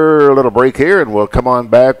another little break here, and we'll come on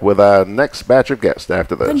back with our next batch of guests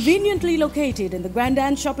after this. Conveniently located in the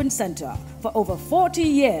Grenadian Shopping Center, for over 40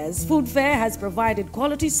 years, Food Fair has provided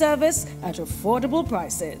quality service at affordable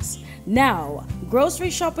prices. Now, grocery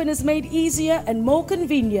shopping is made easier and more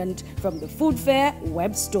convenient from the Food Fair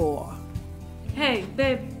web store. Hey,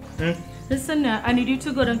 babe. Listen, I need you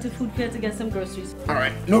to go down to Food Fair to get some groceries. All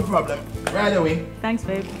right, no problem. Right away. Thanks,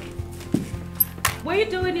 babe. What are you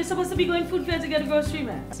doing? You're supposed to be going Food Fair to get a grocery,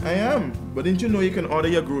 man. I am, but didn't you know you can order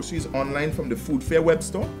your groceries online from the Food Fair web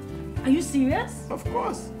store? Are you serious? Of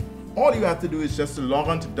course. All you have to do is just to log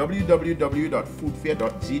on to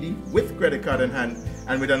www.foodfair.gd with credit card in hand,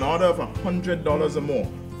 and with an order of $100 or more,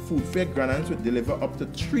 Food Fair Grenadians will deliver up to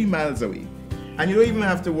 3 miles away. And you don't even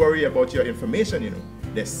have to worry about your information, you know.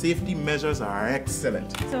 Their safety measures are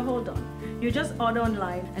excellent. So hold on. You just order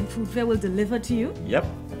online and Food Fair will deliver to you? Yep.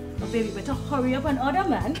 Oh, baby, better hurry up and order,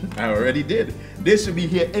 man. I already did. They should be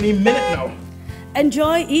here any minute now.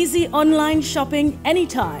 Enjoy easy online shopping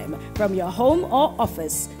anytime from your home or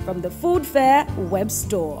office from the Food Fair web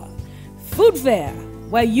store. Food Fair,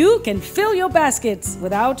 where you can fill your baskets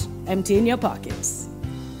without emptying your pockets.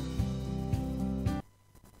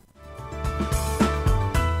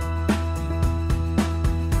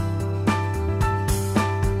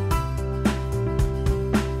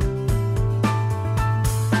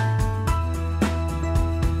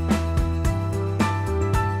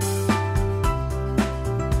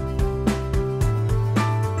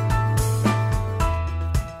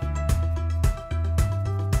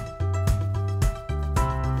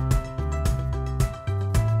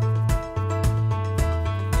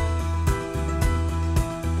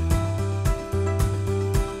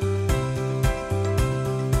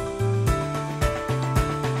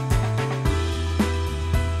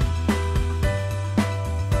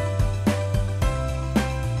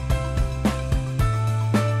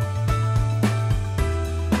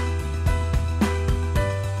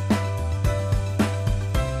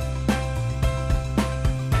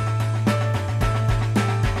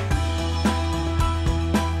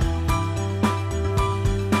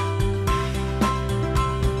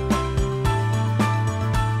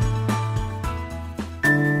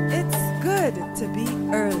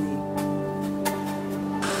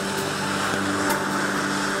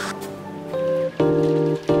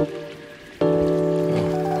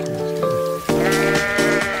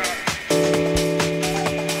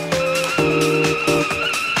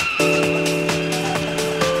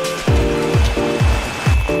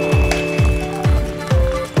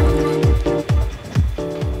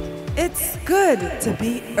 It's good to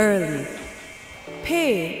be early.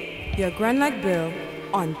 Pay your GRENADA'S bill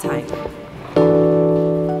on time.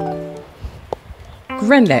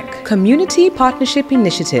 GRENADA'S Community Partnership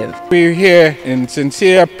Initiative. We're here in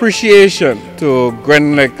sincere appreciation to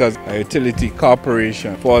GRENADA'S Utility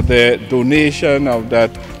Corporation for the donation of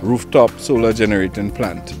that rooftop solar generating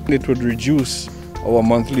plant. It would reduce our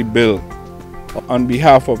monthly bill. On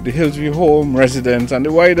behalf of the Hillsview Home residents and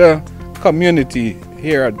the wider community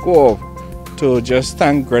here at Gove, to just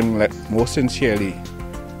thank GRENADA'S most sincerely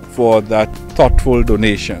for that thoughtful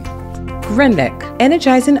donation. GRENADA'S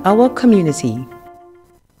Energizing Our Community.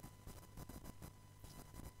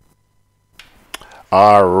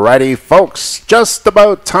 Alrighty, folks, just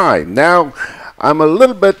about time. Now, I'm a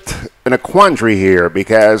little bit in a quandary here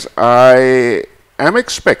because I am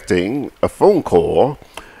expecting a phone call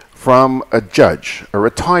from a judge, a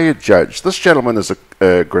retired judge. This gentleman is a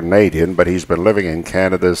Grenadian, but he's been living in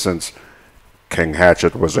Canada since King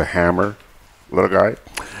Hatchet was a hammer, little guy.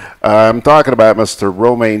 I'm talking about Mr.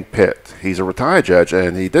 Romain Pitt. He's a retired judge,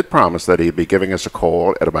 and he did promise that he'd be giving us a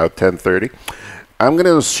call at about 10:30. I'm going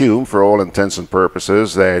to assume, for all intents and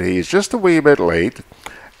purposes, that he's just a wee bit late.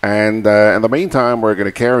 And in the meantime, we're going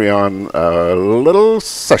to carry on a little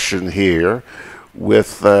session here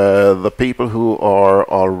with the people who are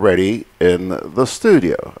already in the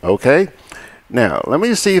studio. Okay? Now, let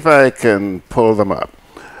me see if I can pull them up.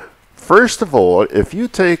 First of all, if you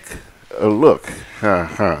take a look.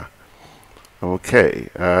 Okay.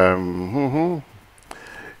 If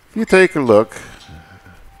you take a look.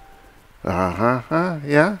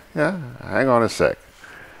 Yeah. Hang on a sec.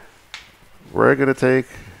 We're going to take...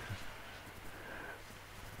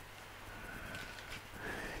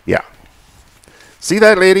 Yeah. See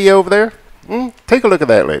that lady over there? Take a look at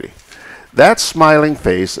that lady. That smiling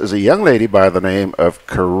face is a young lady by the name of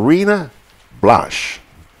Carina Blanche.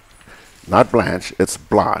 Not Blanche, it's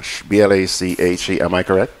Blanche. B-L-A-C-H-E. Am I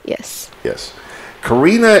correct? Yes. Yes.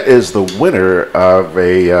 Carina is the winner of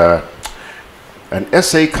an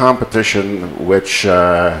essay competition which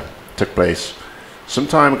took place some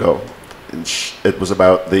time ago. It was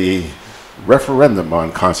about the referendum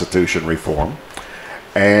on Constitution reform.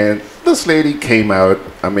 And this lady came out,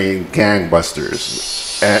 I mean,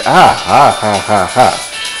 gangbusters. And,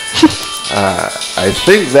 I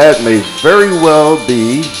think that may very well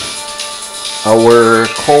be our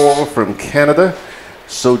call from Canada.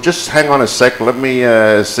 So just hang on a sec. Let me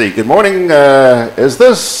see. Good morning. Is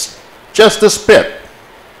this Justice Pitt?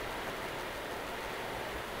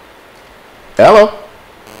 Hello?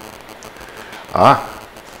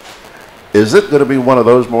 Is it going to be one of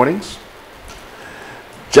those mornings?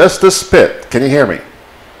 Justice Pitt, can you hear me?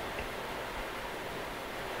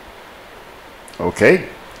 Okay.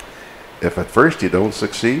 If at first you don't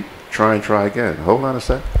succeed, try and try again. Hold on a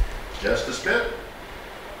sec. Justice Pitt?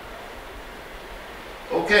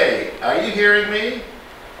 Okay, are you hearing me?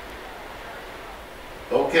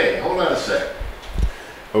 Okay, hold on a sec.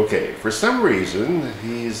 Okay, for some reason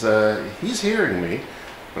he's hearing me,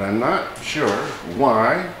 but I'm not sure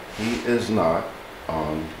why he is not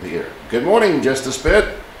on the air. Good morning, Justice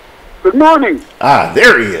Pitt. Good morning.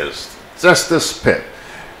 There he is, Justice Pitt.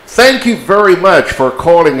 Thank you very much for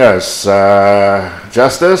calling us,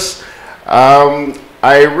 Justice.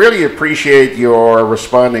 I really appreciate your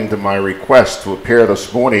responding to my request to appear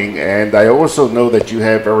this morning, and I also know that you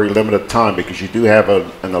have very limited time because you do have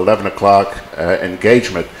an 11 o'clock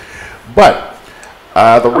engagement. But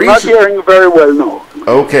the reason... I'm not hearing you very well, no.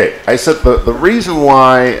 Okay. I said the reason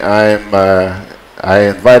why I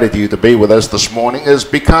invited you to be with us this morning is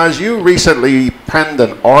because you recently penned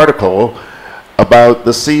an article about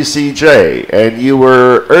the CCJ, and you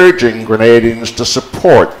were urging Grenadians to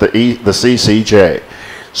support the CCJ.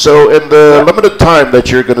 So in the limited time that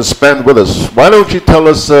you're going to spend with us, why don't you tell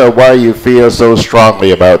us why you feel so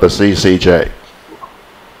strongly about the CCJ?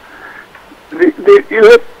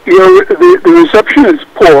 The reception is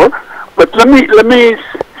poor, but let me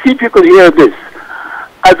see if you could hear this.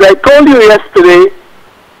 As I told you yesterday,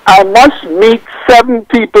 I must meet 7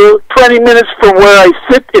 people 20 minutes from where I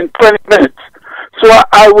sit in 20 minutes. So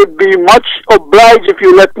I would be much obliged if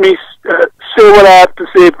you let me say what I have to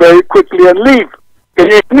say very quickly and leave. Can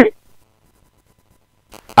you hear me?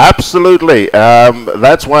 Absolutely.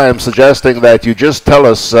 That's why I'm suggesting that you just tell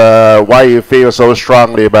us why you feel so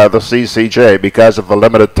strongly about the CCJ because of the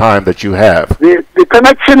limited time that you have. The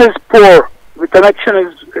connection is poor. The connection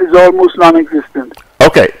is almost non-existent.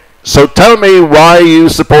 Okay. So tell me why you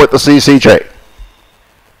support the CCJ.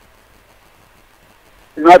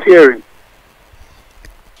 Not hearing.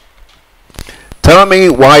 Tell me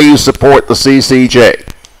why you support the CCJ.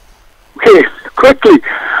 Okay, quickly.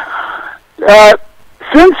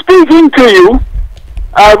 Since speaking to you,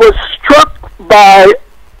 I was struck by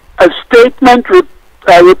a statement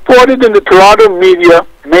reported in the Toronto media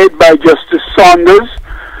made by Justice Saunders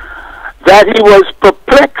that he was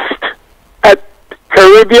perplexed at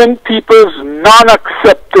Caribbean people's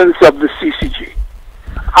non-acceptance of the CCJ.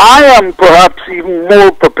 I am perhaps even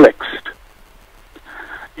more perplexed.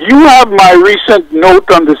 You have my recent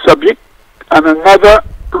note on the subject and another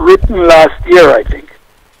written last year, I think.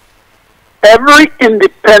 Every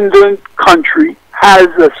independent country has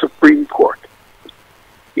a Supreme Court.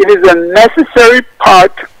 It is a necessary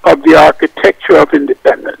part of the architecture of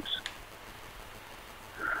independence.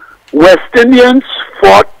 West Indians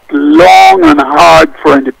fought long and hard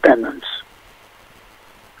for independence.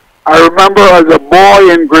 I remember as a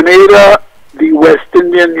boy in Grenada, the West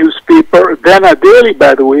Indian newspaper, then a daily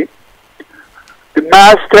by the way, the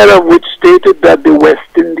masthead of which stated that the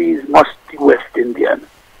West Indies must be West Indian.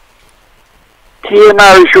 T.A.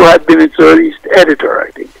 Marisho had been its earliest editor, I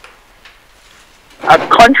think. A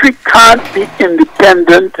country can't be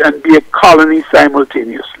independent and be a colony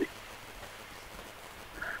simultaneously.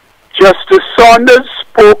 Justice Saunders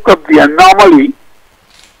spoke of the anomaly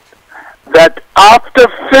that after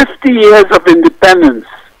 50 years of independence,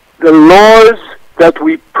 the laws that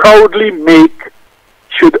we proudly make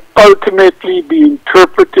should ultimately be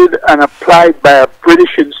interpreted and applied by a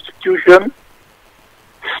British institution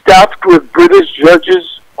staffed with British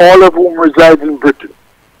judges, all of whom reside in Britain.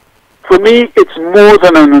 For me, it's more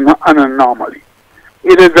than an anomaly.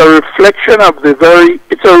 It is a reflection of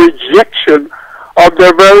it's a rejection of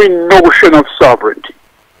the very notion of sovereignty.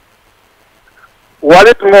 What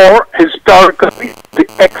is more, historically, the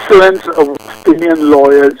excellence of West Indian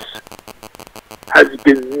lawyers has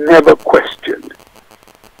been never questioned.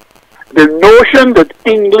 The notion that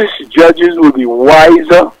English judges will be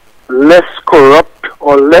wiser, less corrupt,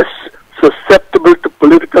 or less susceptible to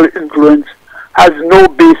political influence has no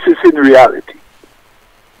basis in reality.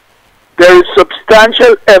 There is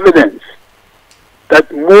substantial evidence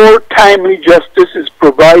that more timely justice is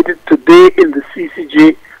provided today in the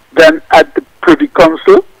CCJ than at the Privy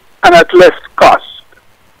Council and at less cost.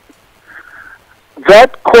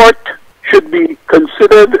 That court should be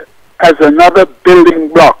considered as another building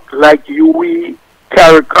block like UWI,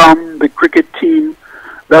 CARICOM, the cricket team,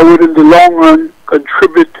 that would in the long run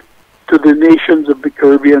contribute to the nations of the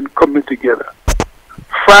Caribbean coming together.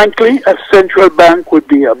 Frankly, a central bank would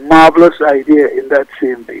be a marvelous idea in that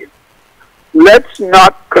same vein. Let's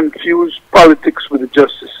not confuse politics with the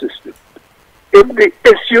justice system. If the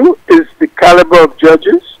issue is the caliber of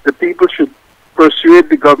judges, the people should persuade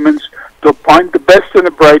the governments to appoint the best and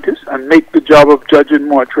the brightest and make the job of judging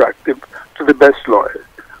more attractive to the best lawyers.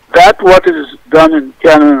 That's what is done in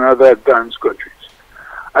Canada and other advanced countries.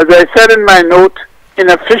 As I said in my note,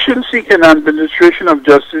 inefficiency in administration of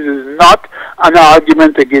justice is not an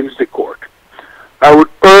argument against the court. I would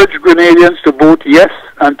urge Grenadians to vote yes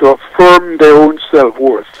and to affirm their own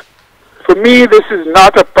self-worth. For me, this is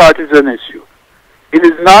not a partisan issue. It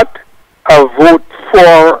is not a vote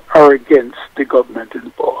for or against the government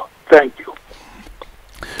in power. Thank you.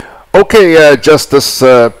 Okay, Justice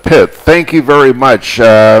Pitt, thank you very much.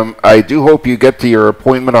 I do hope you get to your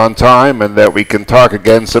appointment on time and that we can talk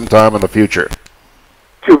again sometime in the future.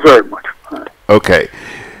 Thank you very much. Okay.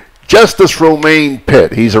 Justice Romain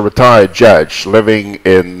Pitt, he's a retired judge living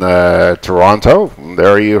in Toronto.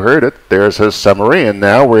 There you heard it. There's his summary. And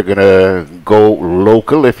now we're going to go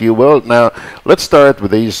local, if you will. Now, let's start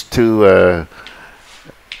with these two.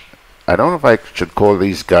 I don't know if I should call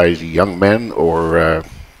these guys young men or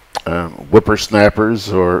whippersnappers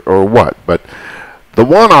or what. But the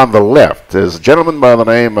one on the left is a gentleman by the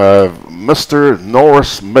name of Mr.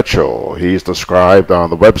 Norris Mitchell. He's described on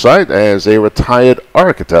the website as a retired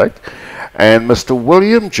architect. And Mr.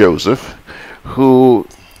 William Joseph, who,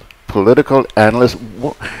 political analyst,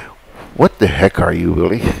 what the heck are you,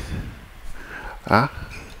 Willie? Huh?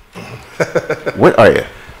 What are you?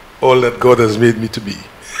 All that God has made me to be.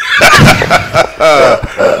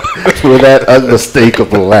 With that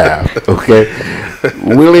unmistakable laugh, okay?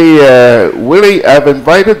 Willie, I've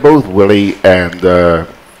invited both Willie and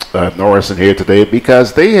Norris in here today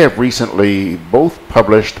because they have recently both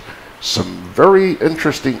published some very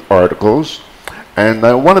interesting articles, and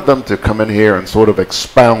I wanted them to come in here and sort of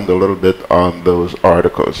expound a little bit on those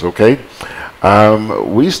articles, okay?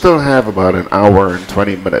 We still have about an hour and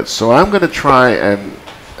 20 minutes, so I'm going to try and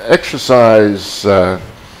exercise...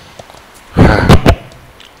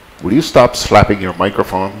 Will you stop slapping your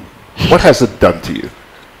microphone? What has it done to you?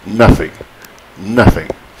 Nothing. Nothing.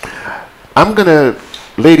 I'm going to...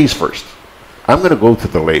 Ladies first. I'm going to go to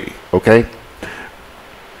the lady, okay?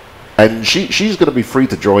 And she's going to be free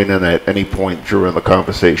to join in at any point during the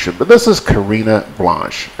conversation. But this is Carina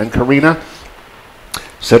Blanche. And Carina,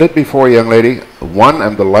 said it before, young lady. One,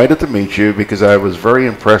 I'm delighted to meet you because I was very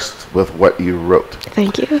impressed with what you wrote.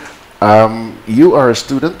 Thank you. You are a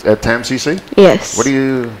student at TAMCC? Yes. What do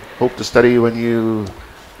you hope to study when you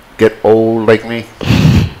get old like me?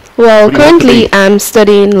 Well, currently I'm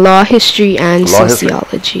studying law, history, and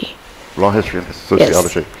sociology. Law, history, and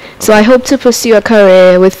sociology. Yes. So I hope to pursue a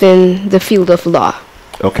career within the field of law.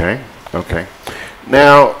 Okay, okay.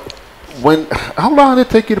 Now, how long did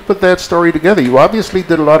it take you to put that story together? You obviously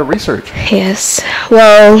did a lot of research. Yes.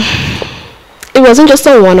 Well, it wasn't just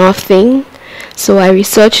a one-off thing. So I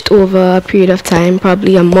researched over a period of time,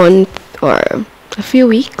 probably a month or a few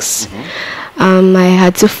weeks. I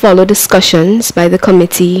had to follow discussions by the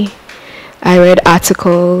committee. I read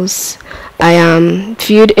articles. I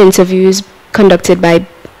viewed interviews conducted by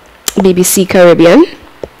BBC Caribbean.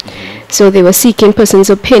 So they were seeking persons'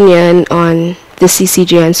 opinion on the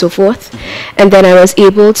CCJ and so forth. And then I was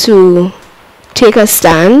able to take a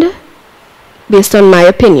stand based on my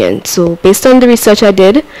opinion. So based on the research I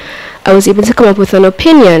did, I was able to come up with an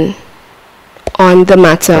opinion on the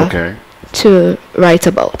matter to write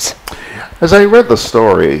about. As I read the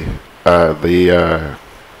story, the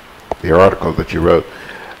article that you wrote,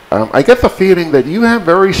 I get the feeling that you have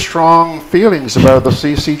very strong feelings about the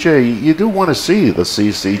CCJ. You do want to see the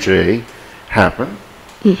CCJ happen,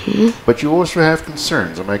 but you also have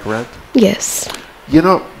concerns. Am I correct? Yes. You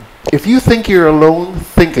know, if you think you're alone,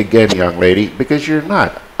 think again, young lady, because you're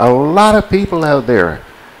not. A lot of people out there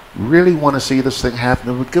really want to see this thing happen.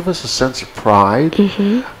 It would give us a sense of pride,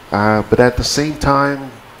 but at the same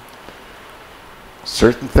time,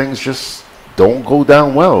 certain things just don't go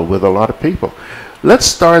down well with a lot of people. Let's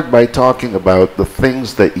start by talking about the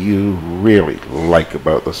things that you really like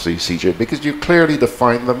about the CCJ, because you clearly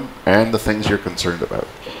define them and the things you're concerned about.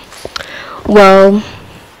 Well,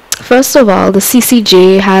 first of all, the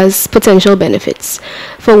CCJ has potential benefits.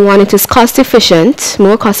 For one, it is cost efficient,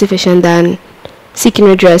 more cost efficient than seeking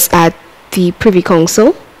redress at the Privy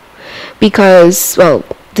Council, because, well,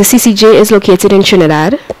 the CCJ is located in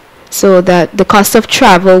Trinidad, so that the cost of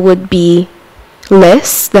travel would be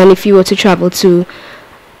less than if you were to travel to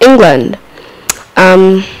England.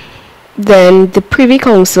 Then the Privy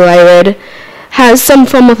Council, I read, has some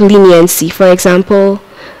form of leniency. For example,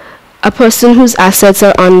 a person whose assets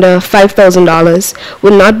are under $5,000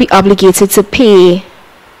 would not be obligated to pay,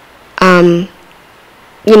 to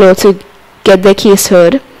get their case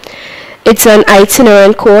heard. It's an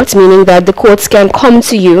itinerant court, meaning that the courts can come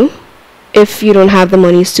to you if you don't have the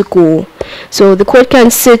monies to go. So the court can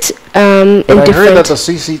sit in different...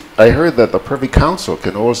 I heard that the Privy Council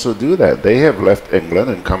can also do that. They have left England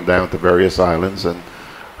and come down to various islands and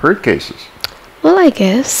heard cases. Well, I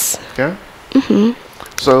guess. Okay.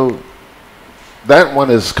 So that one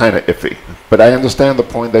is kind of iffy, but I understand the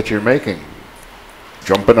point that you're making.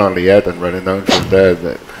 Jumping on Liet and running down from there,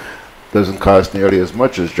 that doesn't cost nearly as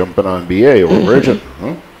much as jumping on BA or Virgin.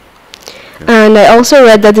 And I also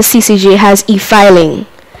read that the CCJ has e-filing.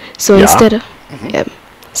 So instead of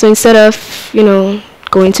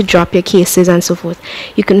going to drop your cases and so forth,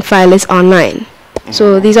 you can file it online.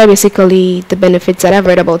 So these are basically the benefits that I've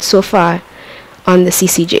read about so far on the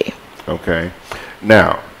CCJ. Okay.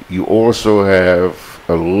 Now, you also have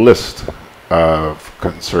a list of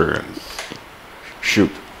concerns. Shoot.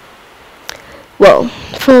 Well,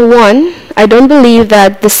 for one, I don't believe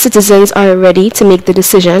that the citizens are ready to make the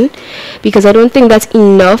decision, because I don't think that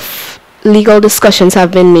enough legal discussions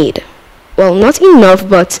have been made. Well, not enough,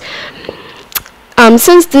 but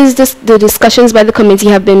since the discussions by the committee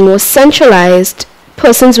have been more centralized,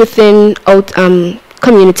 persons within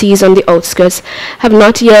communities on the outskirts have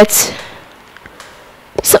not yet...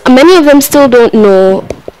 So many of them still don't know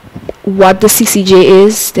what the CCJ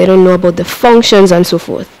is. They don't know about the functions and so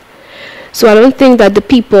forth. So I don't think that the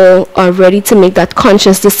people are ready to make that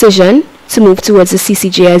conscious decision to move towards the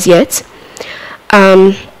CCJ as yet.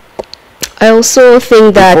 I also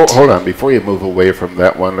think that... Hold on, before you move away from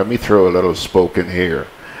that one, let me throw a little spoke in here.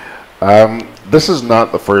 This is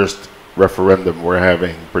not the first referendum we're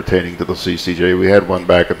having pertaining to the CCJ. We had one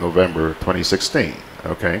back in November 2016,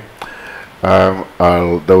 okay? There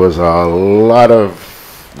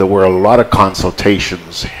were a lot of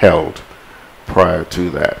consultations held prior to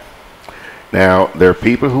that. Now, there are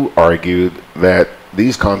people who argued that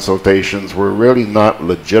these consultations were really not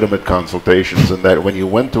legitimate consultations, and that when you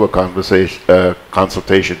went to a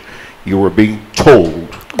consultation, you were being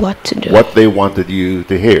told what to do, what they wanted you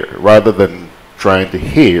to hear, rather than trying to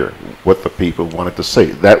hear what the people wanted to say.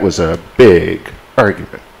 That was a big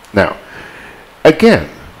argument. Now, again,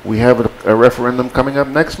 we have a referendum coming up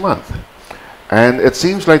next month. And it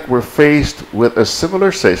seems like we're faced with a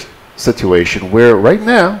similar situation where right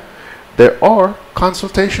now there are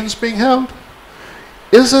consultations being held.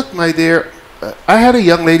 Is it, my dear? I had a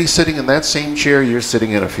young lady sitting in that same chair you're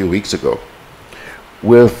sitting in a few weeks ago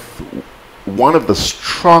with one of the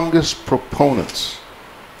strongest proponents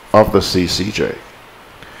of the CCJ.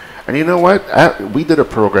 And you know what? We did a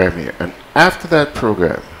program here, and after that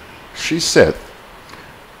program, she said,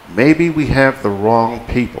 maybe we have the wrong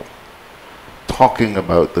people talking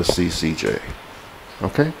about the CCJ.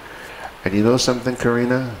 Okay? And you know something,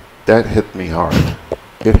 Carina? That hit me hard.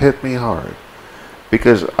 It hit me hard.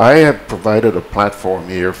 Because I have provided a platform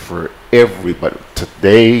here for everybody.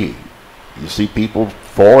 Today, you see people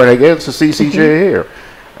for and against the CCJ here.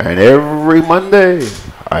 And every Monday,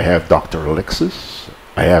 I have Dr. Alexis,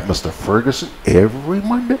 I have Mr. Ferguson, every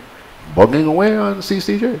Monday, bugging away on the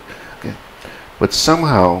CCJ. Okay. But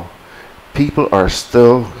somehow, people are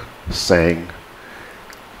still saying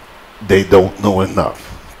they don't know enough.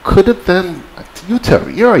 Could it then, you tell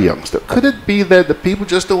me, you're a youngster, could it be that the people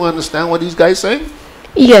just don't understand what these guys say?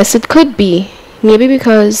 Yes, it could be. Maybe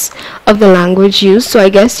because of the language used. So I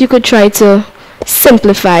guess you could try to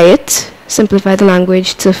simplify it, simplify the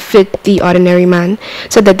language to fit the ordinary man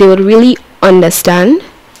so that they would really understand.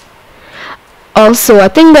 Also, I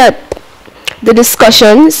think that the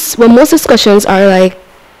discussions, well, most discussions are like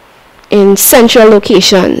in central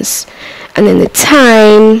locations, and then the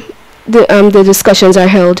time the discussions are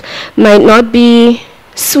held might not be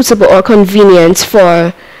suitable or convenient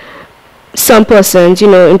for some persons, you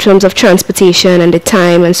know, in terms of transportation and the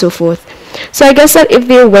time and so forth. So I guess that if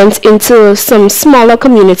they went into some smaller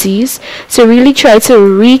communities to really try to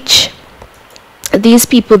reach these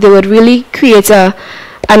people, they would really create an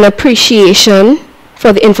appreciation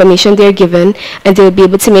for the information they're given, and they would be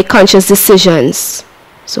able to make conscious decisions,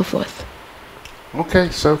 so forth. Okay,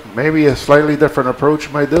 so maybe a slightly different approach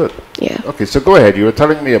might do it. Yeah. Okay, so go ahead. You were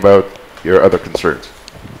telling me about your other concerns.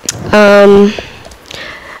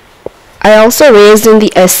 I also raised in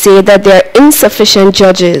the essay that there are insufficient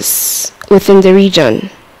judges within the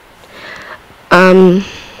region.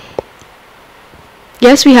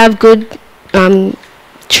 Yes, we have good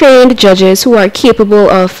trained judges who are capable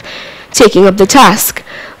of taking up the task,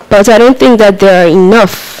 but I don't think that there are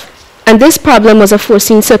enough. And this problem was a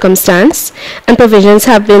foreseen circumstance, and provisions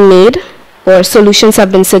have been made or solutions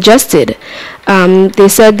have been suggested. They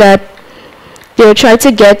said that they will try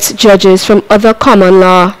to get judges from other common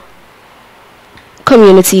law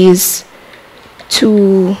communities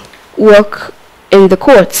to work in the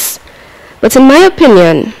courts. But in my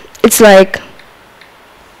opinion, it's like,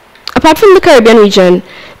 apart from the Caribbean region,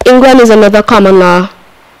 England is another common law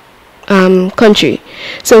country.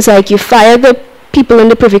 So it's like you fire the people in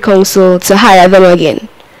the Privy Council to hire them again.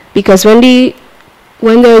 Because when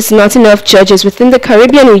there's not enough judges within the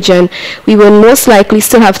Caribbean region, we will most likely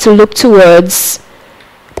still have to look towards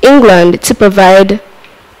England to provide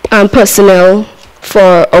personnel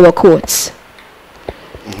for our courts.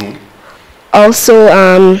 Also,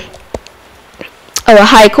 our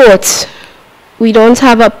high court, we don't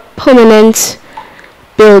have a permanent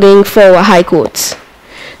building for our high courts.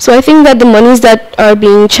 So I think that the monies that are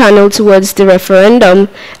being channeled towards the referendum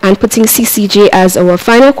and putting CCJ as our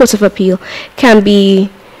final court of appeal can be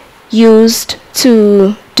used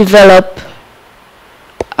to develop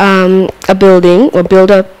a building or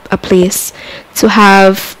build up a place to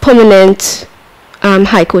have permanent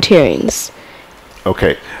high court hearings.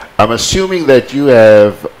 Okay. I'm assuming that you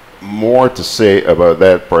have more to say about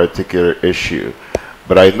that particular issue.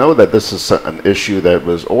 But I know that this is an issue that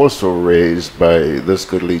was also raised by this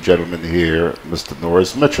goodly gentleman here, Mr.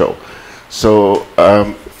 Norris Mitchell. So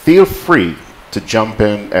feel free to jump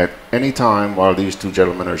in at any time while these two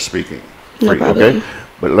gentlemen are speaking. No problem. Okay?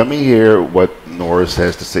 But let me hear what Norris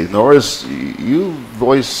has to say. Norris, you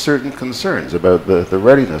voiced certain concerns about the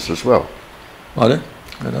readiness as well. Pardon?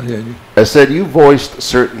 I don't hear you. I said you voiced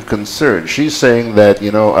certain concerns. She's saying that,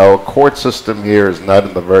 you know, our court system here is not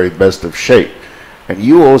in the very best of shape. And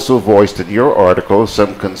you also voiced in your article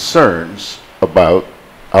some concerns about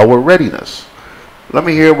our readiness. Let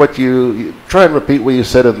me hear what you try and repeat what you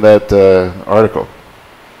said in that article.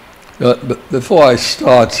 But before I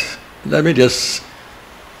start, let me just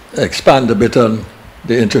expand a bit on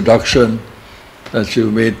the introduction that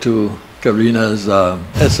you made to Carina's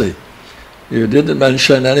essay. You didn't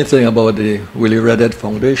mention anything about the Willie Redhead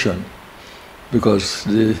Foundation, because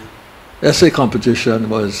the essay competition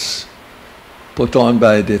was put on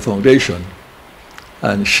by the foundation,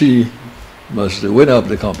 and she was the winner of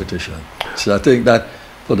the competition. So I think that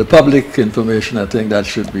for the public information, I think that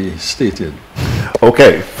should be stated.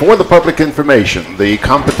 Okay, for the public information, the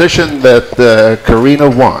competition that Carina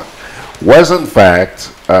won was in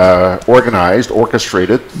fact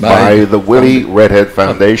orchestrated by the Willie Redhead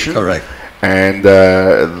Foundation. Correct. And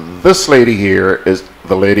this lady here is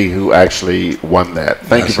the lady who actually won that.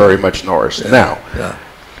 Thank you very much, Norris. Now,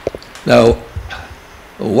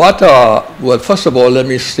 well, first of all, let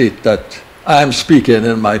me state that I am speaking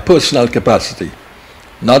in my personal capacity,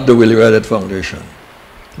 not the Willie Redhead Foundation,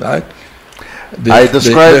 right? I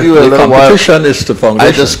described you a little while. Competition is the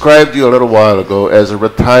foundation. I described you a little while ago as a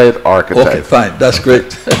retired architect. Okay, fine. That's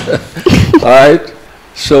great. All right.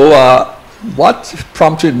 So, what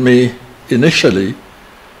prompted me initially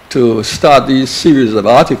to start these series of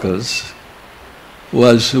articles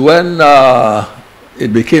was when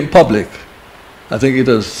it became public. I think it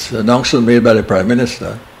was an announcement made by the Prime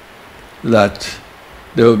Minister that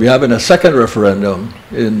they will be having a second referendum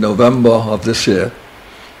in November of this year.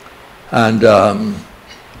 And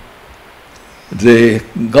the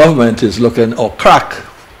government is looking, or CRAC,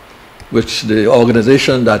 which the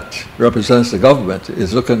organization that represents the government,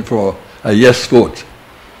 is looking for a yes vote.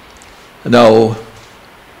 Now,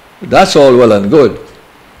 that's all well and good.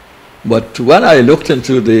 But when I looked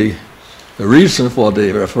into the reason for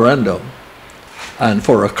the referendum, and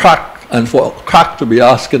for a CRAC, and for CRAC to be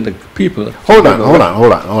asking the people... Hold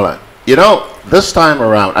on. You know, this time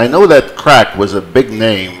around, I know that CRAC was a big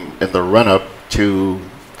name in the run-up to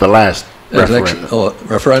the last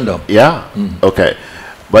referendum. Yeah? Okay.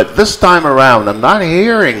 But this time around, I'm not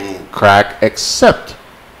hearing CRAC except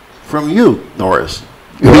from you, Norris.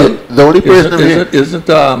 Well, the only person isn't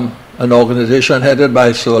an organization headed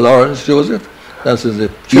by Sir Lawrence Joseph? That's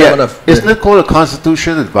the chairman of... Isn't it called a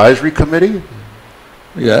Constitution Advisory Committee?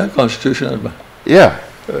 Yeah, Constitution. Yeah.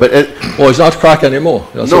 But it's not CRAC anymore.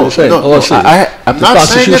 That's what you're saying. I'm not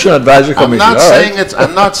Constitution Advisory Committee.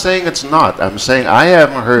 I'm not saying it's not. I'm saying I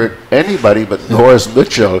haven't heard anybody but Norris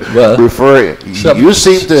Mitchell refer. You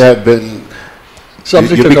seem to have been.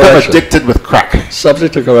 You become addicted with crack.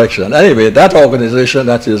 Subject to correction. Anyway, that organization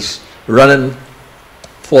that is running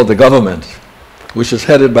for the government, which is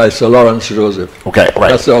headed by Sir Lawrence Joseph. Okay, right.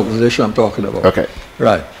 That's the organization I'm talking about. Okay.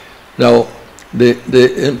 Right. Now,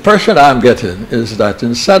 the impression I'm getting is that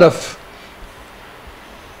instead of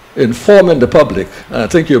informing the public, and I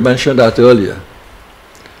think you mentioned that earlier,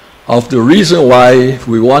 of the reason why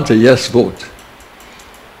we want a yes vote,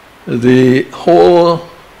 the whole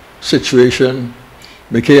situation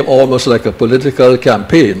became almost like a political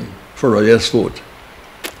campaign for a yes vote.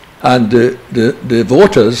 And the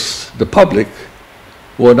voters, the public,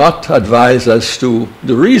 were not advised as to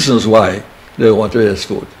the reasons why they want a yes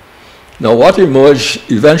vote. Now, what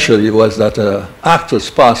emerged eventually was that an act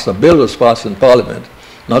was passed, a bill was passed in Parliament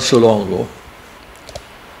not so long ago,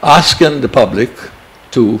 asking the public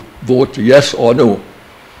to vote yes or no.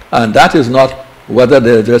 And that is not whether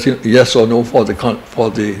they're voting yes or no for the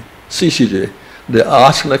CCJ. They're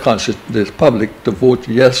asking the public to vote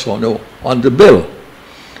yes or no on the bill.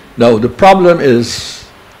 Now, the problem is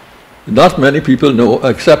not many people know,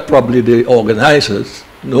 except probably the organizers,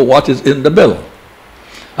 know what is in the bill.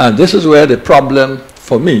 And this is where the problem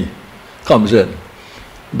for me comes in,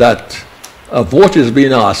 that a vote is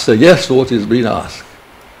being asked, a yes vote is being asked.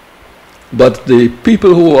 But the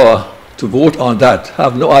people who are to vote on that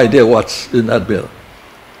have no idea what's in that bill.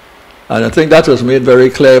 And I think that was made very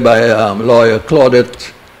clear by lawyer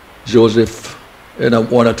Claudette Joseph in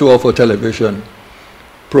one or two of her television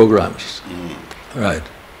programs. Right.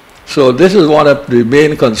 So this is one of the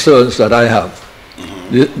main concerns that I have.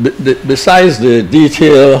 Besides the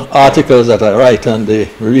detailed articles that I write and the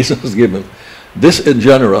reasons given, this in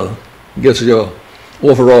general gives you an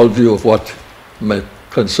overall view of what my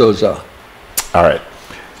concerns are. All right.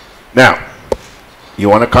 Now, you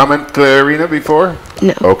want to comment, Carina, before?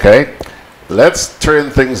 No. Okay. Let's turn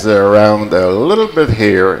things around a little bit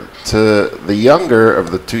here to the younger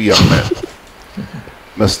of the two young men,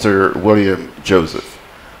 Mr. William Joseph.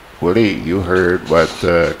 Willie, you heard what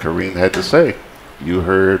Carina had to say. You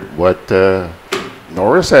heard what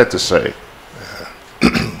Norris had to say.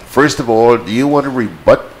 First of all, do you want to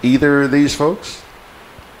rebut either of these folks?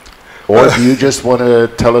 Or do you just want to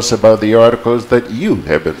tell us about the articles that you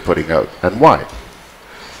have been putting out and why?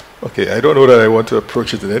 Okay, I don't know that I want to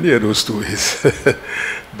approach it in any of those two ways,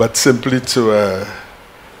 but simply to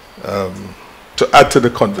add to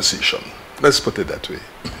the conversation. Let's put it that way.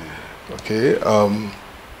 Okay.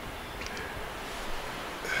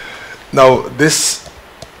 Now, this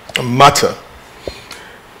matter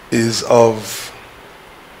is of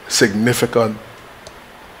significant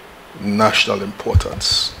national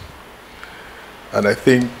importance. And I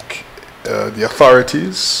think the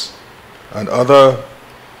authorities and other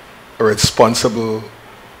responsible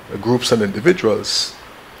groups and individuals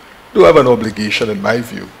do have an obligation, in my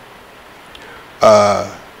view,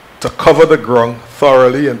 to cover the ground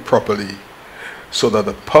thoroughly and properly so that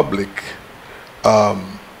the public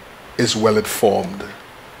is well informed.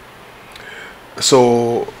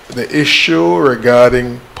 So the issue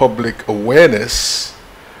regarding public awareness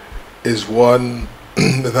is one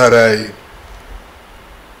that I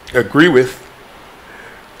agree with,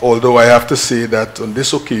 although I have to say that on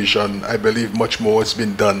this occasion, I believe much more has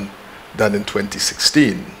been done than in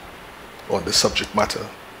 2016 on the subject matter.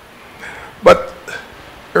 But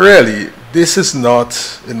really, this is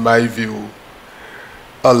not, in my view,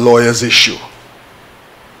 a lawyer's issue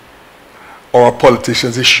or a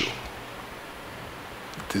politician's issue.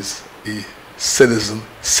 It is a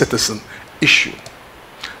citizen issue.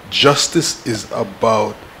 Justice is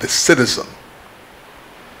about the citizen.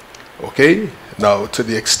 Okay? Now, to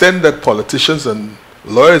the extent that politicians and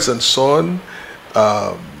lawyers and so on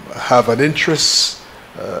have an interest,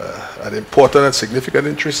 an important and significant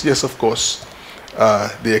interest, yes, of course,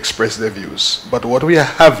 they express their views. But what we are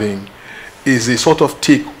having is a sort of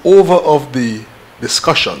takeover of the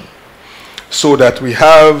discussion so that we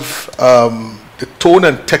have the tone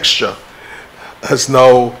and texture has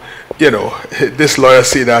now, you know, this lawyer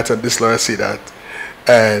say that and this lawyer say that,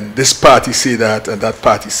 and this party say that and that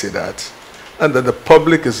party say that. And then the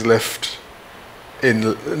public is left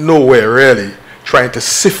in nowhere really trying to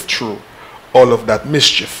sift through all of that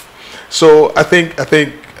mischief. So I think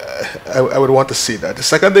I would want to say that. The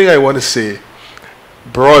second thing I want to say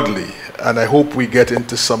broadly, and I hope we get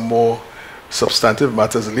into some more substantive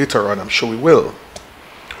matters later on, I'm sure we will,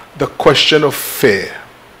 the question of fair.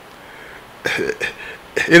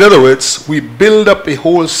 In other words, we build up a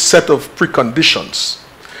whole set of preconditions.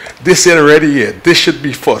 This ain't ready yet. This should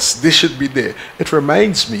be first. This should be there. It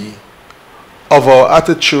reminds me of our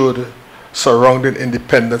attitude surrounding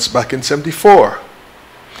independence back in '74.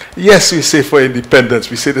 Yes, we say for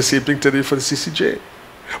independence. We say the same thing today for the CCJ.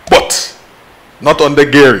 But not under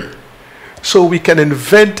Gary. So we can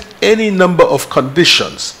invent any number of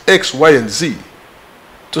conditions, X, Y, and Z,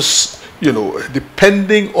 to, you know,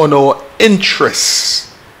 depending on our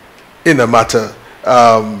interests in a matter,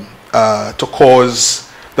 to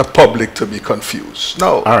cause the public to be confused.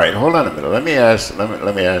 No. All right, hold on a minute. Let me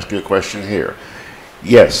ask you a question here.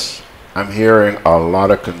 Yes, I'm hearing a lot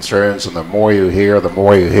of concerns, and the more you hear, the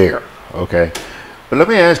more you hear. Okay, but let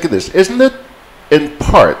me ask you this: isn't it, in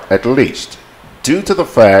part at least, due to the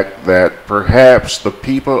fact that perhaps the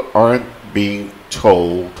people aren't being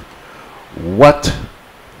told what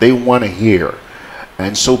they want to hear?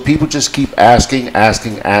 And so people just keep asking.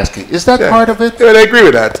 Is that part of it? Yeah, I agree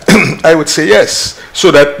with that. I would say yes. So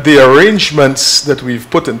that the arrangements that we've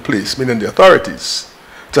put in place, meaning the authorities,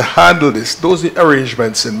 to handle this, those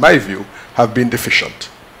arrangements, in my view, have been deficient.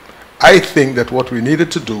 I think that what we needed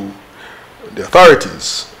to do, the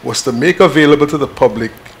authorities, was to make available to the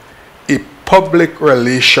public a public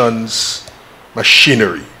relations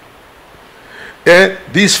machinery.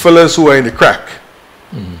 These fellas who are in the crack,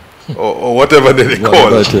 or whatever they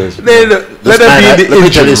call it. Let me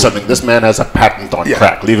tell you something. This man has a patent on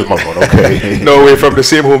crack. Leave him alone, okay? No, we're from the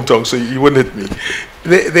same hometown, so you wouldn't hit me.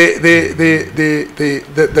 The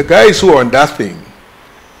guys who are on that thing,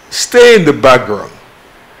 stay in the background,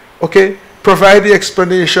 okay? Provide the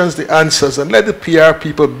explanations, the answers, and let the PR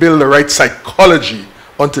people build the right psychology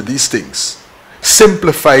onto these things.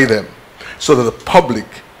 Simplify them so that the public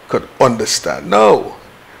could understand. No,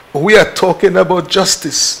 we are talking about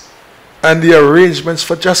justice and the arrangements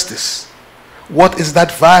for justice. What is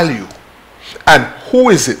that value? And who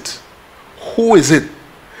is it? Who is it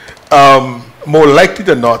more likely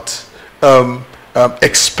than not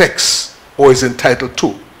expects or is entitled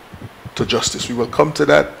to justice? We will come to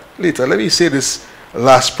that later. Let me say this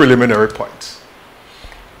last preliminary point.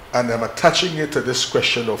 And I'm attaching it to this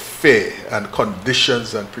question of fair and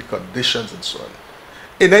conditions and preconditions and so on.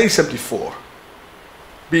 In 1974,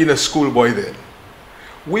 being a schoolboy then,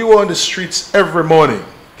 we were on the streets every morning.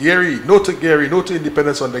 Gary, no to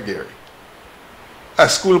independence under Gary.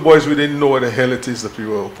 As schoolboys, we didn't know what the hell it is that we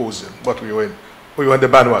were opposing, but we were in the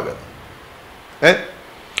bandwagon.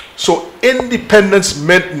 So independence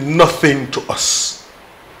meant nothing to us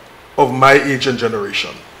of my age and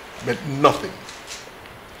generation. Meant nothing.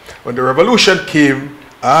 When the revolution came,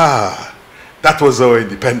 that was our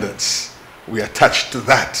independence. We attached to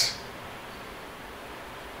that.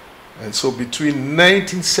 And so between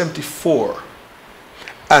 1974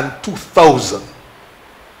 and 2000,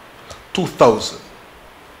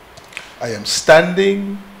 I am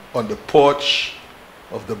standing on the porch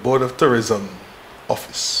of the Board of Tourism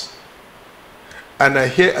office. and I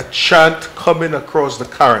hear a chant coming across the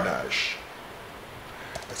carnage.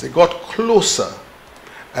 As I got closer,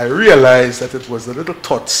 I realized that it was the little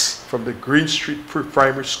tots from the Green Street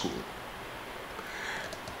Primary School.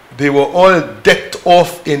 They were all decked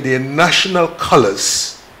off in their national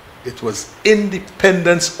colors. It was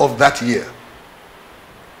Independence of that year.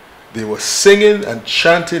 They were singing and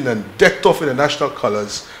chanting and decked off in the national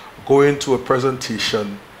colors, going to a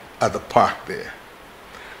presentation at the park there.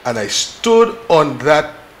 And I stood on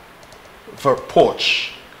that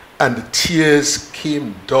porch, and the tears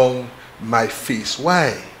came down my face.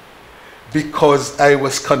 Why? Because I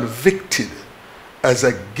was convicted as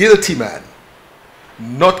a guilty man,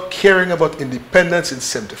 not caring about independence in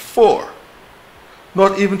 '74,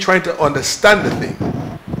 not even trying to understand the thing.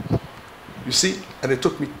 You see, and it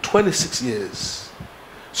took me 26 years.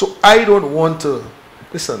 So I don't want to,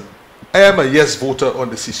 listen, I am a yes voter on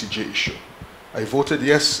the CCJ issue. I voted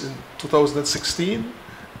yes in 2016,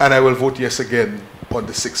 and I will vote yes again on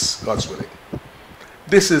the 6th, God's willing.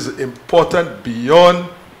 This is important beyond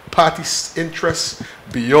party interests,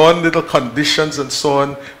 beyond little conditions and so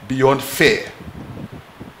on, beyond fear.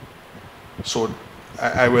 So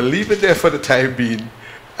I will leave it there for the time being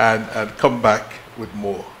and come back with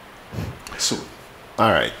more soon.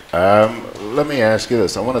 All right. Let me ask you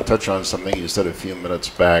this. I want to touch on something you said a few minutes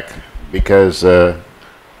back, because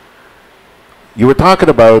you were talking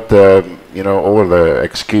about, you know, all the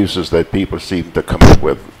excuses that people seem to come up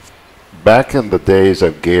with. Back in the days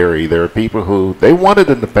of Gary, there were people who, they wanted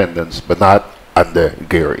independence, but not under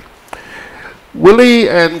Gary. Willie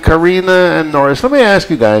and Carina and Norris, let me ask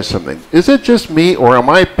you guys something. Is it just me, or am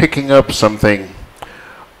I picking up something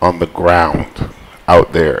on the ground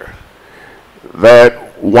out there? That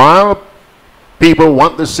while people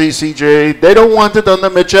want the CCJ, they don't want it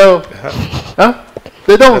under Mitchell. Huh?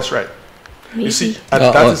 They don't. That's right. You see, and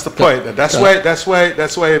that is the point. And that's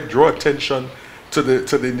why I draw attention to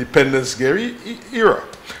the Independence Gary era.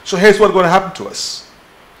 So here's what's going to happen to us.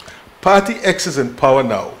 Party X is in power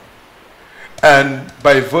now. And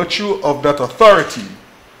by virtue of that authority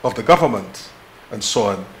of the government and so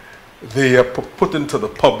on, they are putting to the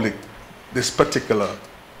public this particular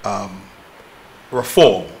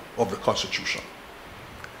reform of the Constitution.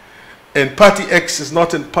 And Party X is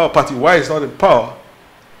not in power, Party Y is not in power,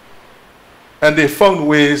 and they found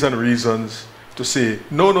ways and reasons to say,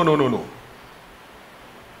 no, no, no, no, no.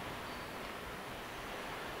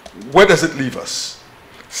 Where does it leave us?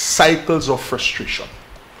 Cycles of frustration.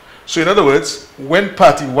 So in other words, when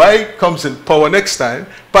Party Y comes in power next time,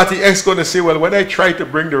 Party X is going to say, well, when I try to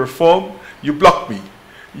bring the reform, you block me.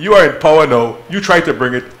 You are in power now, you try to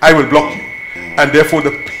bring it, I will block you. And therefore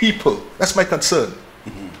the people, that's my concern.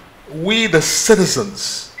 We, the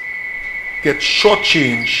citizens, get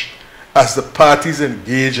shortchanged as the parties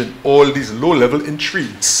engage in all these low-level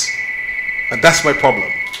intrigues. And that's my problem.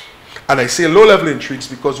 And I say low-level intrigues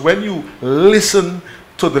because when you listen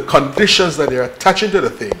to the conditions that they're attaching to the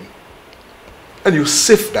thing, and you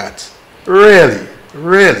sift that, really,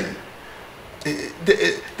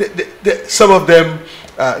 some of them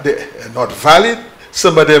they're not valid,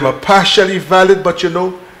 some of them are partially valid, but you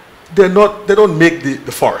know, they don't make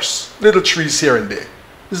the forest. Little trees here and there.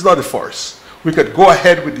 This is not the forest. We could go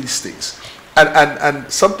ahead with these things.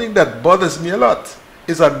 And something that bothers me a lot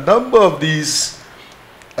is a number of these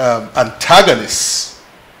antagonists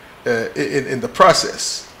in the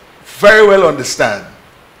process very well understand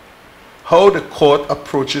how the court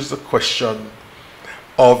approaches the question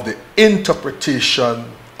of the interpretation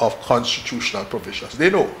of constitutional provisions. They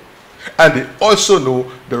know. And they also know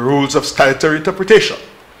the rules of statutory interpretation.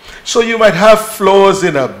 So you might have flaws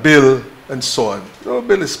in a bill and so on. No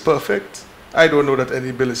bill is perfect. I don't know that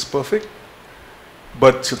any bill is perfect.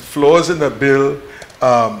 But flaws in a bill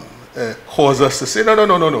cause us to say, no, no,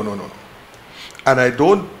 no, no, no, no, no. And I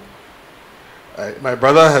don't, my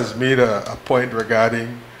brother has made a point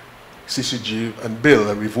regarding CCJ and bill,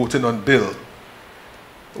 and we're voting on bill.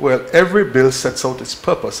 Well, every bill sets out its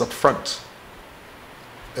purpose up front.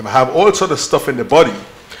 They might have all sort of stuff in the body,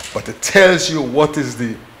 but it tells you what is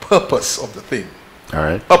the purpose of the thing. All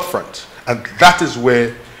right. Up front. And that is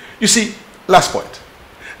where, you see, last point.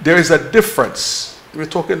 There is a difference. We're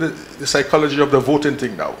talking the psychology of the voting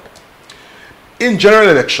thing now. In general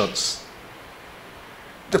elections,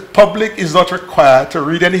 the public is not required to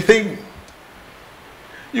read anything.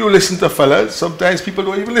 You listen to fellas, sometimes people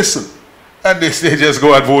don't even listen. And they just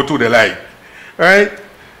go and vote who they like. All right?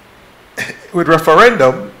 With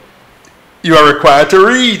referendum, you are required to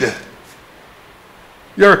read.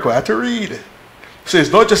 You're required to read. So it's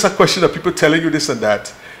not just a question of people telling you this and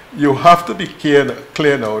that. You have to be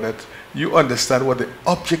clear now that you understand what the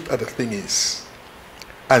object of the thing is.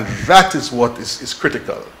 And that is what is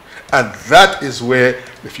critical. And that is where,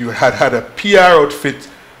 if you had a PR outfit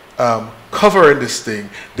covering this thing,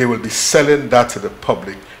 they will be selling that to the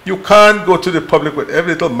public. You can't go to the public with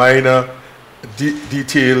every little minor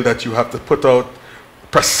detail that you have to put out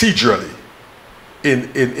procedurally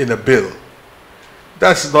in a bill.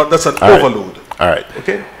 That's an overload. All right.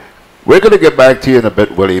 Okay. We're going to get back to you in a bit,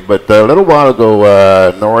 Willie, but a little while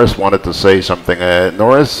ago, Norris wanted to say something.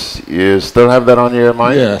 Norris, you still have that on your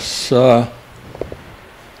mind? Yes.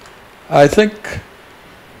 I think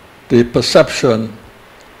the perception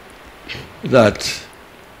that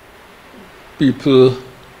people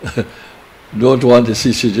don't want the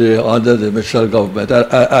CCJ under the Mitchell government,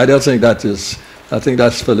 I don't think that is, I think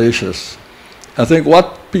that's fallacious. I think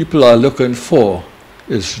what people are looking for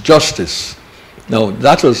is justice. Now,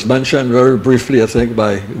 that was mentioned very briefly, I think,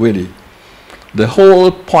 by Willie. The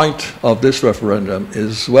whole point of this referendum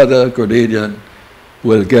is whether Grenadian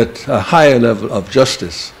will get a higher level of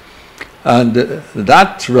justice. And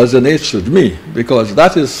that resonates with me because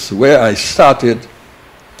that is where I started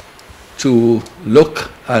to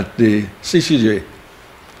look at the CCJ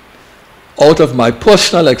out of my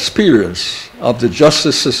personal experience of the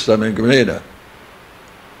justice system in Grenada.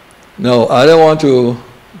 Now, I don't want to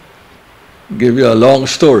give you a long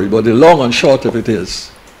story, but the long and short of it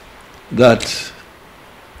is that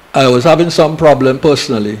I was having some problem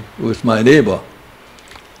personally with my neighbor,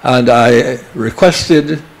 and I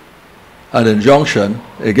requested an injunction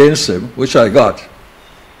against him, which I got.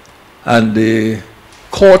 And the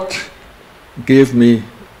court gave me,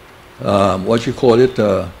 what you call it,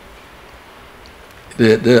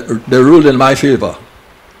 they ruled in my favor,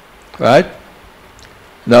 right?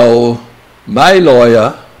 Now, my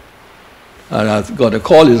lawyer, and I'm going to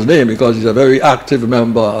call his name because he's a very active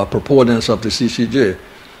member of proponents of the CCJ,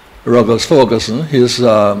 Ruggles Ferguson, his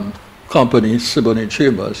company, Siboney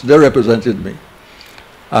Chambers, they represented me.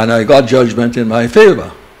 And I got judgment in my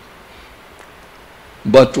favor.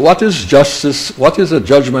 But what is justice? What is a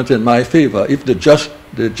judgment in my favor if the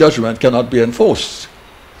judgment cannot be enforced?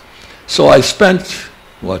 So I spent,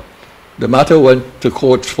 the matter went to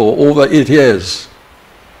court for over 8 years.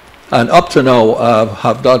 And up to now, I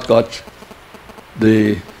have not got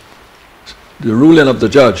the ruling of the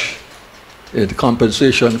judge in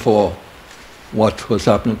compensation for what was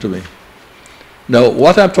happening to me. Now,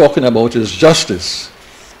 what I'm talking about is justice.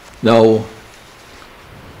 Now,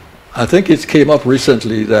 I think it came up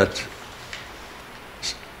recently that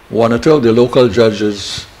one or two of the local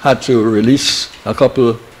judges had to release a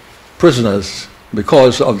couple prisoners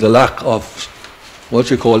because of the lack of,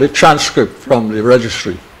 transcript from the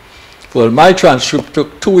registry. Well, my transcript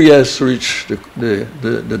took 2 years to reach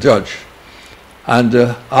the judge. And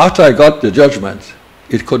after I got the judgment,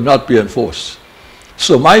 it could not be enforced.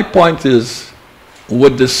 So my point is,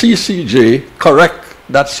 would the CCJ correct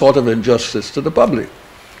that sort of injustice to the public?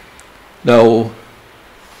 Now,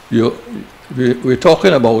 we're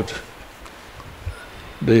talking about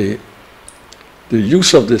the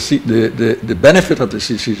use of the benefit of the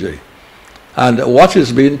CCJ. And what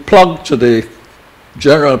is being plugged to the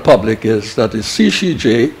general public is that the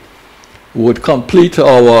CCJ would complete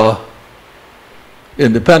our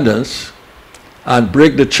independence and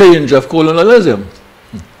break the chains of colonialism.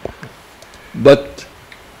 But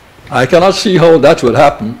I cannot see how that will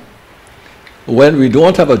happen when we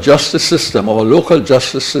don't have a justice system or a local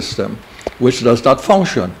justice system which does not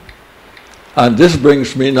function. And this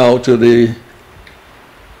brings me now to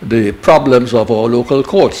the problems of our local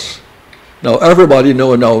courts. Now, everybody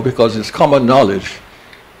knows now, because it's common knowledge,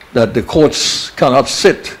 that the courts cannot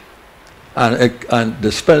sit and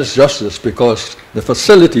dispense justice because the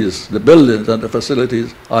facilities, the buildings and the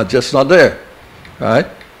facilities are just not there, right?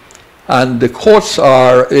 And the courts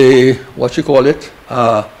are an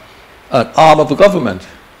arm of the government.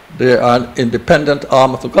 They are an independent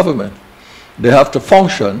arm of the government. They have to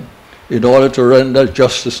function in order to render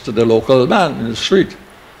justice to the local man in the street.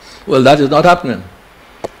 Well, that is not happening.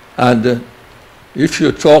 And if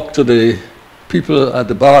you talk to the people at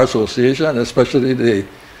the Bar Association, especially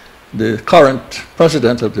the current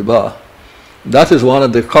president of the bar, that is one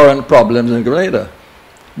of the current problems in Grenada,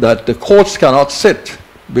 that the courts cannot sit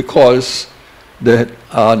because there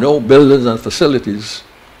are no buildings and facilities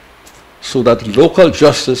so that local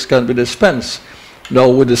justice can be dispensed. Now,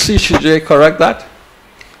 would the CCJ correct that?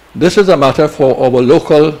 This is a matter for our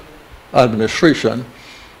local administration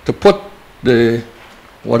to put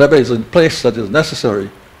whatever is in place that is necessary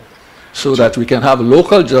so that we can have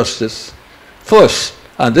local justice first.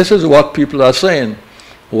 And this is what people are saying.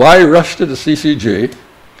 Why rush to the CCJ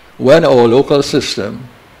when our local system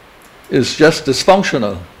is just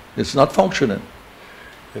dysfunctional? It's not functioning.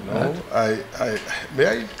 You know, may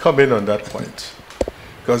I come in on that point?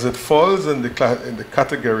 Because it falls in the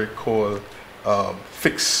category called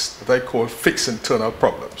that I call fix internal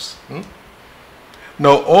problems.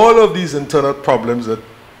 Now, all of these internal problems that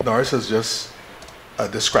Norris has just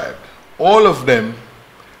described, all of them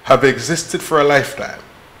have existed for a lifetime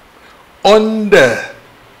under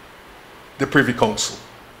the Privy Council.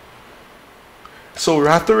 So we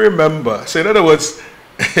have to remember, so in other words,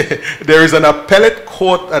 there is an appellate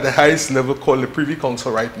court at the highest level called the Privy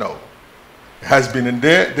Council right now. It has been in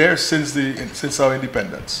there since our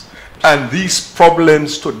independence. And these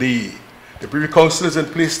problems today, the Privy Council is in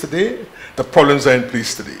place today, the problems are in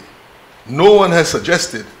place today. No one has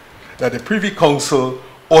suggested that the Privy Council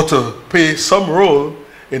ought to play some role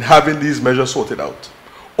in having these measures sorted out,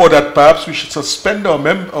 or that perhaps we should suspend our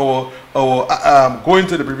going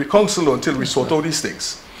to the Privy Council until we sort out these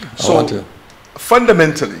things. So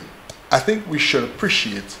fundamentally, I think we should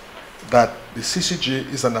appreciate that the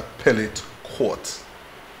CCJ is an appellate court,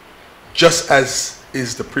 just as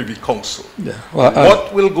is the Privy Council. Yeah. Well,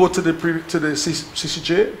 what will go to the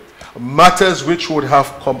CCJ? Matters which would have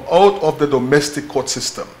come out of the domestic court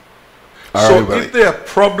system. So if there are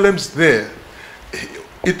problems there,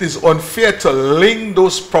 it is unfair to link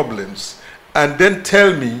those problems and then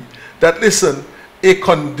tell me that, listen, a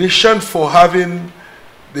condition for having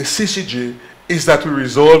the CCJ is that we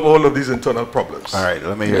resolve all of these internal problems. All right,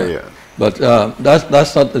 let me hear you. But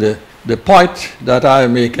that's not the point that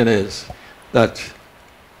I'm making is that,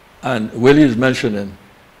 and Willie is mentioning,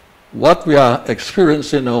 what we are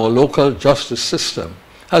experiencing in our local justice system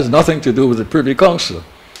has nothing to do with the Privy Council.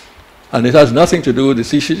 And it has nothing to do with the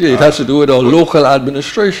CCJ. It has to do with our local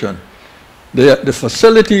administration. The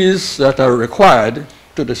facilities that are required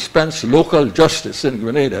to dispense local justice in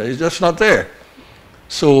Grenada is just not there.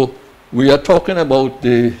 So we are talking about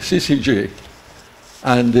the CCJ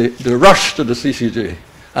and the rush to the CCJ.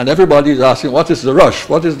 And everybody is asking, what is the rush?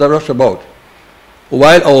 What is the rush about?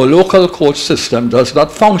 While our local court system does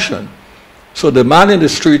not function. So the man in the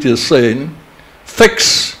street is saying,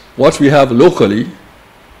 fix what we have locally,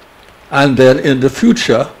 and then in the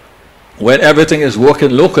future, when everything is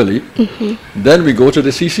working locally, then we go to the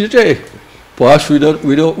CCJ. Perhaps we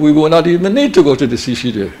will not even need to go to the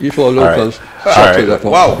CCJ if our locals shut that.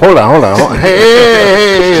 Wow. Hold on.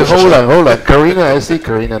 Hey, hold on. Carina, I see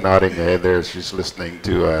Carina nodding there. She's listening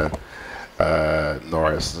to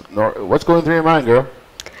Norris. What's going through your mind, girl?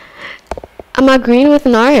 I'm agreeing with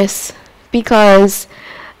Norris because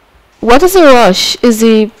what is a rush? Is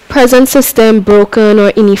the present system broken or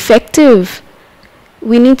ineffective?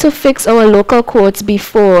 We need to fix our local courts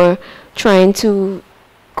before trying to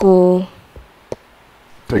go...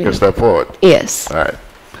 Take a step forward. Yes. All right.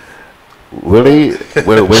 Willie's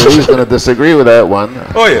going to disagree with that one.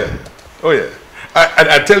 Oh, yeah. Oh, yeah.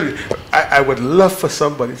 I tell you, I would love for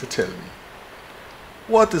somebody to tell me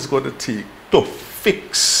what is going to take to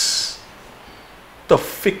fix the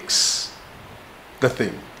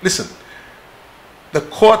thing. Listen, the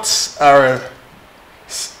courts are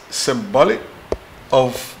symbolic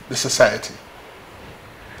of the society.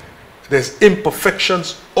 There's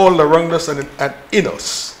imperfections all around us and in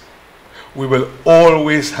us. We will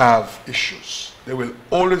always have issues. There will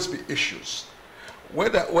always be issues.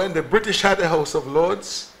 When the British had the House of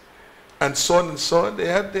Lords and so on, they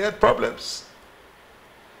had problems.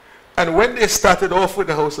 And when they started off with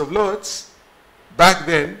the House of Lords, back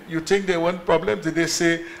then, you think they weren't problems? Did they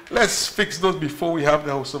say, let's fix those before we have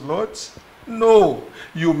the House of Lords? No.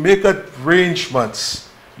 You make arrangements.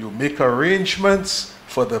 You make arrangements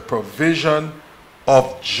for the provision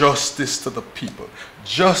of justice to the people.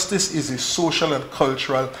 Justice is a social and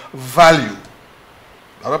cultural value.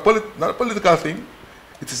 Not a political thing.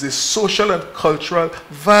 It is a social and cultural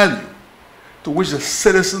value to which the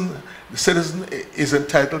citizen is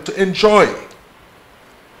entitled to enjoy.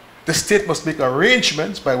 The state must make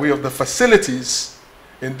arrangements by way of the facilities,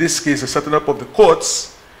 in this case the setting up of the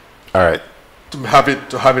courts, all right, to have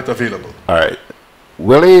it available. All right.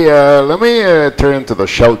 Willie, let me turn to the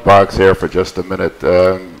shout box here for just a minute.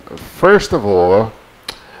 First of all,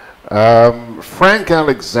 Frank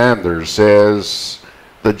Alexander says,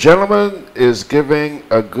 the gentleman is giving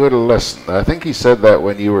a good lesson. I think he said that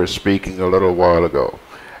when you were speaking a little while ago.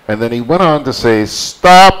 And then he went on to say,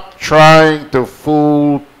 stop trying to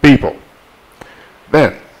fool people.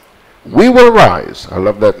 Then, We Will Rise, I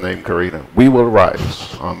love that name, Carina, We Will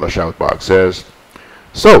Rise on the shout box says,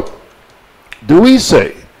 so, do we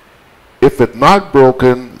say, if it not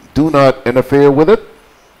broken, do not interfere with it?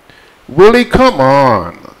 Willie, come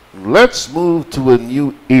on, let's move to a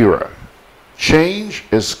new era. Change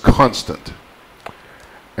is constant.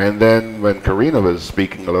 And then when Carina was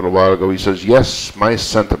speaking a little while ago, he says, yes, my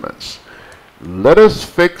sentiments. Let us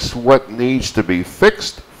fix what needs to be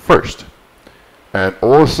fixed first. And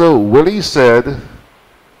also, Willie said,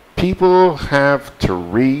 people have to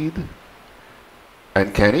read.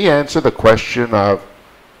 And can he answer the question of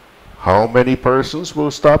how many persons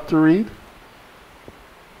will stop to read?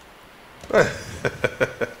 Well,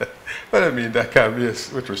 I mean, that can be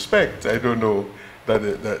with respect. I don't know that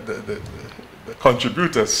the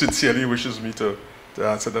contributor sincerely wishes me to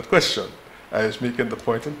answer that question. I was making the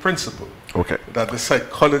point in principle. Okay. That the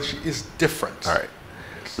psychology is different. All right.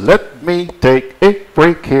 Let me take a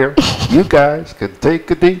break here. You guys can take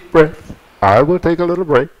a deep breath. I will take a little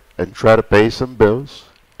break and try to pay some bills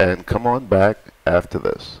and come on back after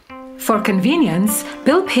this. For convenience,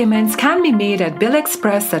 bill payments can be made at Bill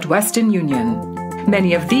Express at Western Union.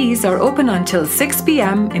 Many of these are open until 6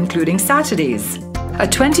 p.m., including Saturdays. A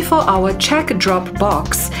 24-hour check drop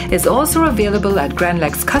box is also available at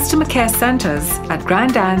GRENADA'S customer care centers at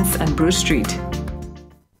GRENADA'S and Bruce Street.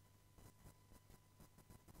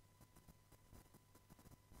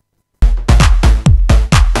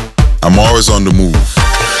 I'm always on the move.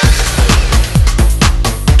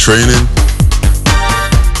 Training,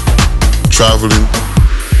 traveling,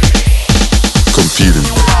 competing.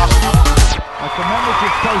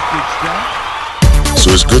 So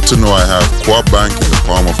it's good to know I have Core Bank in the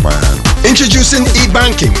palm of my hand. Introducing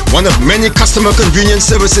e-banking, one of many customer convenience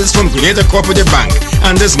services from Grenada Cooperative Bank,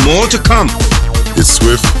 and there's more to come. It's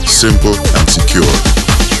swift, simple, and secure.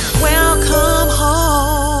 Welcome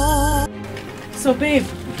home. So, babe,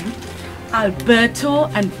 Alberto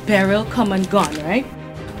and Beryl come and gone, right?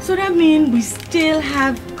 So that means we still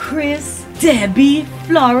have Chris, Debbie,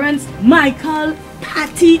 Florence, Michael,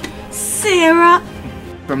 Patty, Sarah.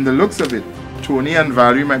 From the looks of it, Tony and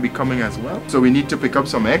Valerie might be coming as well. So we need to pick up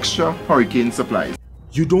some extra hurricane supplies.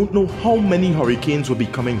 You don't know how many hurricanes will be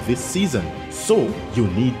coming this season, so you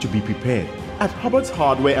need to be prepared. At Hubbard's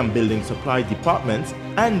Hardware and Building Supply departments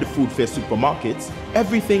and food fair supermarkets,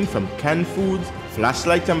 everything from canned foods,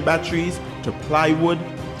 flashlights and batteries, to plywood,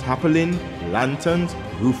 tarpaulin, lanterns,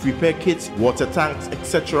 roof repair kits, water tanks,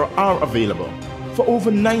 etc. are available. For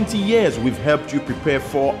over 90 years, we've helped you prepare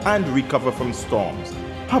for and recover from storms.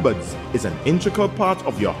 Hubbard's is an integral part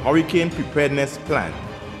of your hurricane preparedness plan.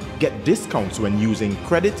 Get discounts when using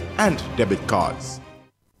credit and debit cards.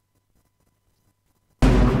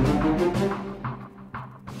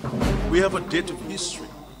 We have a date of history.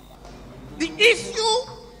 The issue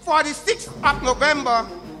for the 6th of November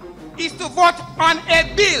is to vote on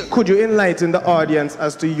a bill. Could you enlighten the audience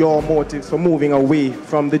as to your motives for moving away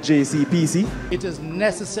from the JCPC? It is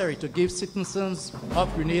necessary to give citizens of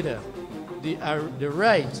Grenada the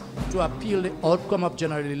right to appeal the outcome of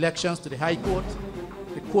general elections to the High Court,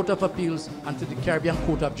 the Court of Appeals, and to the Caribbean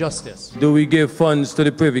Court of Justice. Do we give funds to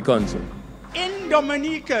the Privy Council? In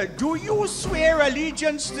Dominica, do you swear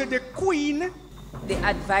allegiance to the Queen? The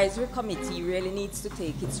advisory committee really needs to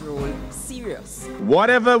take its role serious.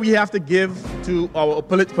 Whatever we have to give to our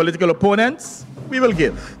political opponents, we will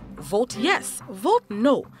give. Vote yes, vote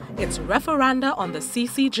no. It's referenda on the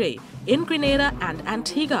CCJ in Grenada and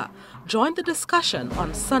Antigua. Join the discussion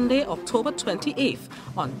on Sunday, October 28th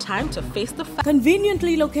on Time to Face the Facts.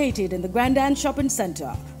 Conveniently located in the Grenadian Shopping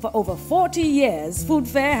Center, for over 40 years, Food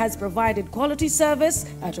Fair has provided quality service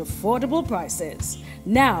at affordable prices.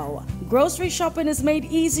 Now, grocery shopping is made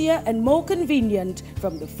easier and more convenient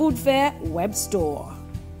from the Food Fair web store.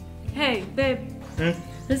 Hey, babe.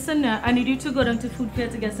 Listen, I need you to go down to Food Fair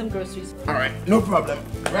to get some groceries. All right, no problem.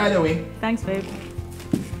 Right away. Thanks, babe.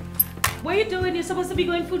 What are you doing? You're supposed to be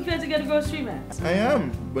going Food Fair to get a grocery, man. I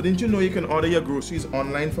am, but didn't you know you can order your groceries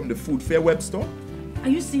online from the Food Fair web store? Are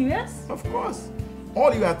you serious? Of course.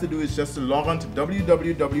 All you have to do is just to log on to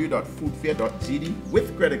www.foodfair.gd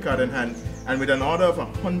with credit card in hand, and with an order of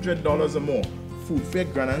 $100 or more, Food Fair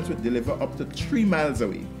Grenadians will deliver up to 3 miles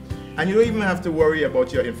away. And you don't even have to worry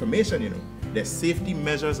about your information, you know. Their safety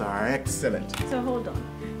measures are excellent. So hold on.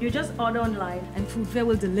 You just order online and Food Fair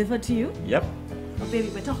will deliver to you? Yep. Oh, baby,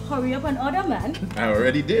 better hurry up and order, man. I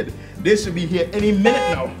already did. They should be here any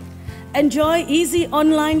minute now. Enjoy easy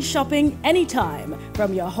online shopping anytime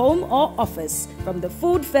from your home or office from the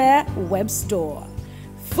Food Fair web store.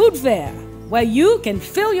 Food Fair, where you can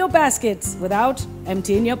fill your baskets without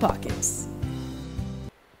emptying your pockets.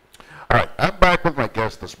 All right, I'm back with my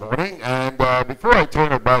guest this morning, and before I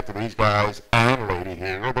turn it back to these guys and lady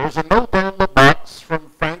here, there's a note on the box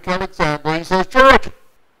from Frank Alexander. He says, George,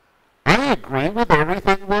 I agree with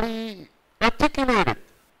everything Willie articulated.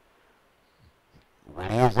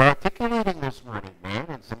 Willie is articulating this morning, man,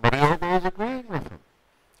 and somebody else is agreeing with him.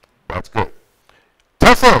 That's good.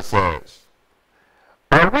 Tessa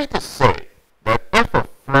say that if a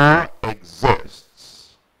flaw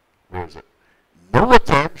exists, where is it? No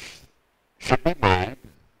attempts should be made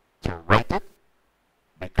to right it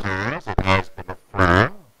because it has been a flaw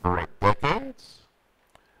for decades.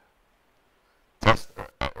 Just,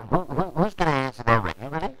 who's going to answer that right? You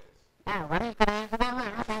ready? Yeah, ready? Going to answer that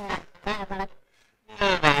right?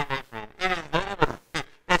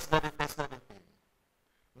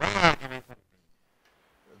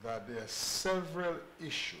 That there are several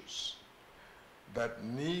issues that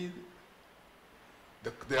need,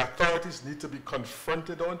 the authorities need to be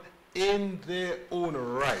confronted on in their own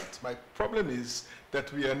right. My problem is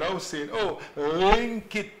that we are now saying, oh,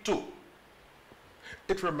 link it to.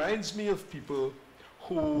 It reminds me of people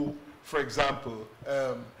who, for example,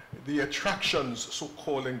 the attractions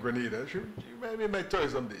so-called in Grenada, you remind me of my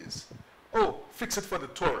tourism days. Oh, fix it for the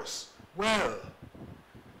tourists. Well,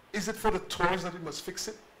 is it for the tourists that we must fix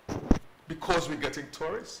it because we're getting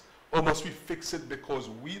tourists? Or must we fix it because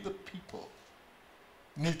we, the people,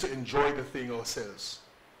 need to enjoy the thing ourselves?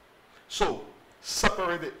 So,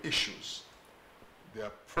 separate the issues. There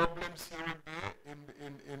are problems here and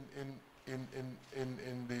there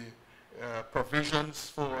in the provisions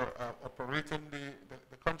for operating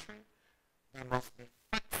the country. They must be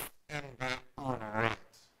fixed in their own right.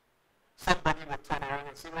 Somebody will turn around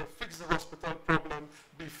and say, well, fix the hospital problem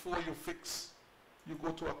before you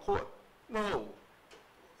go to a court. No.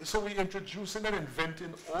 So we're introducing and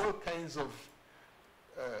inventing all kinds of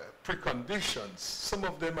preconditions. Some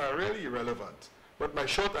of them are really irrelevant. But my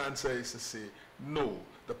short answer is to say, no.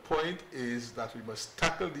 The point is that we must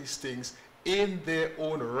tackle these things in their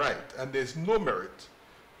own right. And there's no merit,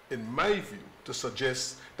 in my view, to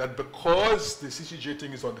suggest that because the CCJ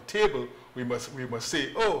thing is on the table, we must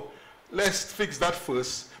say, oh, let's fix that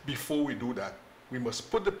first before we do that. We must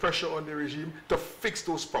put the pressure on the regime to fix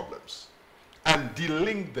those problems and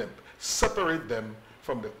delink them, separate them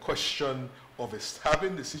from the question of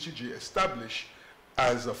having the CCJ established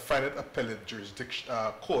as a final appellate jurisdiction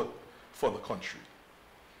court for the country.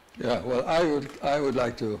 Yeah, well, I would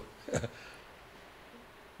like to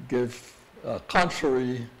give a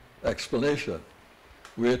contrary explanation.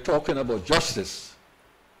 We're talking about justice.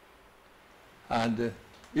 And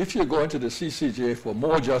if you go into the CCJ for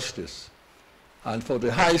more justice and for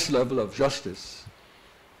the highest level of justice,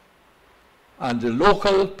 and the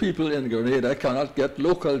local people in Grenada cannot get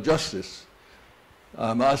local justice,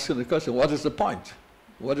 I'm asking the question, what is the point?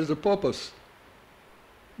 What is the purpose?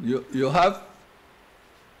 You have,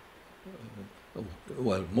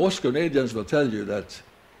 well, most Grenadians will tell you that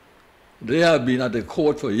they have been at the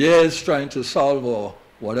court for years trying to solve or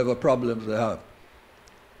whatever problems they have.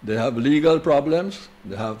 They have legal problems,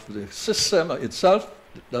 they have the system itself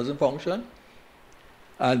doesn't function,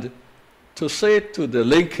 and to say to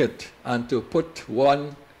delink it and to put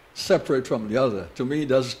one separate from the other, to me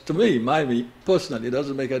personally, it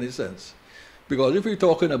doesn't make any sense. Because if we're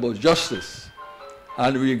talking about justice,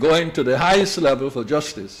 and we're going to the highest level for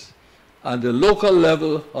justice, and the local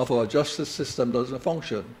level of our justice system doesn't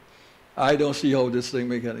function, I don't see how this thing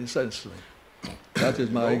makes any sense to me. That is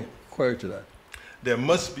my query to that. There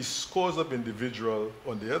must be scores of individual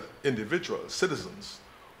citizens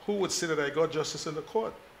who would say that I got justice in the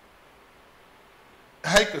court.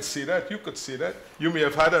 I could see that, you could see that. You may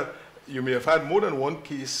have had more than one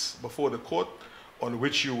case before the court on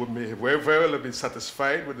which you may have very well have been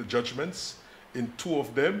satisfied with the judgments in two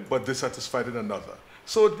of them, but dissatisfied in another.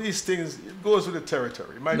 So these things, it goes with the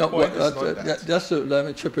territory. My point is not that. Just to, let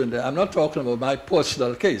me chip in there. I'm not talking about my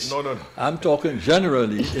personal case. No, no, no. I'm talking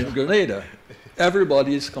generally in Grenada.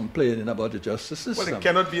 Everybody is complaining about the justice system. Well, it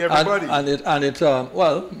cannot be everybody.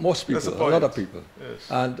 Well, most people, a lot of people. Yes.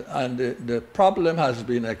 And the problem has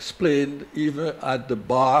been explained even at the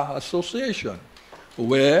Bar Association,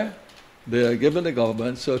 where they are giving the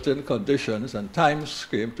government certain conditions and time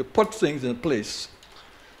frame to put things in place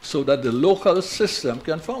so that the local system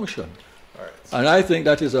can function. All right. And I think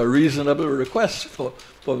that is a reasonable request for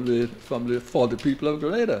the people of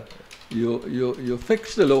Grenada. You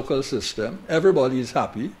fix the local system, everybody is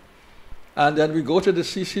happy, and then we go to the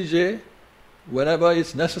CCJ whenever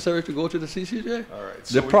it's necessary to go to the CCJ. All right.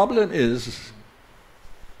 The problem is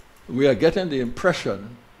we are getting the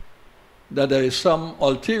impression that there is some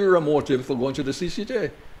ulterior motive for going to the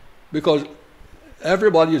CCJ, because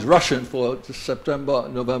everybody is rushing for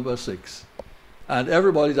November 6th. And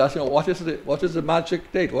everybody is asking, what is the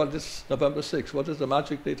magic date? What is November 6th? What is the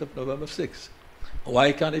magic date of November 6th?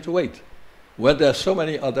 Why can't it wait? When there are so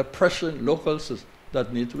many other pressing locals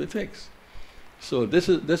that need to be fixed. So this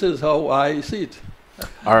is how I see it.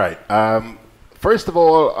 All right. First of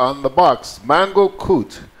all, on the box, Mango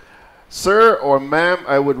Coot Sir or ma'am,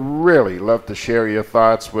 I would really love to share your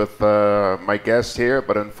thoughts with my guest here,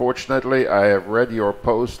 but unfortunately I have read your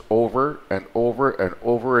post over and over and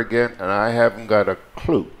over again, and I haven't got a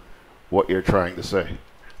clue what you're trying to say.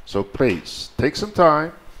 So please, take some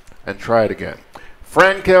time and try it again.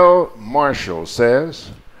 Frankel Marshall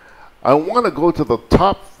says, I want to go to the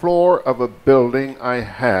top floor of a building. I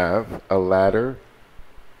have a ladder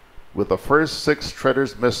with the first 6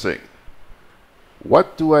 treaders missing.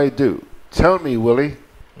 What do I do? Tell me, Willie.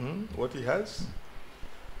 What he has?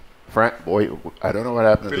 Frank, boy, I don't know what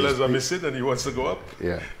happened to these Pillars are people. missing and he wants to go up.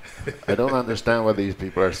 Yeah. I don't understand what these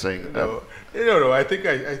people are saying. No, I think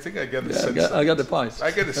I get the sense. I get the point.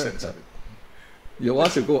 I get the sense of it. You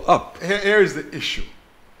want to go up. Here is the issue.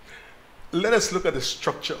 Let us look at the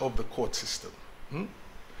structure of the court system.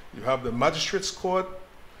 You have the magistrates court,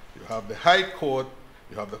 you have the high court,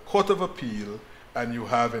 you have the court of appeal, and you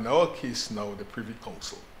have, in our case now, the Privy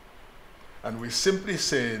Council. And we're simply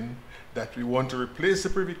saying that we want to replace the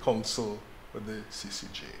Privy Council with the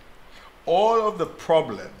CCJ. All of the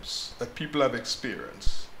problems that people have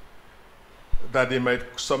experienced, that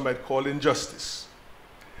some might call injustice.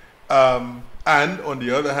 And on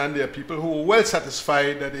the other hand, there are people who are well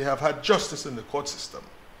satisfied that they have had justice in the court system.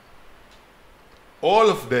 All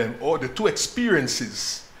of them, or the 2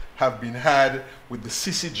 experiences, have been had with the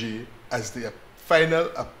CCJ as the final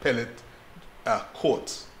appellate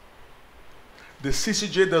court. The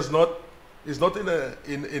CCJ is not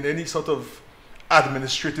in any sort of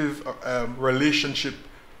administrative relationship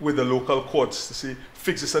with the local courts to say,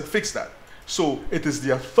 fix this and fix that. So it is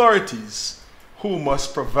the authorities who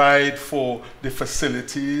must provide for the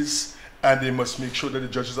facilities, and they must make sure that the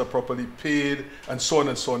judges are properly paid, and so on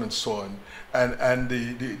and so on and so on. And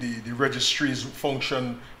the registries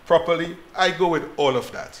function properly. I go with all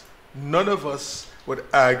of that. None of us would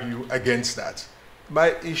argue against that.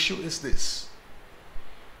 My issue is this.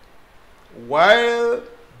 While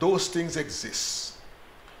those things exist,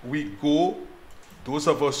 we go, those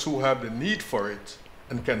of us who have the need for it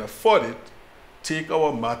and can afford it, take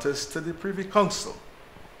our matters to the Privy Council,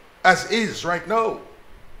 as is right now.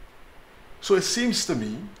 So it seems to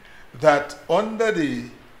me that under the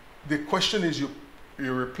question is you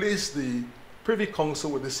replace the Privy Council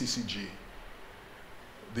with the CCJ.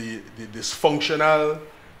 The dysfunctional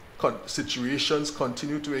situations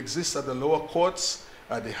continue to exist at the lower courts,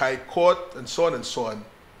 at the high court, and so on and so on.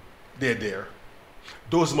 They're there.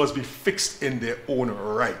 Those must be fixed in their own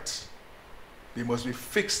right. They must be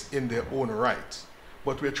fixed in their own right.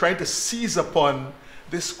 But we're trying to seize upon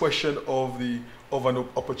this question of an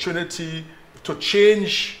opportunity to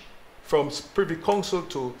change from Privy Council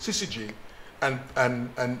to CCJ, and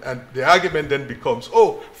the argument then becomes,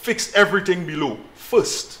 oh, fix everything below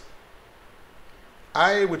first.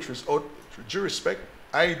 With due respect,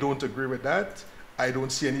 I don't agree with that. I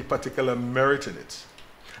don't see any particular merit in it.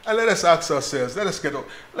 And let us ask ourselves,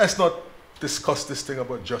 let's not discuss this thing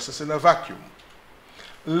about justice in a vacuum.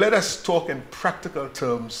 Let us talk in practical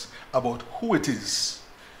terms about who it is,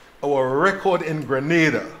 our record in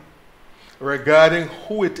Grenada, regarding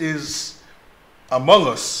who it is among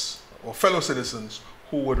us, or fellow citizens,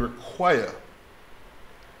 who would require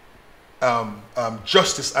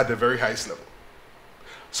justice at the very highest level.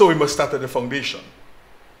 So we must start at the foundation.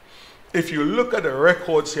 If you look at the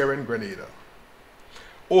records here in Grenada,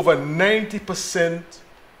 over 90%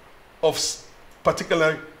 of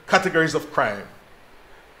particular categories of crime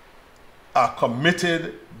are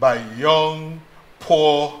committed by young,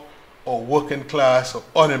 poor, or working class or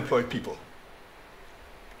unemployed people.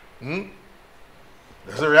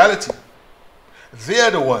 That's a reality. They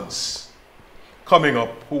are the ones coming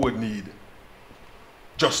up who would need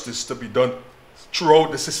justice to be done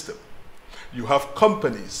throughout the system. You have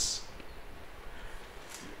companies,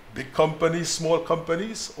 big companies, small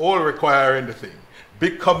companies, all requiring the thing.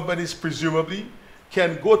 Big companies presumably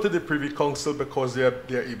can go to the Privy Council because they are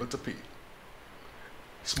able to pay.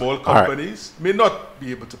 Small companies may not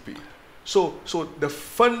be able to pay. So the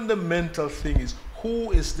fundamental thing is,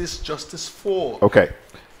 who is this justice for? Okay.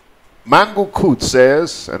 Mango Coot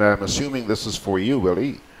says, and I'm assuming this is for you,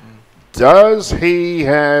 Willie, does he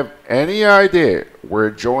have any idea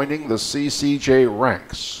where joining the CCJ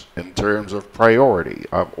ranks in terms of priority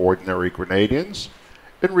of ordinary Grenadians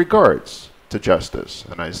in regards to justice?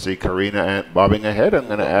 And I see Carina bobbing ahead. I'm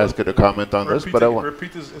going to ask her to comment on this, but I want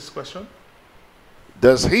repeat his question.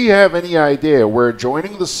 Does he have any idea where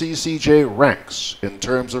joining the CCJ ranks in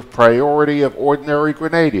terms of priority of ordinary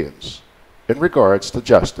Grenadians in regards to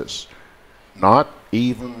justice? Not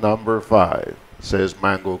even number 5, says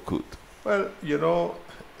Mango Coot. Well, you know,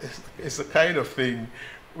 it's the kind of thing,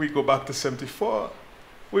 we go back to 74.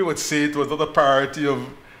 we would say it was not a priority of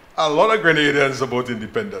a lot of Grenadians about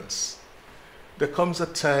independence. There comes a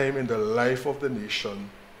time in the life of the nation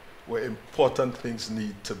where important things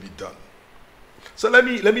need to be done. So let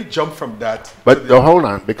me jump from that. But hold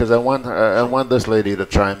on, because I want this lady to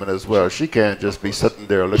chime in as well. She can't just be sitting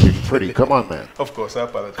there looking pretty. Come on, man. Of course, I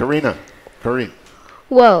apologize. Carina.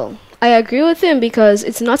 Well, I agree with him because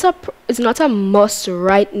it's not a must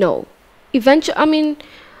right now. Eventually, I mean,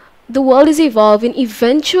 the world is evolving.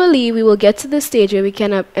 Eventually, we will get to the stage where we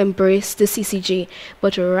can embrace the CCJ.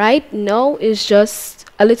 But right now is just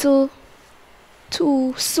a little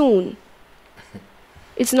too soon.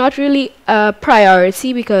 It's not really a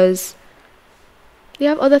priority because we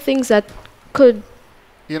have other things that could...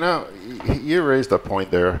 You know, you raised a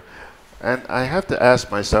point there, and I have to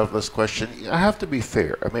ask myself this question. I have to be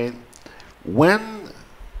fair. I mean, when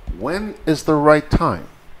is the right time?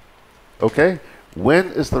 Okay? When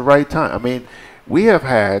is the right time? I mean, we have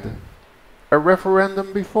had a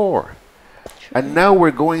referendum before. And now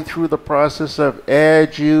we're going through the process of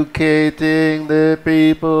educating the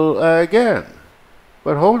people again.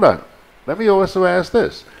 But hold on. Let me also ask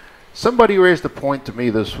this. Somebody raised a point to me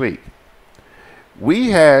this week. We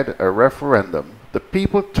had a referendum. The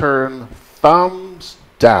people turned thumbs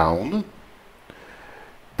down.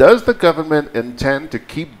 Does the government intend to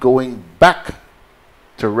keep going back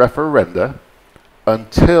to referenda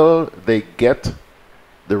until they get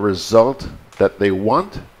the result that they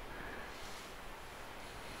want?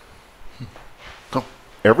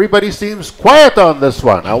 Everybody seems quiet on this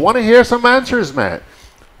one. I want to hear some answers, man.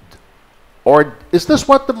 Or is this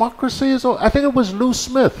what democracy is? I think it was Lou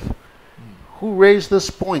Smith who raised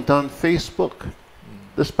this point on Facebook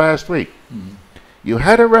this past week. You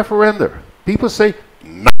had a referendum. People say,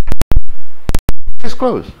 no. It's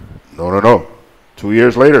closed. No. 2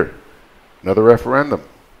 years later, another referendum.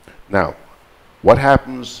 Now, what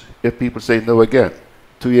happens if people say no again?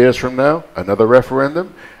 2 years from now, another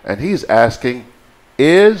referendum? And he's asking,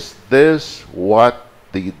 is this what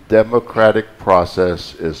the democratic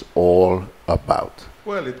process is all about?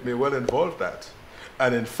 Well, it may well involve that.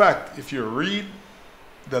 And in fact, if you read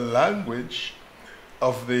the language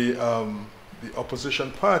of the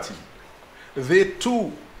opposition party, they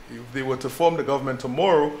too, if they were to form the government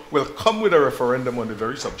tomorrow, will come with a referendum on the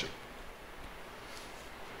very subject.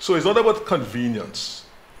 So it's not about convenience.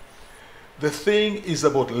 The thing is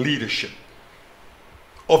about leadership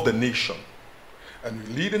of the nation. And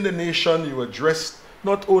leading the nation, you address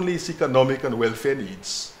not only its economic and welfare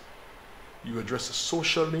needs, you address the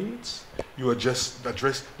social needs, you address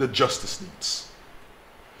the justice needs.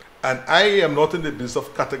 And I am not in the business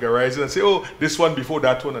of categorizing and say, oh, this one before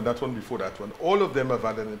that one and that one before that one. All of them are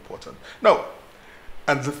valid and important. Now,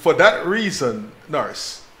 and for that reason,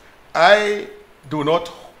 Norris, I do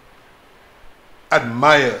not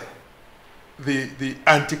admire the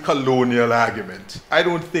anti-colonial argument. I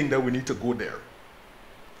don't think that we need to go there.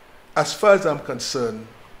 As far as I'm concerned,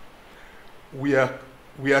 we are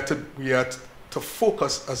to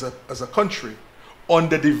focus as a country on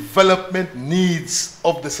the development needs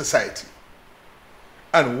of the society.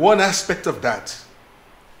 And one aspect of that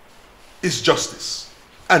is justice.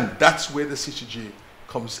 And that's where the CCJ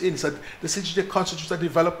comes in. So the CCJ constitutes a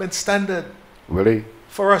development standard. Willie?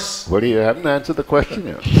 For us. Willie, you haven't answered the question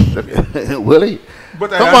yet. Willie?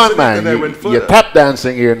 But come on, man. You're tap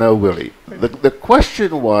dancing here now, Willie. The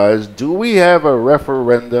question was, do we have a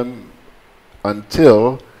referendum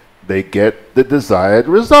until they get the desired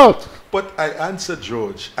result? But I answered,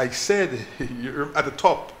 George. I said, you're at the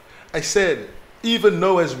top, I said, even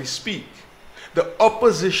now as we speak, the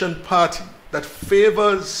opposition party that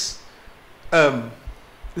favors the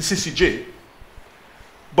CCJ,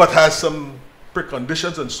 but has some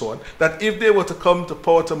preconditions and so on, that if they were to come to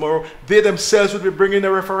power tomorrow, they themselves would be bringing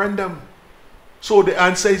a referendum. So the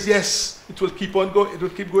answer is yes, it will keep on going, it will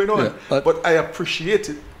keep going on. Yeah, but I appreciate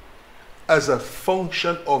it as a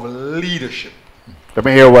function of leadership. Let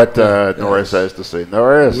me hear what Norris has to say.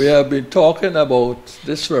 Norris? We have been talking about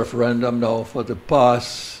this referendum now for the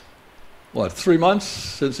past, 3 months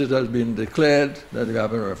since it has been declared that we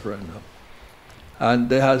have a referendum. And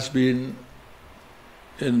there has been,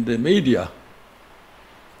 in the media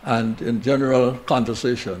and in general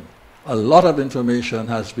conversation, a lot of information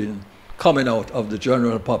has been coming out of the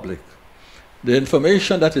general public. The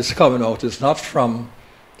information that is coming out is not from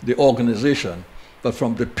the organization, but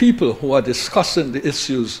from the people who are discussing the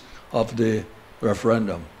issues of the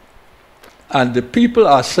referendum. And the people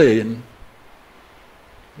are saying,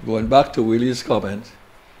 going back to Willie's comment,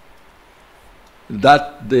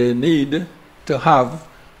 that they need to have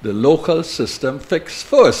the local system fixed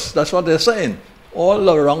first. That's what they're saying. all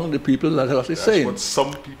around the people that are saying. That's what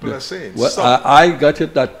some people are saying. Well, I got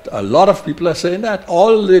it that a lot of people are saying that.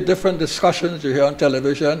 All the different discussions you hear on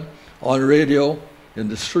television, on radio, in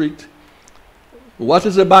the street. What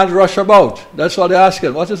is the bad rush about? That's what they're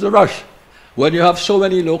asking. What is the rush? When you have so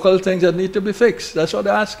many local things that need to be fixed, that's what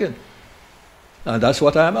they're asking. And that's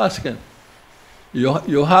what I'm asking.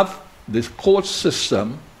 You have this court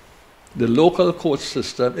system, the local court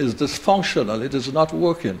system is dysfunctional. It is not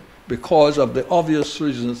working because of the obvious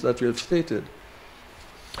reasons that we have stated.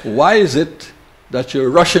 Why is it that you're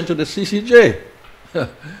rushing to the CCJ?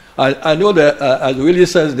 I know that, as Willie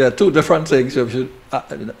says, there are two different things.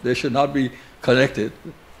 They should not be connected.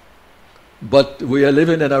 But we are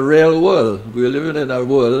living in a real world. We are living in a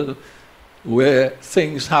world where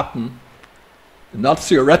things happen, not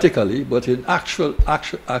theoretically, but in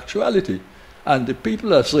actuality. And the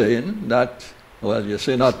people are saying that, well, you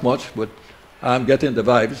say not much, but I'm getting the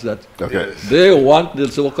vibes that they want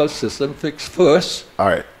this local system fixed first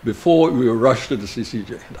before we rush to the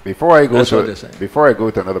CCJ. Before I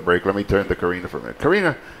go to another break, let me turn to Carina for a minute.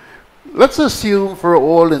 Carina, let's assume for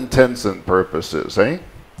all intents and purposes,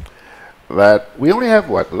 that we only have,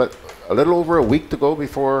 what, a little over a week to go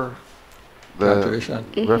before the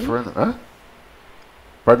referendum? Huh?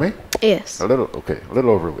 Pardon me? Yes. A little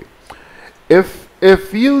over a week.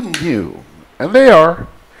 If you knew, and they are,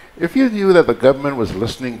 if you knew that the government was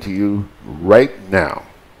listening to you right now,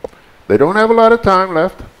 they don't have a lot of time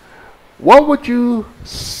left, what would you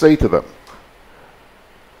say to them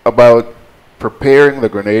about preparing the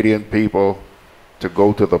Grenadian people to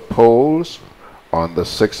go to the polls on the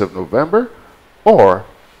 6th of November? Or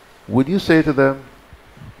would you say to them,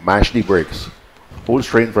 mash the brakes, hold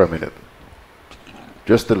strain for a minute,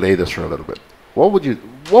 just delay this for a little bit? What would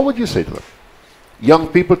you say to them? Young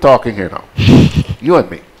people talking here now, you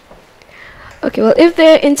and me. Okay, well, if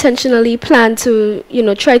they intentionally plan to,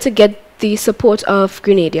 try to get the support of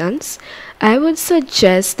Grenadians, I would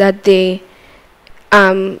suggest that they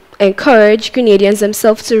encourage Grenadians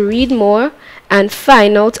themselves to read more and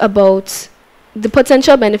find out about the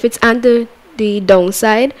potential benefits and the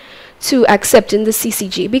downside to accepting the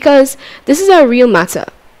CCJ, because this is a real matter.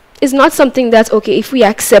 It's not something that, okay, if we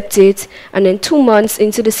accept it and then 2 months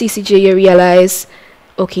into the CCJ you realize,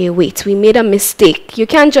 okay, wait, we made a mistake. You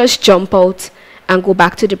can't just jump out and go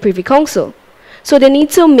back to the Privy Council. So they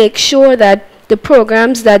need to make sure that the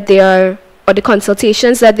programs that they are, or the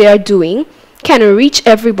consultations that they are doing, can reach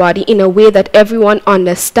everybody in a way that everyone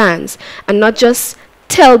understands, and not just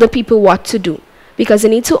tell the people what to do, because they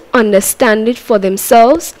need to understand it for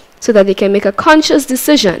themselves so that they can make a conscious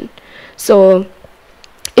decision. So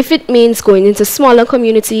if it means going into smaller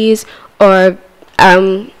communities or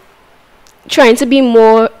trying to be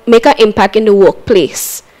make an impact in the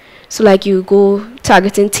workplace. So like you go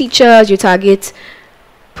targeting teachers, you target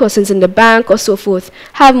persons in the bank or so forth,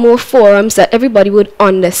 have more forums that everybody would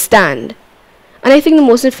understand. And I think the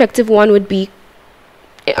most effective one would be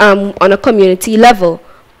on a community level.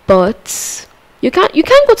 But you can't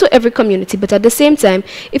go to every community, but at the same time,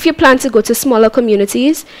 if you plan to go to smaller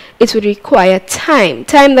communities, it would require time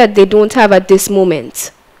that they don't have at this moment.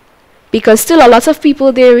 Because still a lot of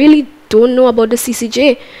people, they really don't know about the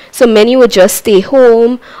CCJ. So many would just stay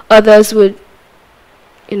home, others would,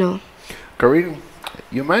 Carina,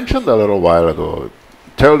 you mentioned a little while ago,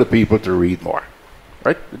 tell the people to read more,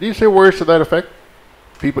 right? Did you say words to that effect?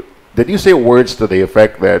 Did you say words to the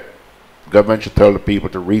effect that government should tell the people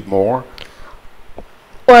to read more?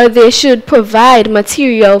 Or they should provide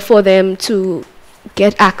material for them to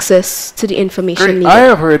get access to the information needed. I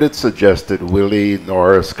have heard it suggested, Willie,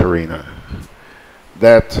 Norris, Carina,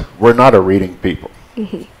 that we're not a reading people.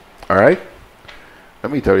 All right?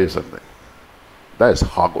 Let me tell you something. That is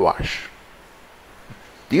hogwash.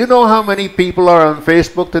 Do you know how many people are on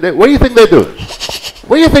Facebook today? What do you think they're doing?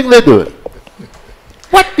 What do you think they're doing?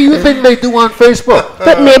 What do you think they do on Facebook?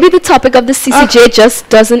 But maybe the topic of the CCJ just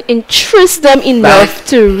doesn't interest them enough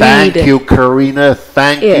to read. Thank you, Carina.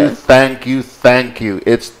 Thank you.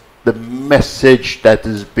 It's the message that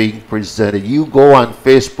is being presented. You go on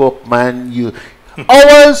Facebook, man,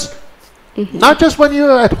 hours, not just when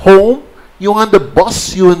you're at home, you're on the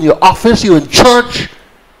bus, you're in your office, you're in church.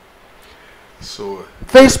 So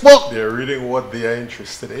Facebook. They're reading what they are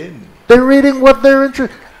interested in. They're reading what they're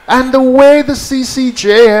interested in. And the way the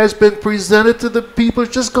CCJ has been presented to the people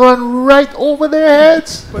has just gone right over their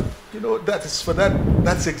heads. But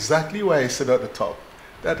that's exactly why I said at the top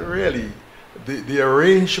that really the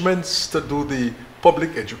arrangements to do the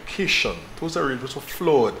public education, those arrangements were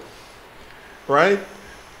flawed, right?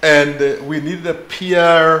 And we needed a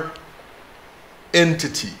PR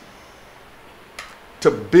entity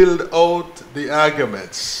to build out the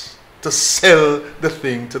arguments, to sell the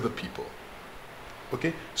thing to the people.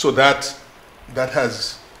 Okay? So that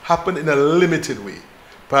has happened in a limited way,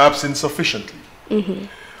 perhaps insufficiently.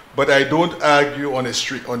 But I don't argue on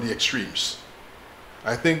the extremes.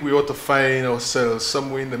 I think we ought to find ourselves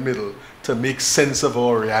somewhere in the middle to make sense of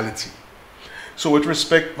our reality. So with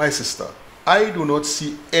respect, my sister, I do not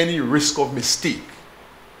see any risk of mistake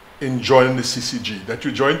in joining the CCJ. That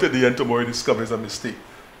you join today and tomorrow you discover is a mistake.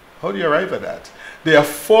 How do you arrive at that? There are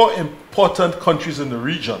 4 important countries in the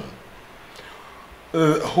region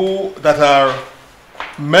that are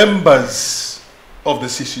members of the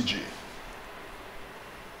CCJ.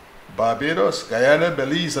 Barbados, Guyana,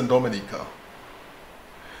 Belize, and Dominica.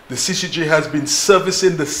 The CCJ has been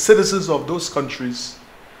servicing the citizens of those countries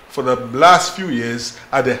for the last few years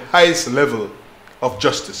at the highest level of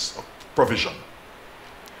justice, of provision.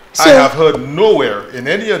 So, I have heard nowhere in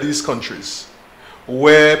any of these countries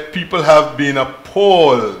where people have been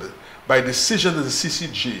appalled by decisions of the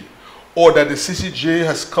CCJ, or that the CCJ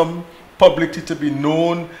has come publicly to be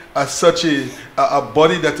known as such a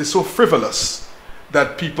body that is so frivolous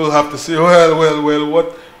that people have to say, well,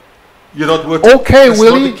 what? You're not worth it. Okay,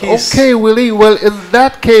 Willie. Okay, Willie. Well, in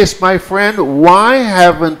that case, my friend, why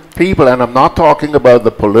haven't people, and I'm not talking about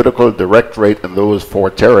the political directorate in those 4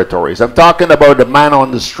 territories, I'm talking about the man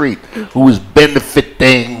on the street who is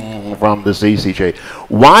benefiting from the CCJ.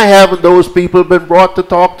 Why haven't those people been brought to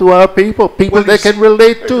talk to our people? People they can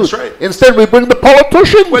relate to. That's right. Instead, we bring the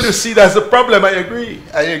politicians. Well, you see, that's the problem. I agree.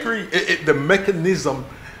 The mechanism,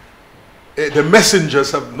 the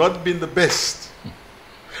messengers have not been the best.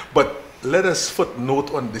 But let us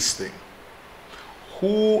footnote on this thing.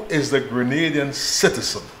 Who is the Grenadian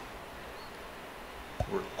citizen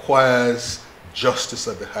who requires justice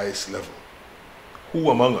at the highest level? Who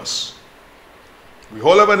among us? We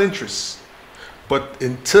all have an interest. But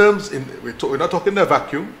in terms, we're not talking in a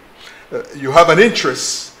vacuum. You have an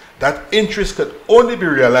interest. That interest can only be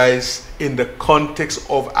realized in the context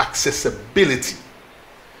of accessibility.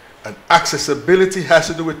 And accessibility has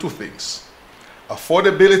to do with 2 things.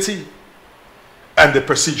 Affordability and the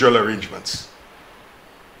procedural arrangements.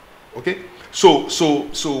 Okay? So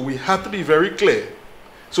we have to be very clear.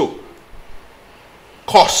 So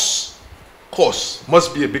costs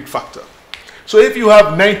must be a big factor. So if you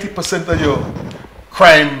have 90% of your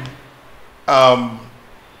crime,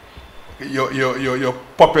 your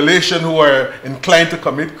population who are inclined to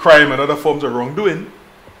commit crime and other forms of wrongdoing,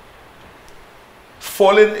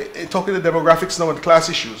 talking to demographics now and class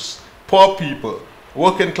issues, poor people,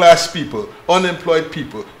 working class people, unemployed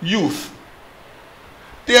people, youth,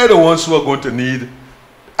 they are the ones who are going to need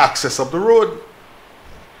access up the road.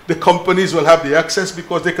 The companies will have the access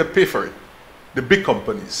because they could pay for it. The big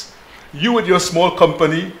companies. You with your small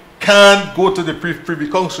company can't go to the Privy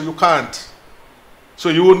Council. You can't. So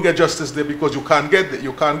you won't get justice there because you can't get there.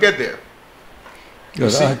 You can't get there. You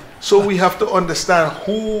see? So we have to understand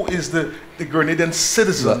who is the Grenadian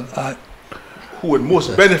citizen who would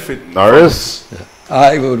most benefit. Norris?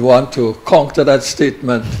 I would want to counter that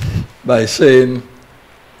statement by saying,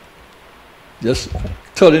 just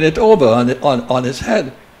turning it over on its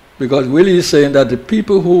head. Because Willie is saying that the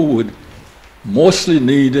people who would mostly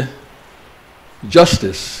need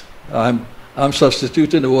justice, I'm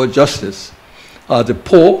substituting the word justice, are the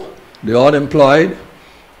poor, the unemployed,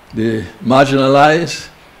 the marginalized,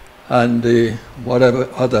 and the whatever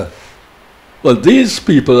other. Well, these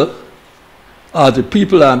people are the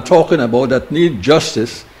people I'm talking about that need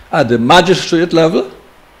justice at the magistrate level,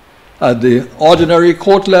 at the ordinary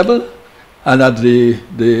court level, and at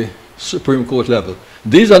the Supreme Court level.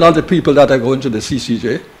 These are not the people that are going to the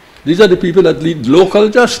CCJ. These are the people that need local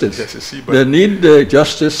justice. Yes, you see, they need the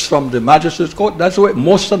justice from the magistrate's court. That's where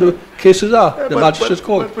most of the cases are, the magistrate's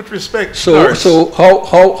court. But with respect, so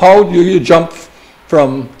how do you jump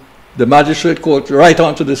from the magistrate court right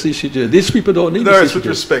onto the CCJ? These people don't need the CCJ. With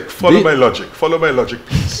respect, follow my logic. Follow my logic,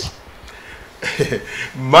 please.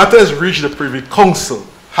 Matters reach the Privy Council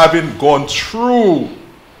having gone through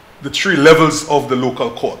the 3 levels of the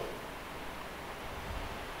local court.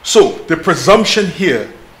 So the presumption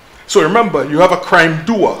here, so remember, you have a crime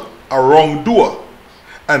doer, a wrongdoer.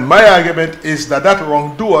 And my argument is that that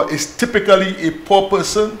wrongdoer is typically a poor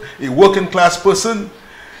person, a working class person.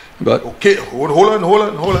 But okay, hold on.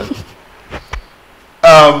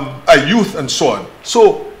 A youth and so on.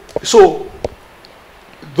 So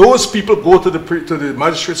those people go to the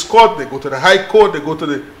magistrate's court, they go to the high court, they go to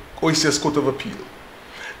the OECS Court of Appeal.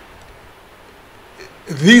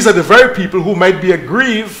 These are the very people who might be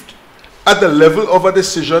aggrieved at the level of a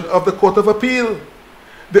decision of the Court of Appeal.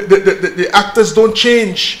 The actors don't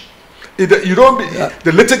change. You don't.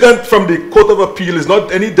 The litigant from the Court of Appeal is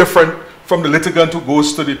not any different from the litigant who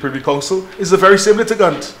goes to the Privy Council. It's the very same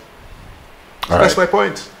litigant. So that's my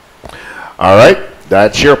point. All right,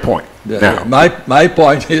 that's your point. Now, my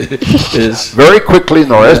point is very quickly,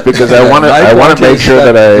 Norris, because I want to make sure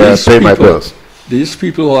that I pay my bills. These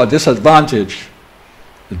people who are disadvantaged,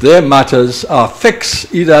 their matters are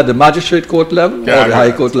fixed either at the magistrate court level or the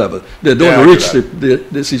high court level. They don't reach the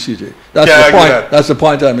CCJ. That's the point. That's the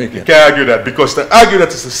point I'm making. You can't argue that, because to argue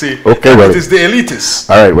that is to say it is the elitists.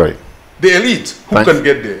 All right, Willie. The elite who can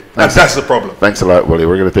get there. And that's the problem. Thanks a lot, Willie.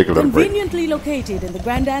 We're going to take a little break. Conveniently located in the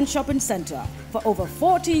Grenadian Shopping Center, for over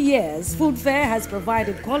 40 years, Food Fair has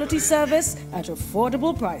provided quality service at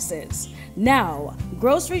affordable prices. Now,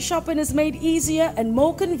 grocery shopping is made easier and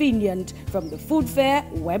more convenient from the Food Fair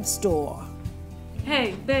web store.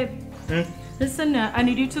 Hey, babe. Listen, I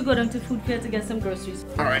need you to go down to Food Fair to get some groceries.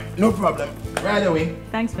 All right, no problem. Right away.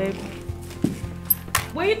 Thanks, babe.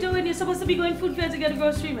 What are you doing? You're supposed to be going Food Fair to get a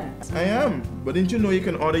grocery, man. I am, but didn't you know you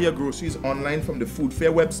can order your groceries online from the Food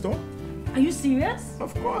Fair web store? Are you serious?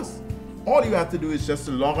 Of course. All you have to do is just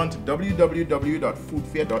to log on to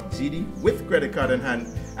www.foodfair.gd with credit card in hand,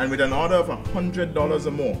 and with an order of $100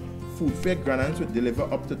 or more, Food Fair Grenadians will deliver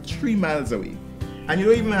up to 3 miles away. And you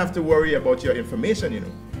don't even have to worry about your information, you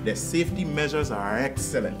know. Their safety measures are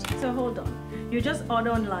excellent. So hold on. You just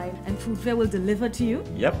order online and Food Fair will deliver to you?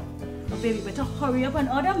 Yep. Oh, baby, better hurry up and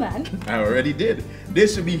order, man. I already did. They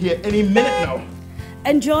should be here any minute now.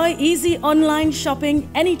 Enjoy easy online shopping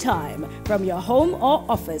anytime from your home or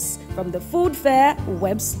office from the Food Fair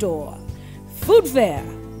web store. Food Fair,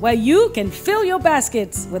 where you can fill your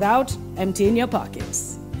baskets without emptying your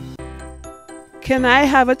pockets. Can I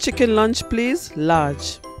have a chicken lunch, please?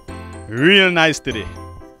 Large. Real nice today.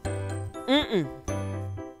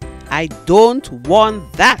 I don't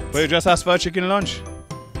want that. But you just asked for a chicken lunch.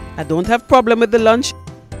 I don't have problem with the lunch.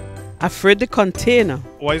 Afraid the container.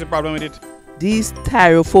 What is the problem with it? These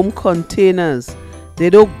styrofoam containers, they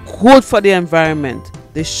don't good for the environment.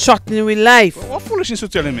 They shorten with life. What foolishness you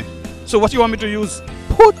telling me? So what you want me to use?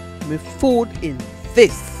 Put my food in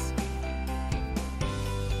this.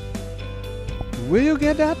 Where you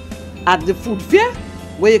get that? At the Food Fair,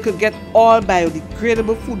 where you could get all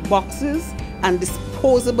biodegradable food boxes and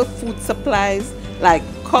disposable food supplies like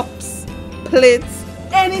cups, plates,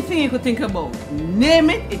 anything you could think about. Name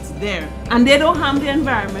it, it's there. And they don't harm the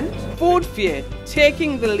environment. Food Fair,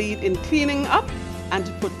 taking the lead in cleaning up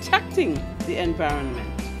and protecting the environment.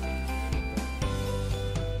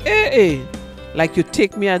 Hey, like you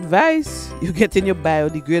take me advice, you get in your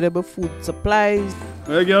biodegradable food supplies.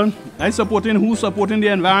 Well, girl, I supporting who supporting the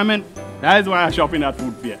environment. That is why I shop in at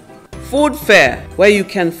Food Fair. Food Fair, where you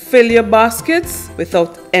can fill your baskets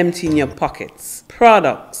without emptying your pockets.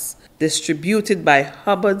 Products distributed by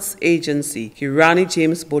Hubbard's agency, Kirani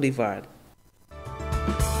James Boulevard.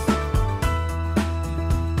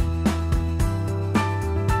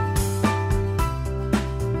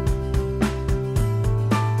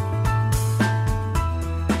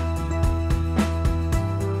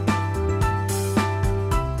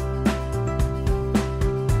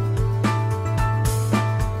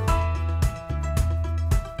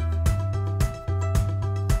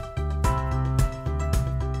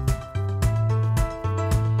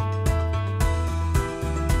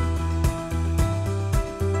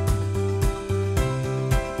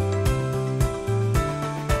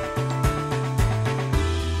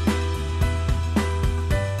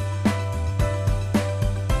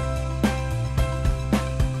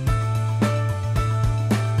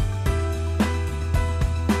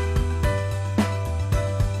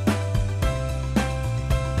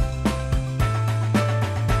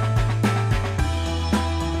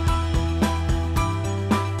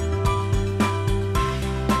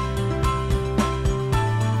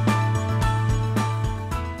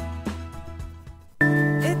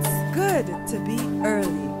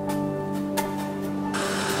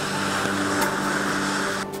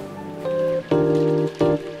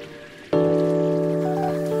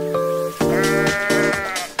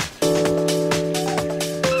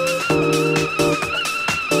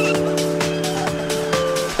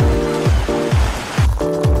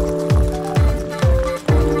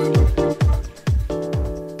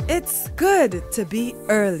 good to be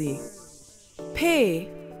early. Pay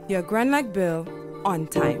your GRENADA'S bill on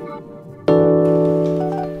time.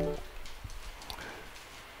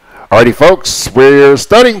 Alrighty, folks, we're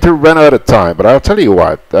starting to run out of time, but I'll tell you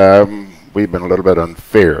what, we've been a little bit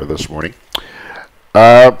unfair this morning.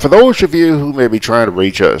 For those of you who may be trying to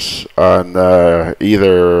reach us on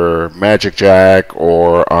either Magic Jack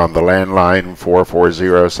or on the landline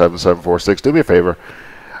 440-7746, do me a favor.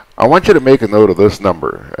 I want you to make a note of this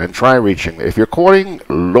number and try reaching me. If you're calling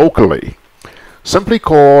locally, simply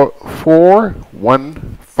call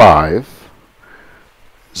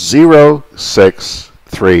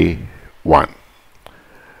 415-0631.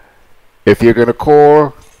 If you're going to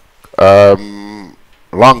call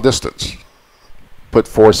long distance, put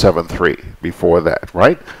 473 before that,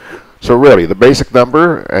 right? So really, the basic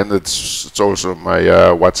number, and it's also my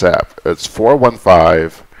WhatsApp, it's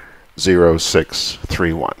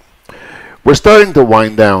 415-0631. We're starting to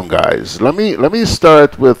wind down, guys. Let me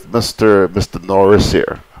start with Mr. Norris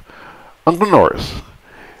here. Uncle Norris,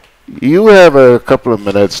 you have a couple of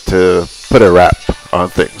minutes to put a wrap on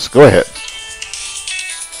things. Go ahead.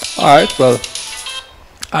 All right. Well,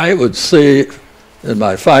 I would say in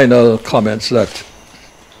my final comments that,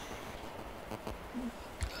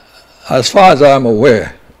 as far as I'm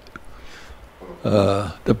aware,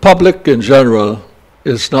 the public in general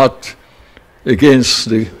is not against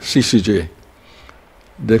the CCJ.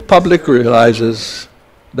 The public realizes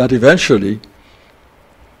that eventually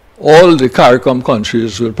all the CARICOM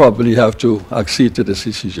countries will probably have to accede to the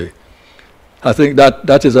CCJ. I think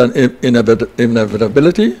that is an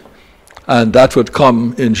inevitability, and that would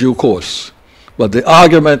come in due course. But the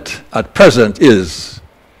argument at present is,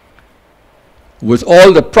 with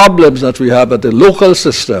all the problems that we have at the local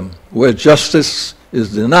system where justice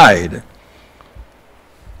is denied,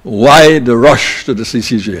 why the rush to the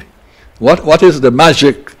CCJ? What is the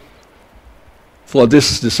magic for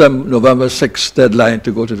this November 6th deadline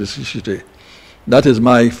to go to the CCJ? That is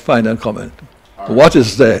my final comment. Right. What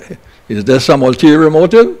is there? Is there some ulterior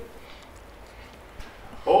motive?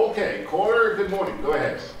 Okay, caller, good morning. Go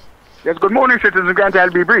ahead. Yes, good morning, Citizen Grant. I'll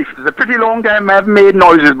be brief. It's a pretty long time I've made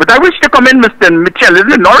noises, but I wish to come in, Mr. Mitchell.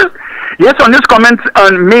 Isn't it, Norris? Yes, on this comment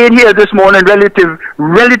made here this morning relative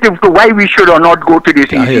to why we should or not go to the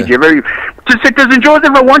CCJ. To Citizen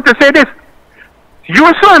Joseph, I want to say this. You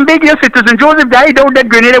are so ambiguous, Citizen Joseph. I doubt that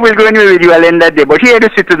Grenada will go anywhere with you. I'll end that day. But here is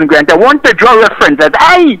Citizen Grant. I want to draw reference that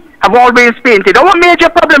I have always painted. Our major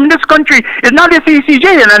problem in this country is not the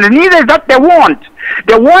CCJ, and neither is that they want.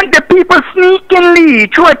 They want the people sneakingly,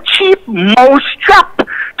 through a cheap mousetrap,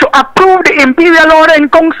 to approve the imperial order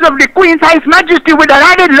and council of the Queen's High Majesty with an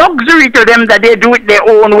added luxury to them that they do it their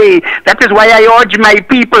own way. That is why I urge my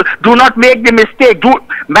people, do not make the mistake.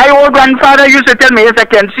 My old grandfather used to tell me, yes, I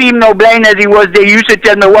can see him now blind as he was. They used to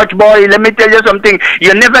tell me, watch boy, let me tell you something.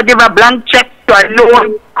 You never give a blank check to a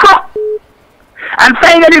known crop. And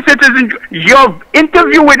finally, Citizen, your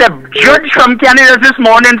interview with a judge from Canada this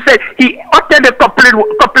morning said he uttered a couple of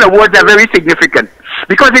words that are very significant,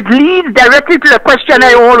 because it leads directly to the question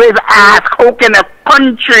I always ask: how can a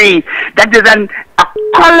country that is a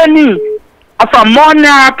colony of a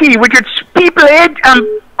monarchy, which its people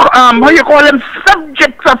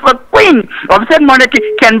subjects of a queen of said monarchy,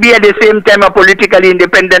 can be at the same time a politically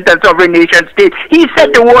independent and sovereign nation state? He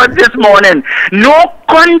said the words this morning: no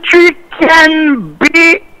country can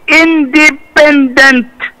be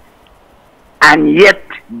independent and yet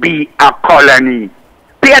be a colony.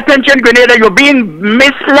 Pay attention, Grenada, you're being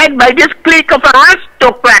misled by this clique of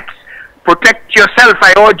aristocrats. Protect yourself,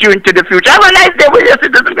 I urge you, into the future. Have a nice day with your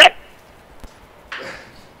citizens.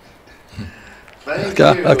 I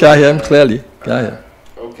can hear him clearly.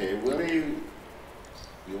 Okay, Willie,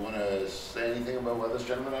 you want to say anything about what this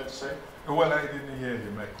gentleman had to say? Well, I didn't hear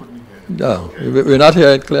him. I couldn't hear him. No, okay. We're not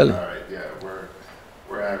hearing clearly. All right, yeah,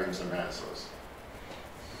 we're having some hassles.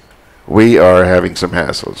 We are having some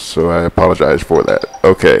hassles, so I apologize for that.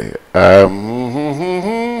 Okay.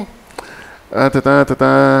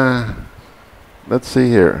 Let's see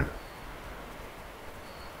here.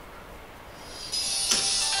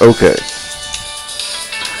 Okay.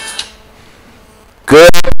 Good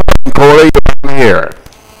morning, Corey. I'm here.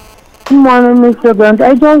 Good morning, Mr. Grant.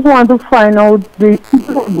 I just want to find out the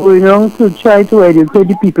people going on to try to educate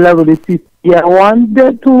the people about the CCJ. I want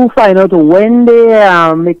to find out when they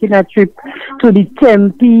are making a trip to the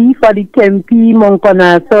Tempe, for the Tempe,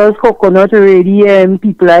 Monconatos, Coconut Radio,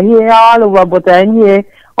 people are here all over, but I'm here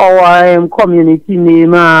our community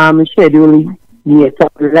name schedule. Yes, I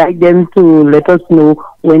would like them to let us know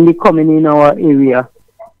when they're coming in our area.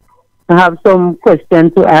 I have some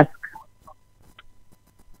questions to ask.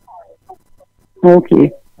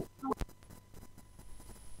 Okay.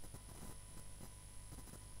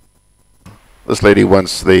 This lady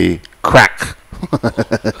wants the crack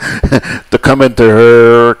to come into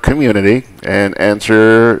her community and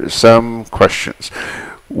answer some questions.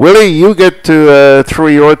 Willie, you get to throw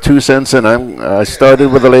your 2 cents in. I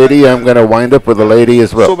started with a lady. I'm going to wind up with a lady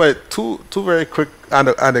as well. So, my two very quick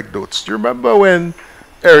anecdotes. Do you remember when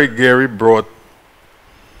Eric Gary brought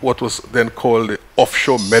what was then called the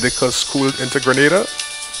Offshore Medical School into Grenada.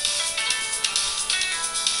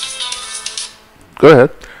 Go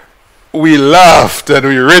ahead. We laughed and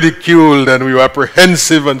we ridiculed and we were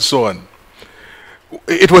apprehensive and so on.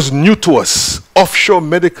 It was new to us. Offshore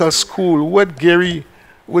Medical School. What, Gary,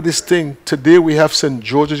 with this thing? Today we have St.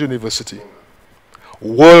 George's University.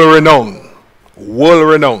 World-renowned.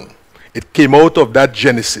 World-renowned. It came out of that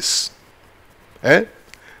genesis.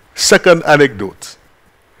 Second anecdote.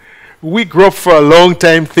 We grew up for a long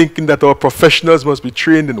time thinking that our professionals must be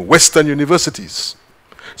trained in Western universities.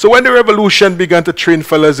 So when the revolution began to train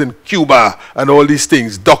fellas in Cuba and all these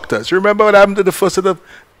things, doctors, remember what happened to the first set of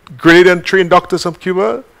Grenadian trained doctors from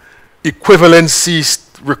Cuba? Equivalency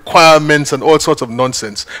requirements and all sorts of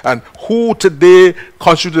nonsense. And who today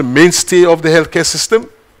constitute the mainstay of the healthcare system?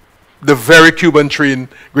 The very Cuban trained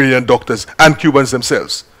Grenadian doctors and Cubans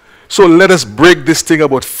themselves. So let us break this thing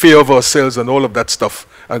about fear of ourselves and all of that stuff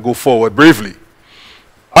and go forward bravely.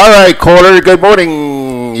 All right, caller, good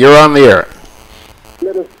morning. You're on the air.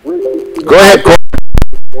 Go ahead, caller.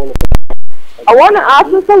 I want to ask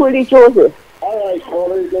Mr. Willie Joseph. All right,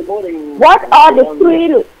 caller, good morning. What are the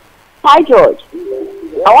three... Hi, George.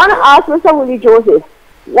 I want to ask Mr. Willie Joseph,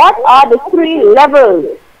 what are the three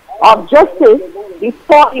levels of justice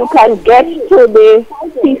before you can get to the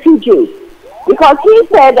CCJ? Because he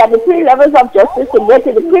said that the three levels of justice to get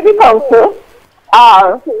to the Privy Council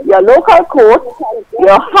are your local court,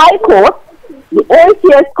 your high court, the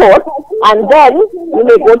OCS court, and then you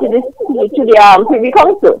may go to the Privy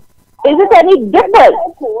Council. Is it any different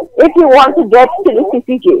if you want to get to the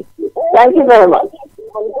CCJ? Thank you very much.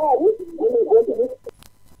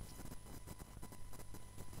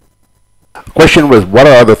 Question was, what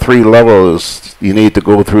are the three levels you need to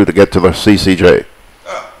go through to get to the CCJ?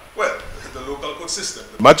 Well, the local court system.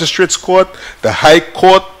 The Magistrates Court, the High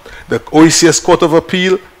Court, the OECS Court of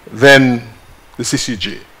Appeal, then the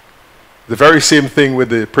CCJ. The very same thing with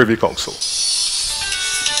the Privy Council.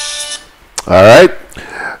 All right.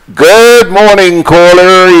 Good morning,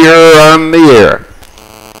 caller. You're on the air.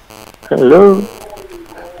 Hello.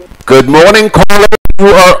 Good morning, caller. You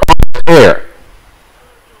are on the air.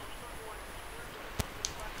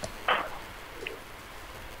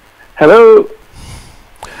 Hello.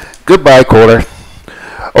 Goodbye, caller.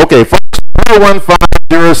 Okay, folks,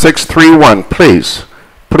 415-0631, please.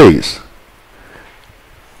 Please.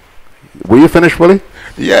 Were you finished, Willie?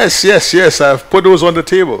 Yes, yes, yes. I've put those on the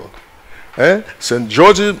table. St.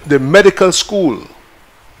 George's, the medical school,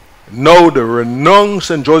 now the renowned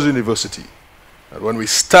St. George's University. And when we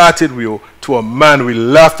started, to a man, we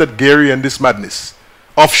laughed at Gary and this madness.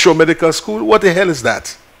 Offshore medical school, what the hell is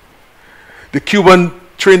that? The Cuban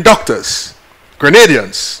trained doctors,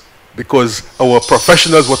 Grenadians, because our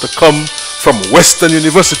professionals were to come from Western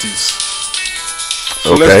universities.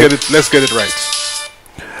 So okay. let's get it right.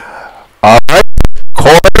 All right,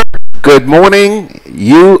 caller, good morning.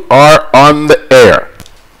 You are on the air.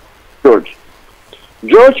 George,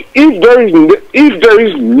 if there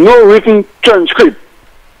is no written transcript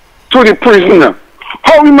to the prisoner,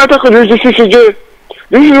 how we matter could reach the CCJ?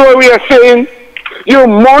 This is what we are saying. You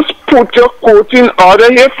must put your court in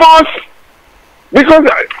order here first. Because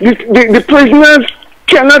the prisoners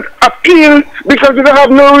cannot appeal because they don't have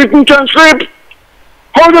no written transcript.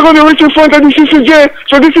 How are they going to reach in front of the CCJ?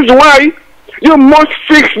 So this is why you must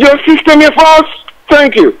fix your system here first.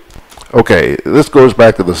 Thank you. Okay, this goes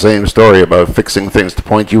back to the same story about fixing things, the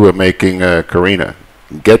point you were making, Carina.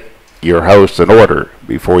 Get your house in order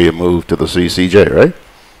before you move to the CCJ, right?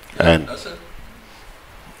 And that's it.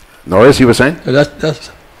 Norris, you were saying?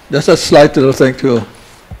 That's a slight little thing too.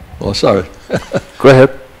 Oh, sorry. Go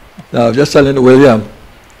ahead. Now, I'm just telling William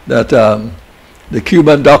that the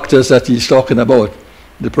Cuban doctors that he's talking about,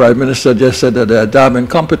 the Prime Minister just said that they're damn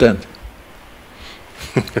incompetent.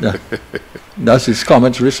 Yeah. That's his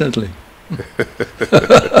comments recently.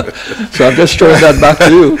 So I'm just throwing that back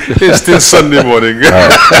to you. It's still Sunday morning.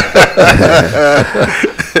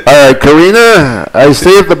 All right, Carina, I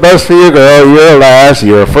saved the best for you, girl. You're last,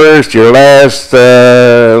 you're first, you're last.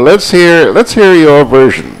 Let's hear your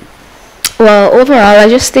version. Well, overall, I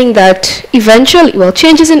just think that eventually, well,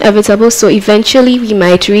 change is inevitable, so eventually we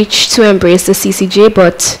might reach to embrace the CCJ,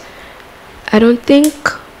 but I don't think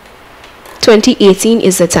 2018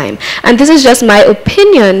 is the time. And this is just my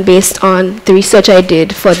opinion based on the research I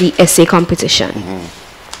did for the essay competition.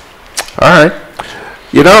 Mm-hmm. All right.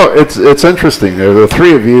 You know, it's interesting. There are the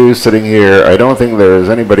three of you sitting here. I don't think there is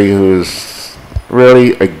anybody who's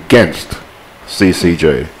really against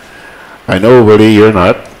CCJ. I know, Willie, you're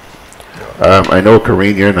not. I know,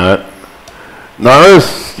 Carine, you're not.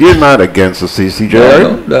 Norris, you're not against the CCJ,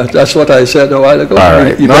 right? No, that's what I said a while ago. All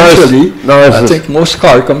right. Eventually, Norris I think most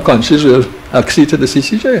CARICOM countries will accede to the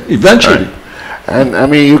CCJ. Eventually. Right. And I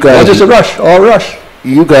mean, you guys. What is a rush? All rush.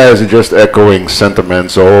 You guys are just echoing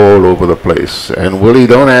sentiments all over the place. And Willie,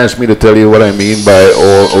 don't ask me to tell you what I mean by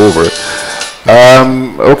all over.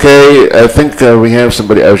 Okay, I think we have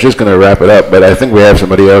somebody. I was just going to wrap it up, but I think we have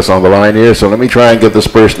somebody else on the line here. So let me try and get this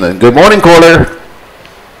person in. Good morning, caller.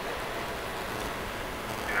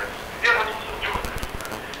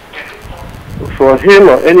 For him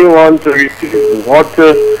or anyone to receive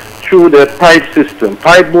water through the pipe system,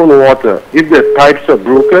 pipe-borne water, if the pipes are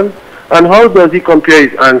broken, and how does he compare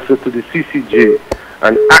his answer to the CCJ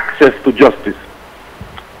and access to justice?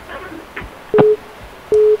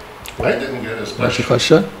 I didn't get his What's your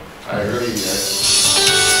question? I heard you.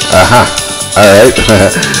 All right.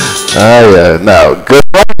 Oh, yeah. Now, good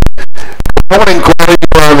morning, Corey.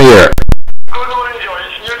 You're on the air.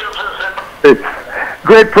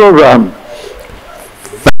 Great program.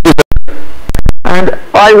 And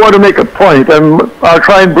I want to make a point, and I'll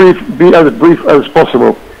try and be as brief as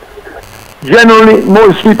possible. Generally,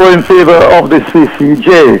 most people are in favor of the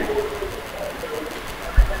CCJ.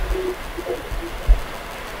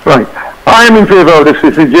 Right. I am in favor of the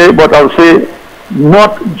CCJ, but I'll say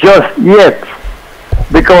not just yet,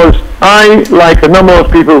 because I, like a number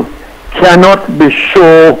of people, cannot be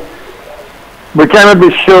sure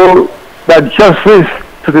that justice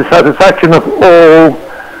to the satisfaction of all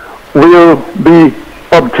will be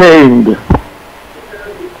obtained.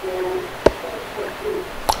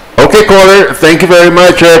 Okay, caller. Thank you very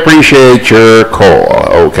much. I appreciate your call.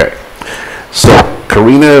 Okay. So,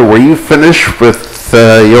 Carina, were you finished with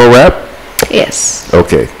your wrap? Yes.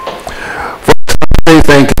 Okay.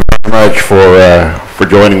 Thank you very much for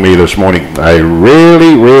joining me this morning. I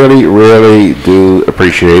really, really, really do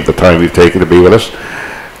appreciate the time you've taken to be with us.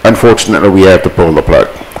 Unfortunately, we have to pull the plug.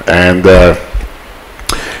 And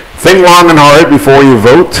think long and hard before you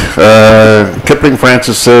vote. Kipling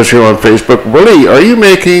Francis says here on Facebook, Willie,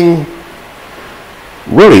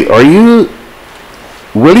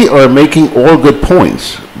 are making all good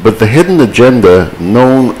points, but the hidden agenda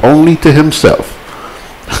known only to himself.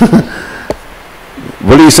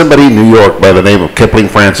 Willie, somebody in New York by the name of Kipling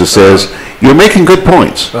Francis says, you're making good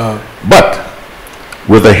points, but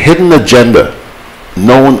with a hidden agenda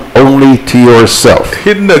known only to yourself.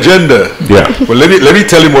 Hidden agenda? Yeah. Well, let me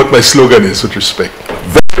tell him what my slogan is with respect.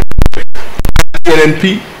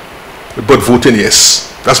 NNP, but voting yes.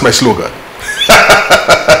 That's my slogan.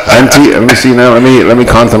 Let me see now. Let me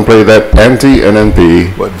contemplate that.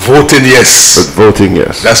 Anti-NNP. But voting yes. But voting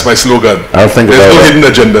yes. That's my slogan. I'll think There's about no it. hidden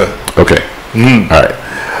agenda. Okay. All right.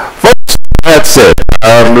 Folks, that's it.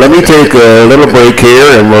 Let me take a little break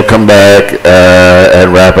here, and we'll come back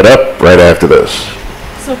and wrap it up right after this.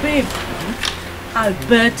 So, babe,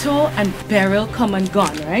 Alberto and Beryl come and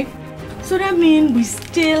gone, right? So that means we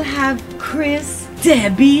still have Chris,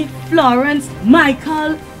 Debbie, Florence,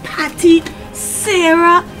 Michael, Patty,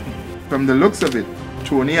 Sarah. From the looks of it,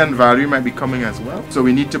 Tony and Valerie might be coming as well. So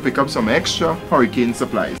we need to pick up some extra hurricane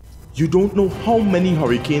supplies. You don't know how many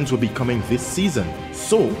hurricanes will be coming this season,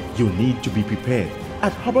 so you need to be prepared.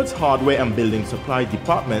 At Hubbard's Hardware and Building Supply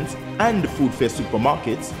departments and the Food Fair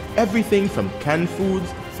supermarkets, everything from canned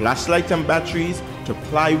foods, flashlights and batteries, to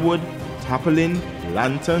plywood, tarpaulin,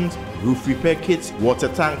 lanterns, roof repair kits, water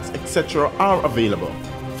tanks, etc. are available.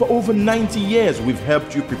 For over 90 years, we've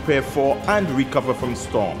helped you prepare for and recover from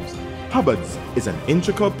storms. Hubbard's is an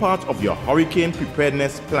integral part of your hurricane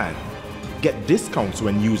preparedness plan. Get discounts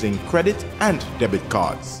when using credit and debit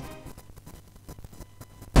cards.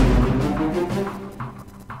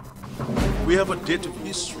 We have a date of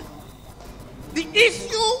history. The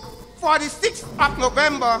issue for the 6th of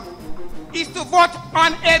November is to vote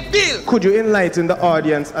on a bill. Could you enlighten the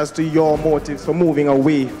audience as to your motives for moving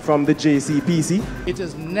away from the JCPC? It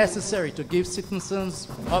is necessary to give citizens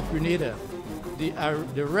of Grenada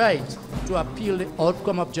the right to appeal the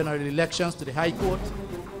outcome of general elections to the High Court,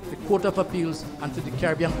 the Court of Appeals, and to the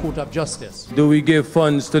Caribbean Court of Justice. Do we give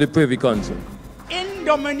funds to the Privy Council? In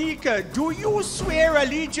Dominica, do you swear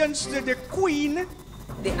allegiance to the Queen?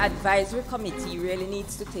 The advisory committee really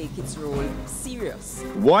needs to take its role serious.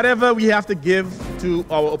 Whatever we have to give to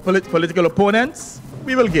our political opponents,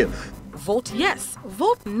 we will give. Vote yes,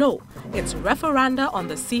 vote no. It's referenda on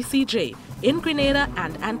the CCJ in Grenada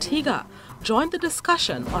and Antigua. Join the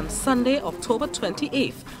discussion on Sunday, October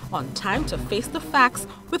 28th on Time to Face the Facts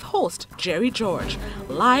with host Jerry George,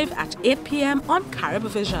 live at 8 p.m. on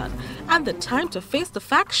Caribevision and the Time to Face the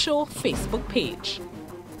Facts show Facebook page.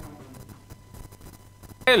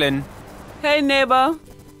 Ellen. Hey, neighbor.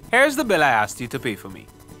 Here's the bill I asked you to pay for me.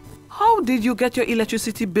 How did you get your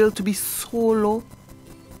electricity bill to be so low?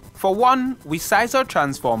 For one, we size our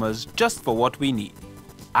transformers just for what we need.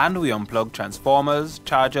 And we unplug transformers,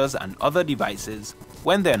 chargers and other devices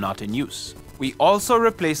when they're not in use. We also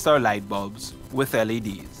replaced our light bulbs with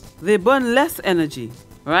LEDs. They burn less energy,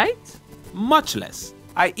 right? Much less.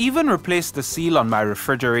 I even replaced the seal on my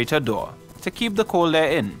refrigerator door to keep the cold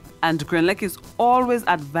air in. And Grenlec is always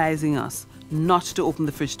advising us not to open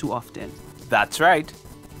the fridge too often. That's right.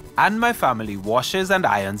 And my family washes and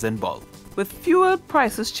irons in bulk. With fuel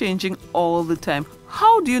prices changing all the time,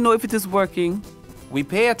 how do you know if it is working? We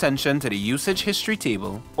pay attention to the usage history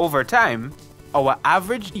table. Over time, our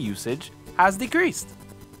average usage has decreased.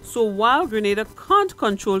 So while Grenada can't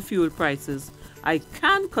control fuel prices, I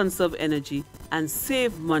can conserve energy and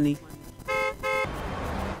save money.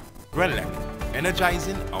 Grenlec,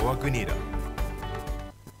 energizing our Grenada.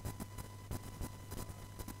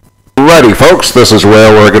 Righty, folks, this is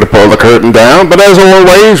where we're going to pull the curtain down. But as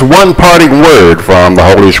always, one parting word from the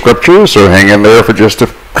Holy Scriptures, so hang in there for just a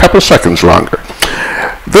couple seconds longer.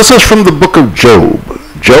 This is from the book of Job.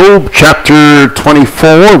 Job chapter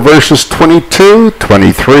 24, verses 22,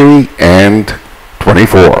 23, and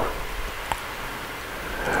 24.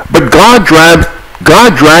 But God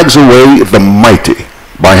drags away the mighty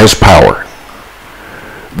by his power.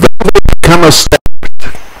 Though they become established,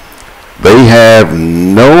 they have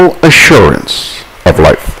no assurance of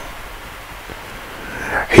life.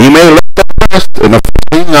 He may lift the rest in a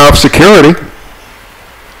feeling of security,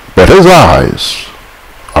 but his eyes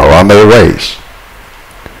are on their ways.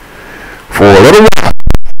 For a little while,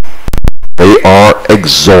 they are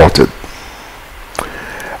exalted,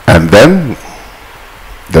 and then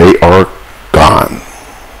they are gone.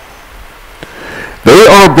 They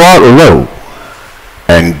are brought low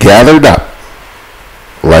and gathered up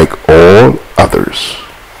like all others.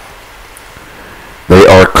 They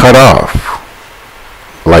are cut off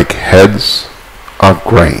like heads of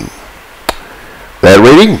grain. That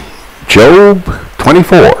reading, Job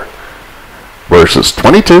 24, verses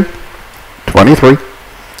 22, 23,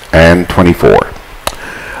 and 24. On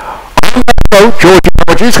that note,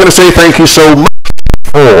 George is going to say thank you so much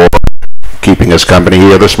for keeping us company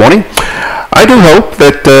here this morning. I do hope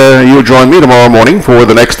that you'll join me tomorrow morning for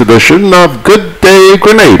the next edition of Good Day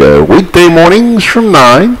Grenada, weekday mornings from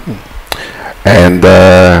 9. And,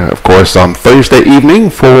 of course, on Thursday evening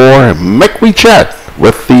for Make We Chat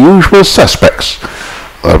with the usual suspects.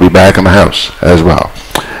 I'll be back in the house as well.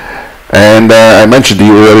 And I mentioned to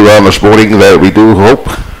you earlier on this morning that we do hope,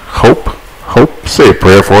 say a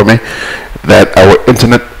prayer for me, that our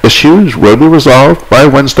internet issues will be resolved by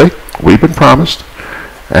Wednesday. We've been promised.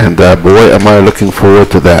 And boy, am I looking forward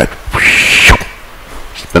to that.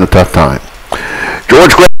 It's been a tough time.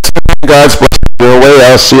 George, God's blessing your way.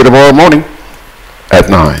 I'll see you tomorrow morning at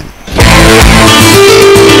 9.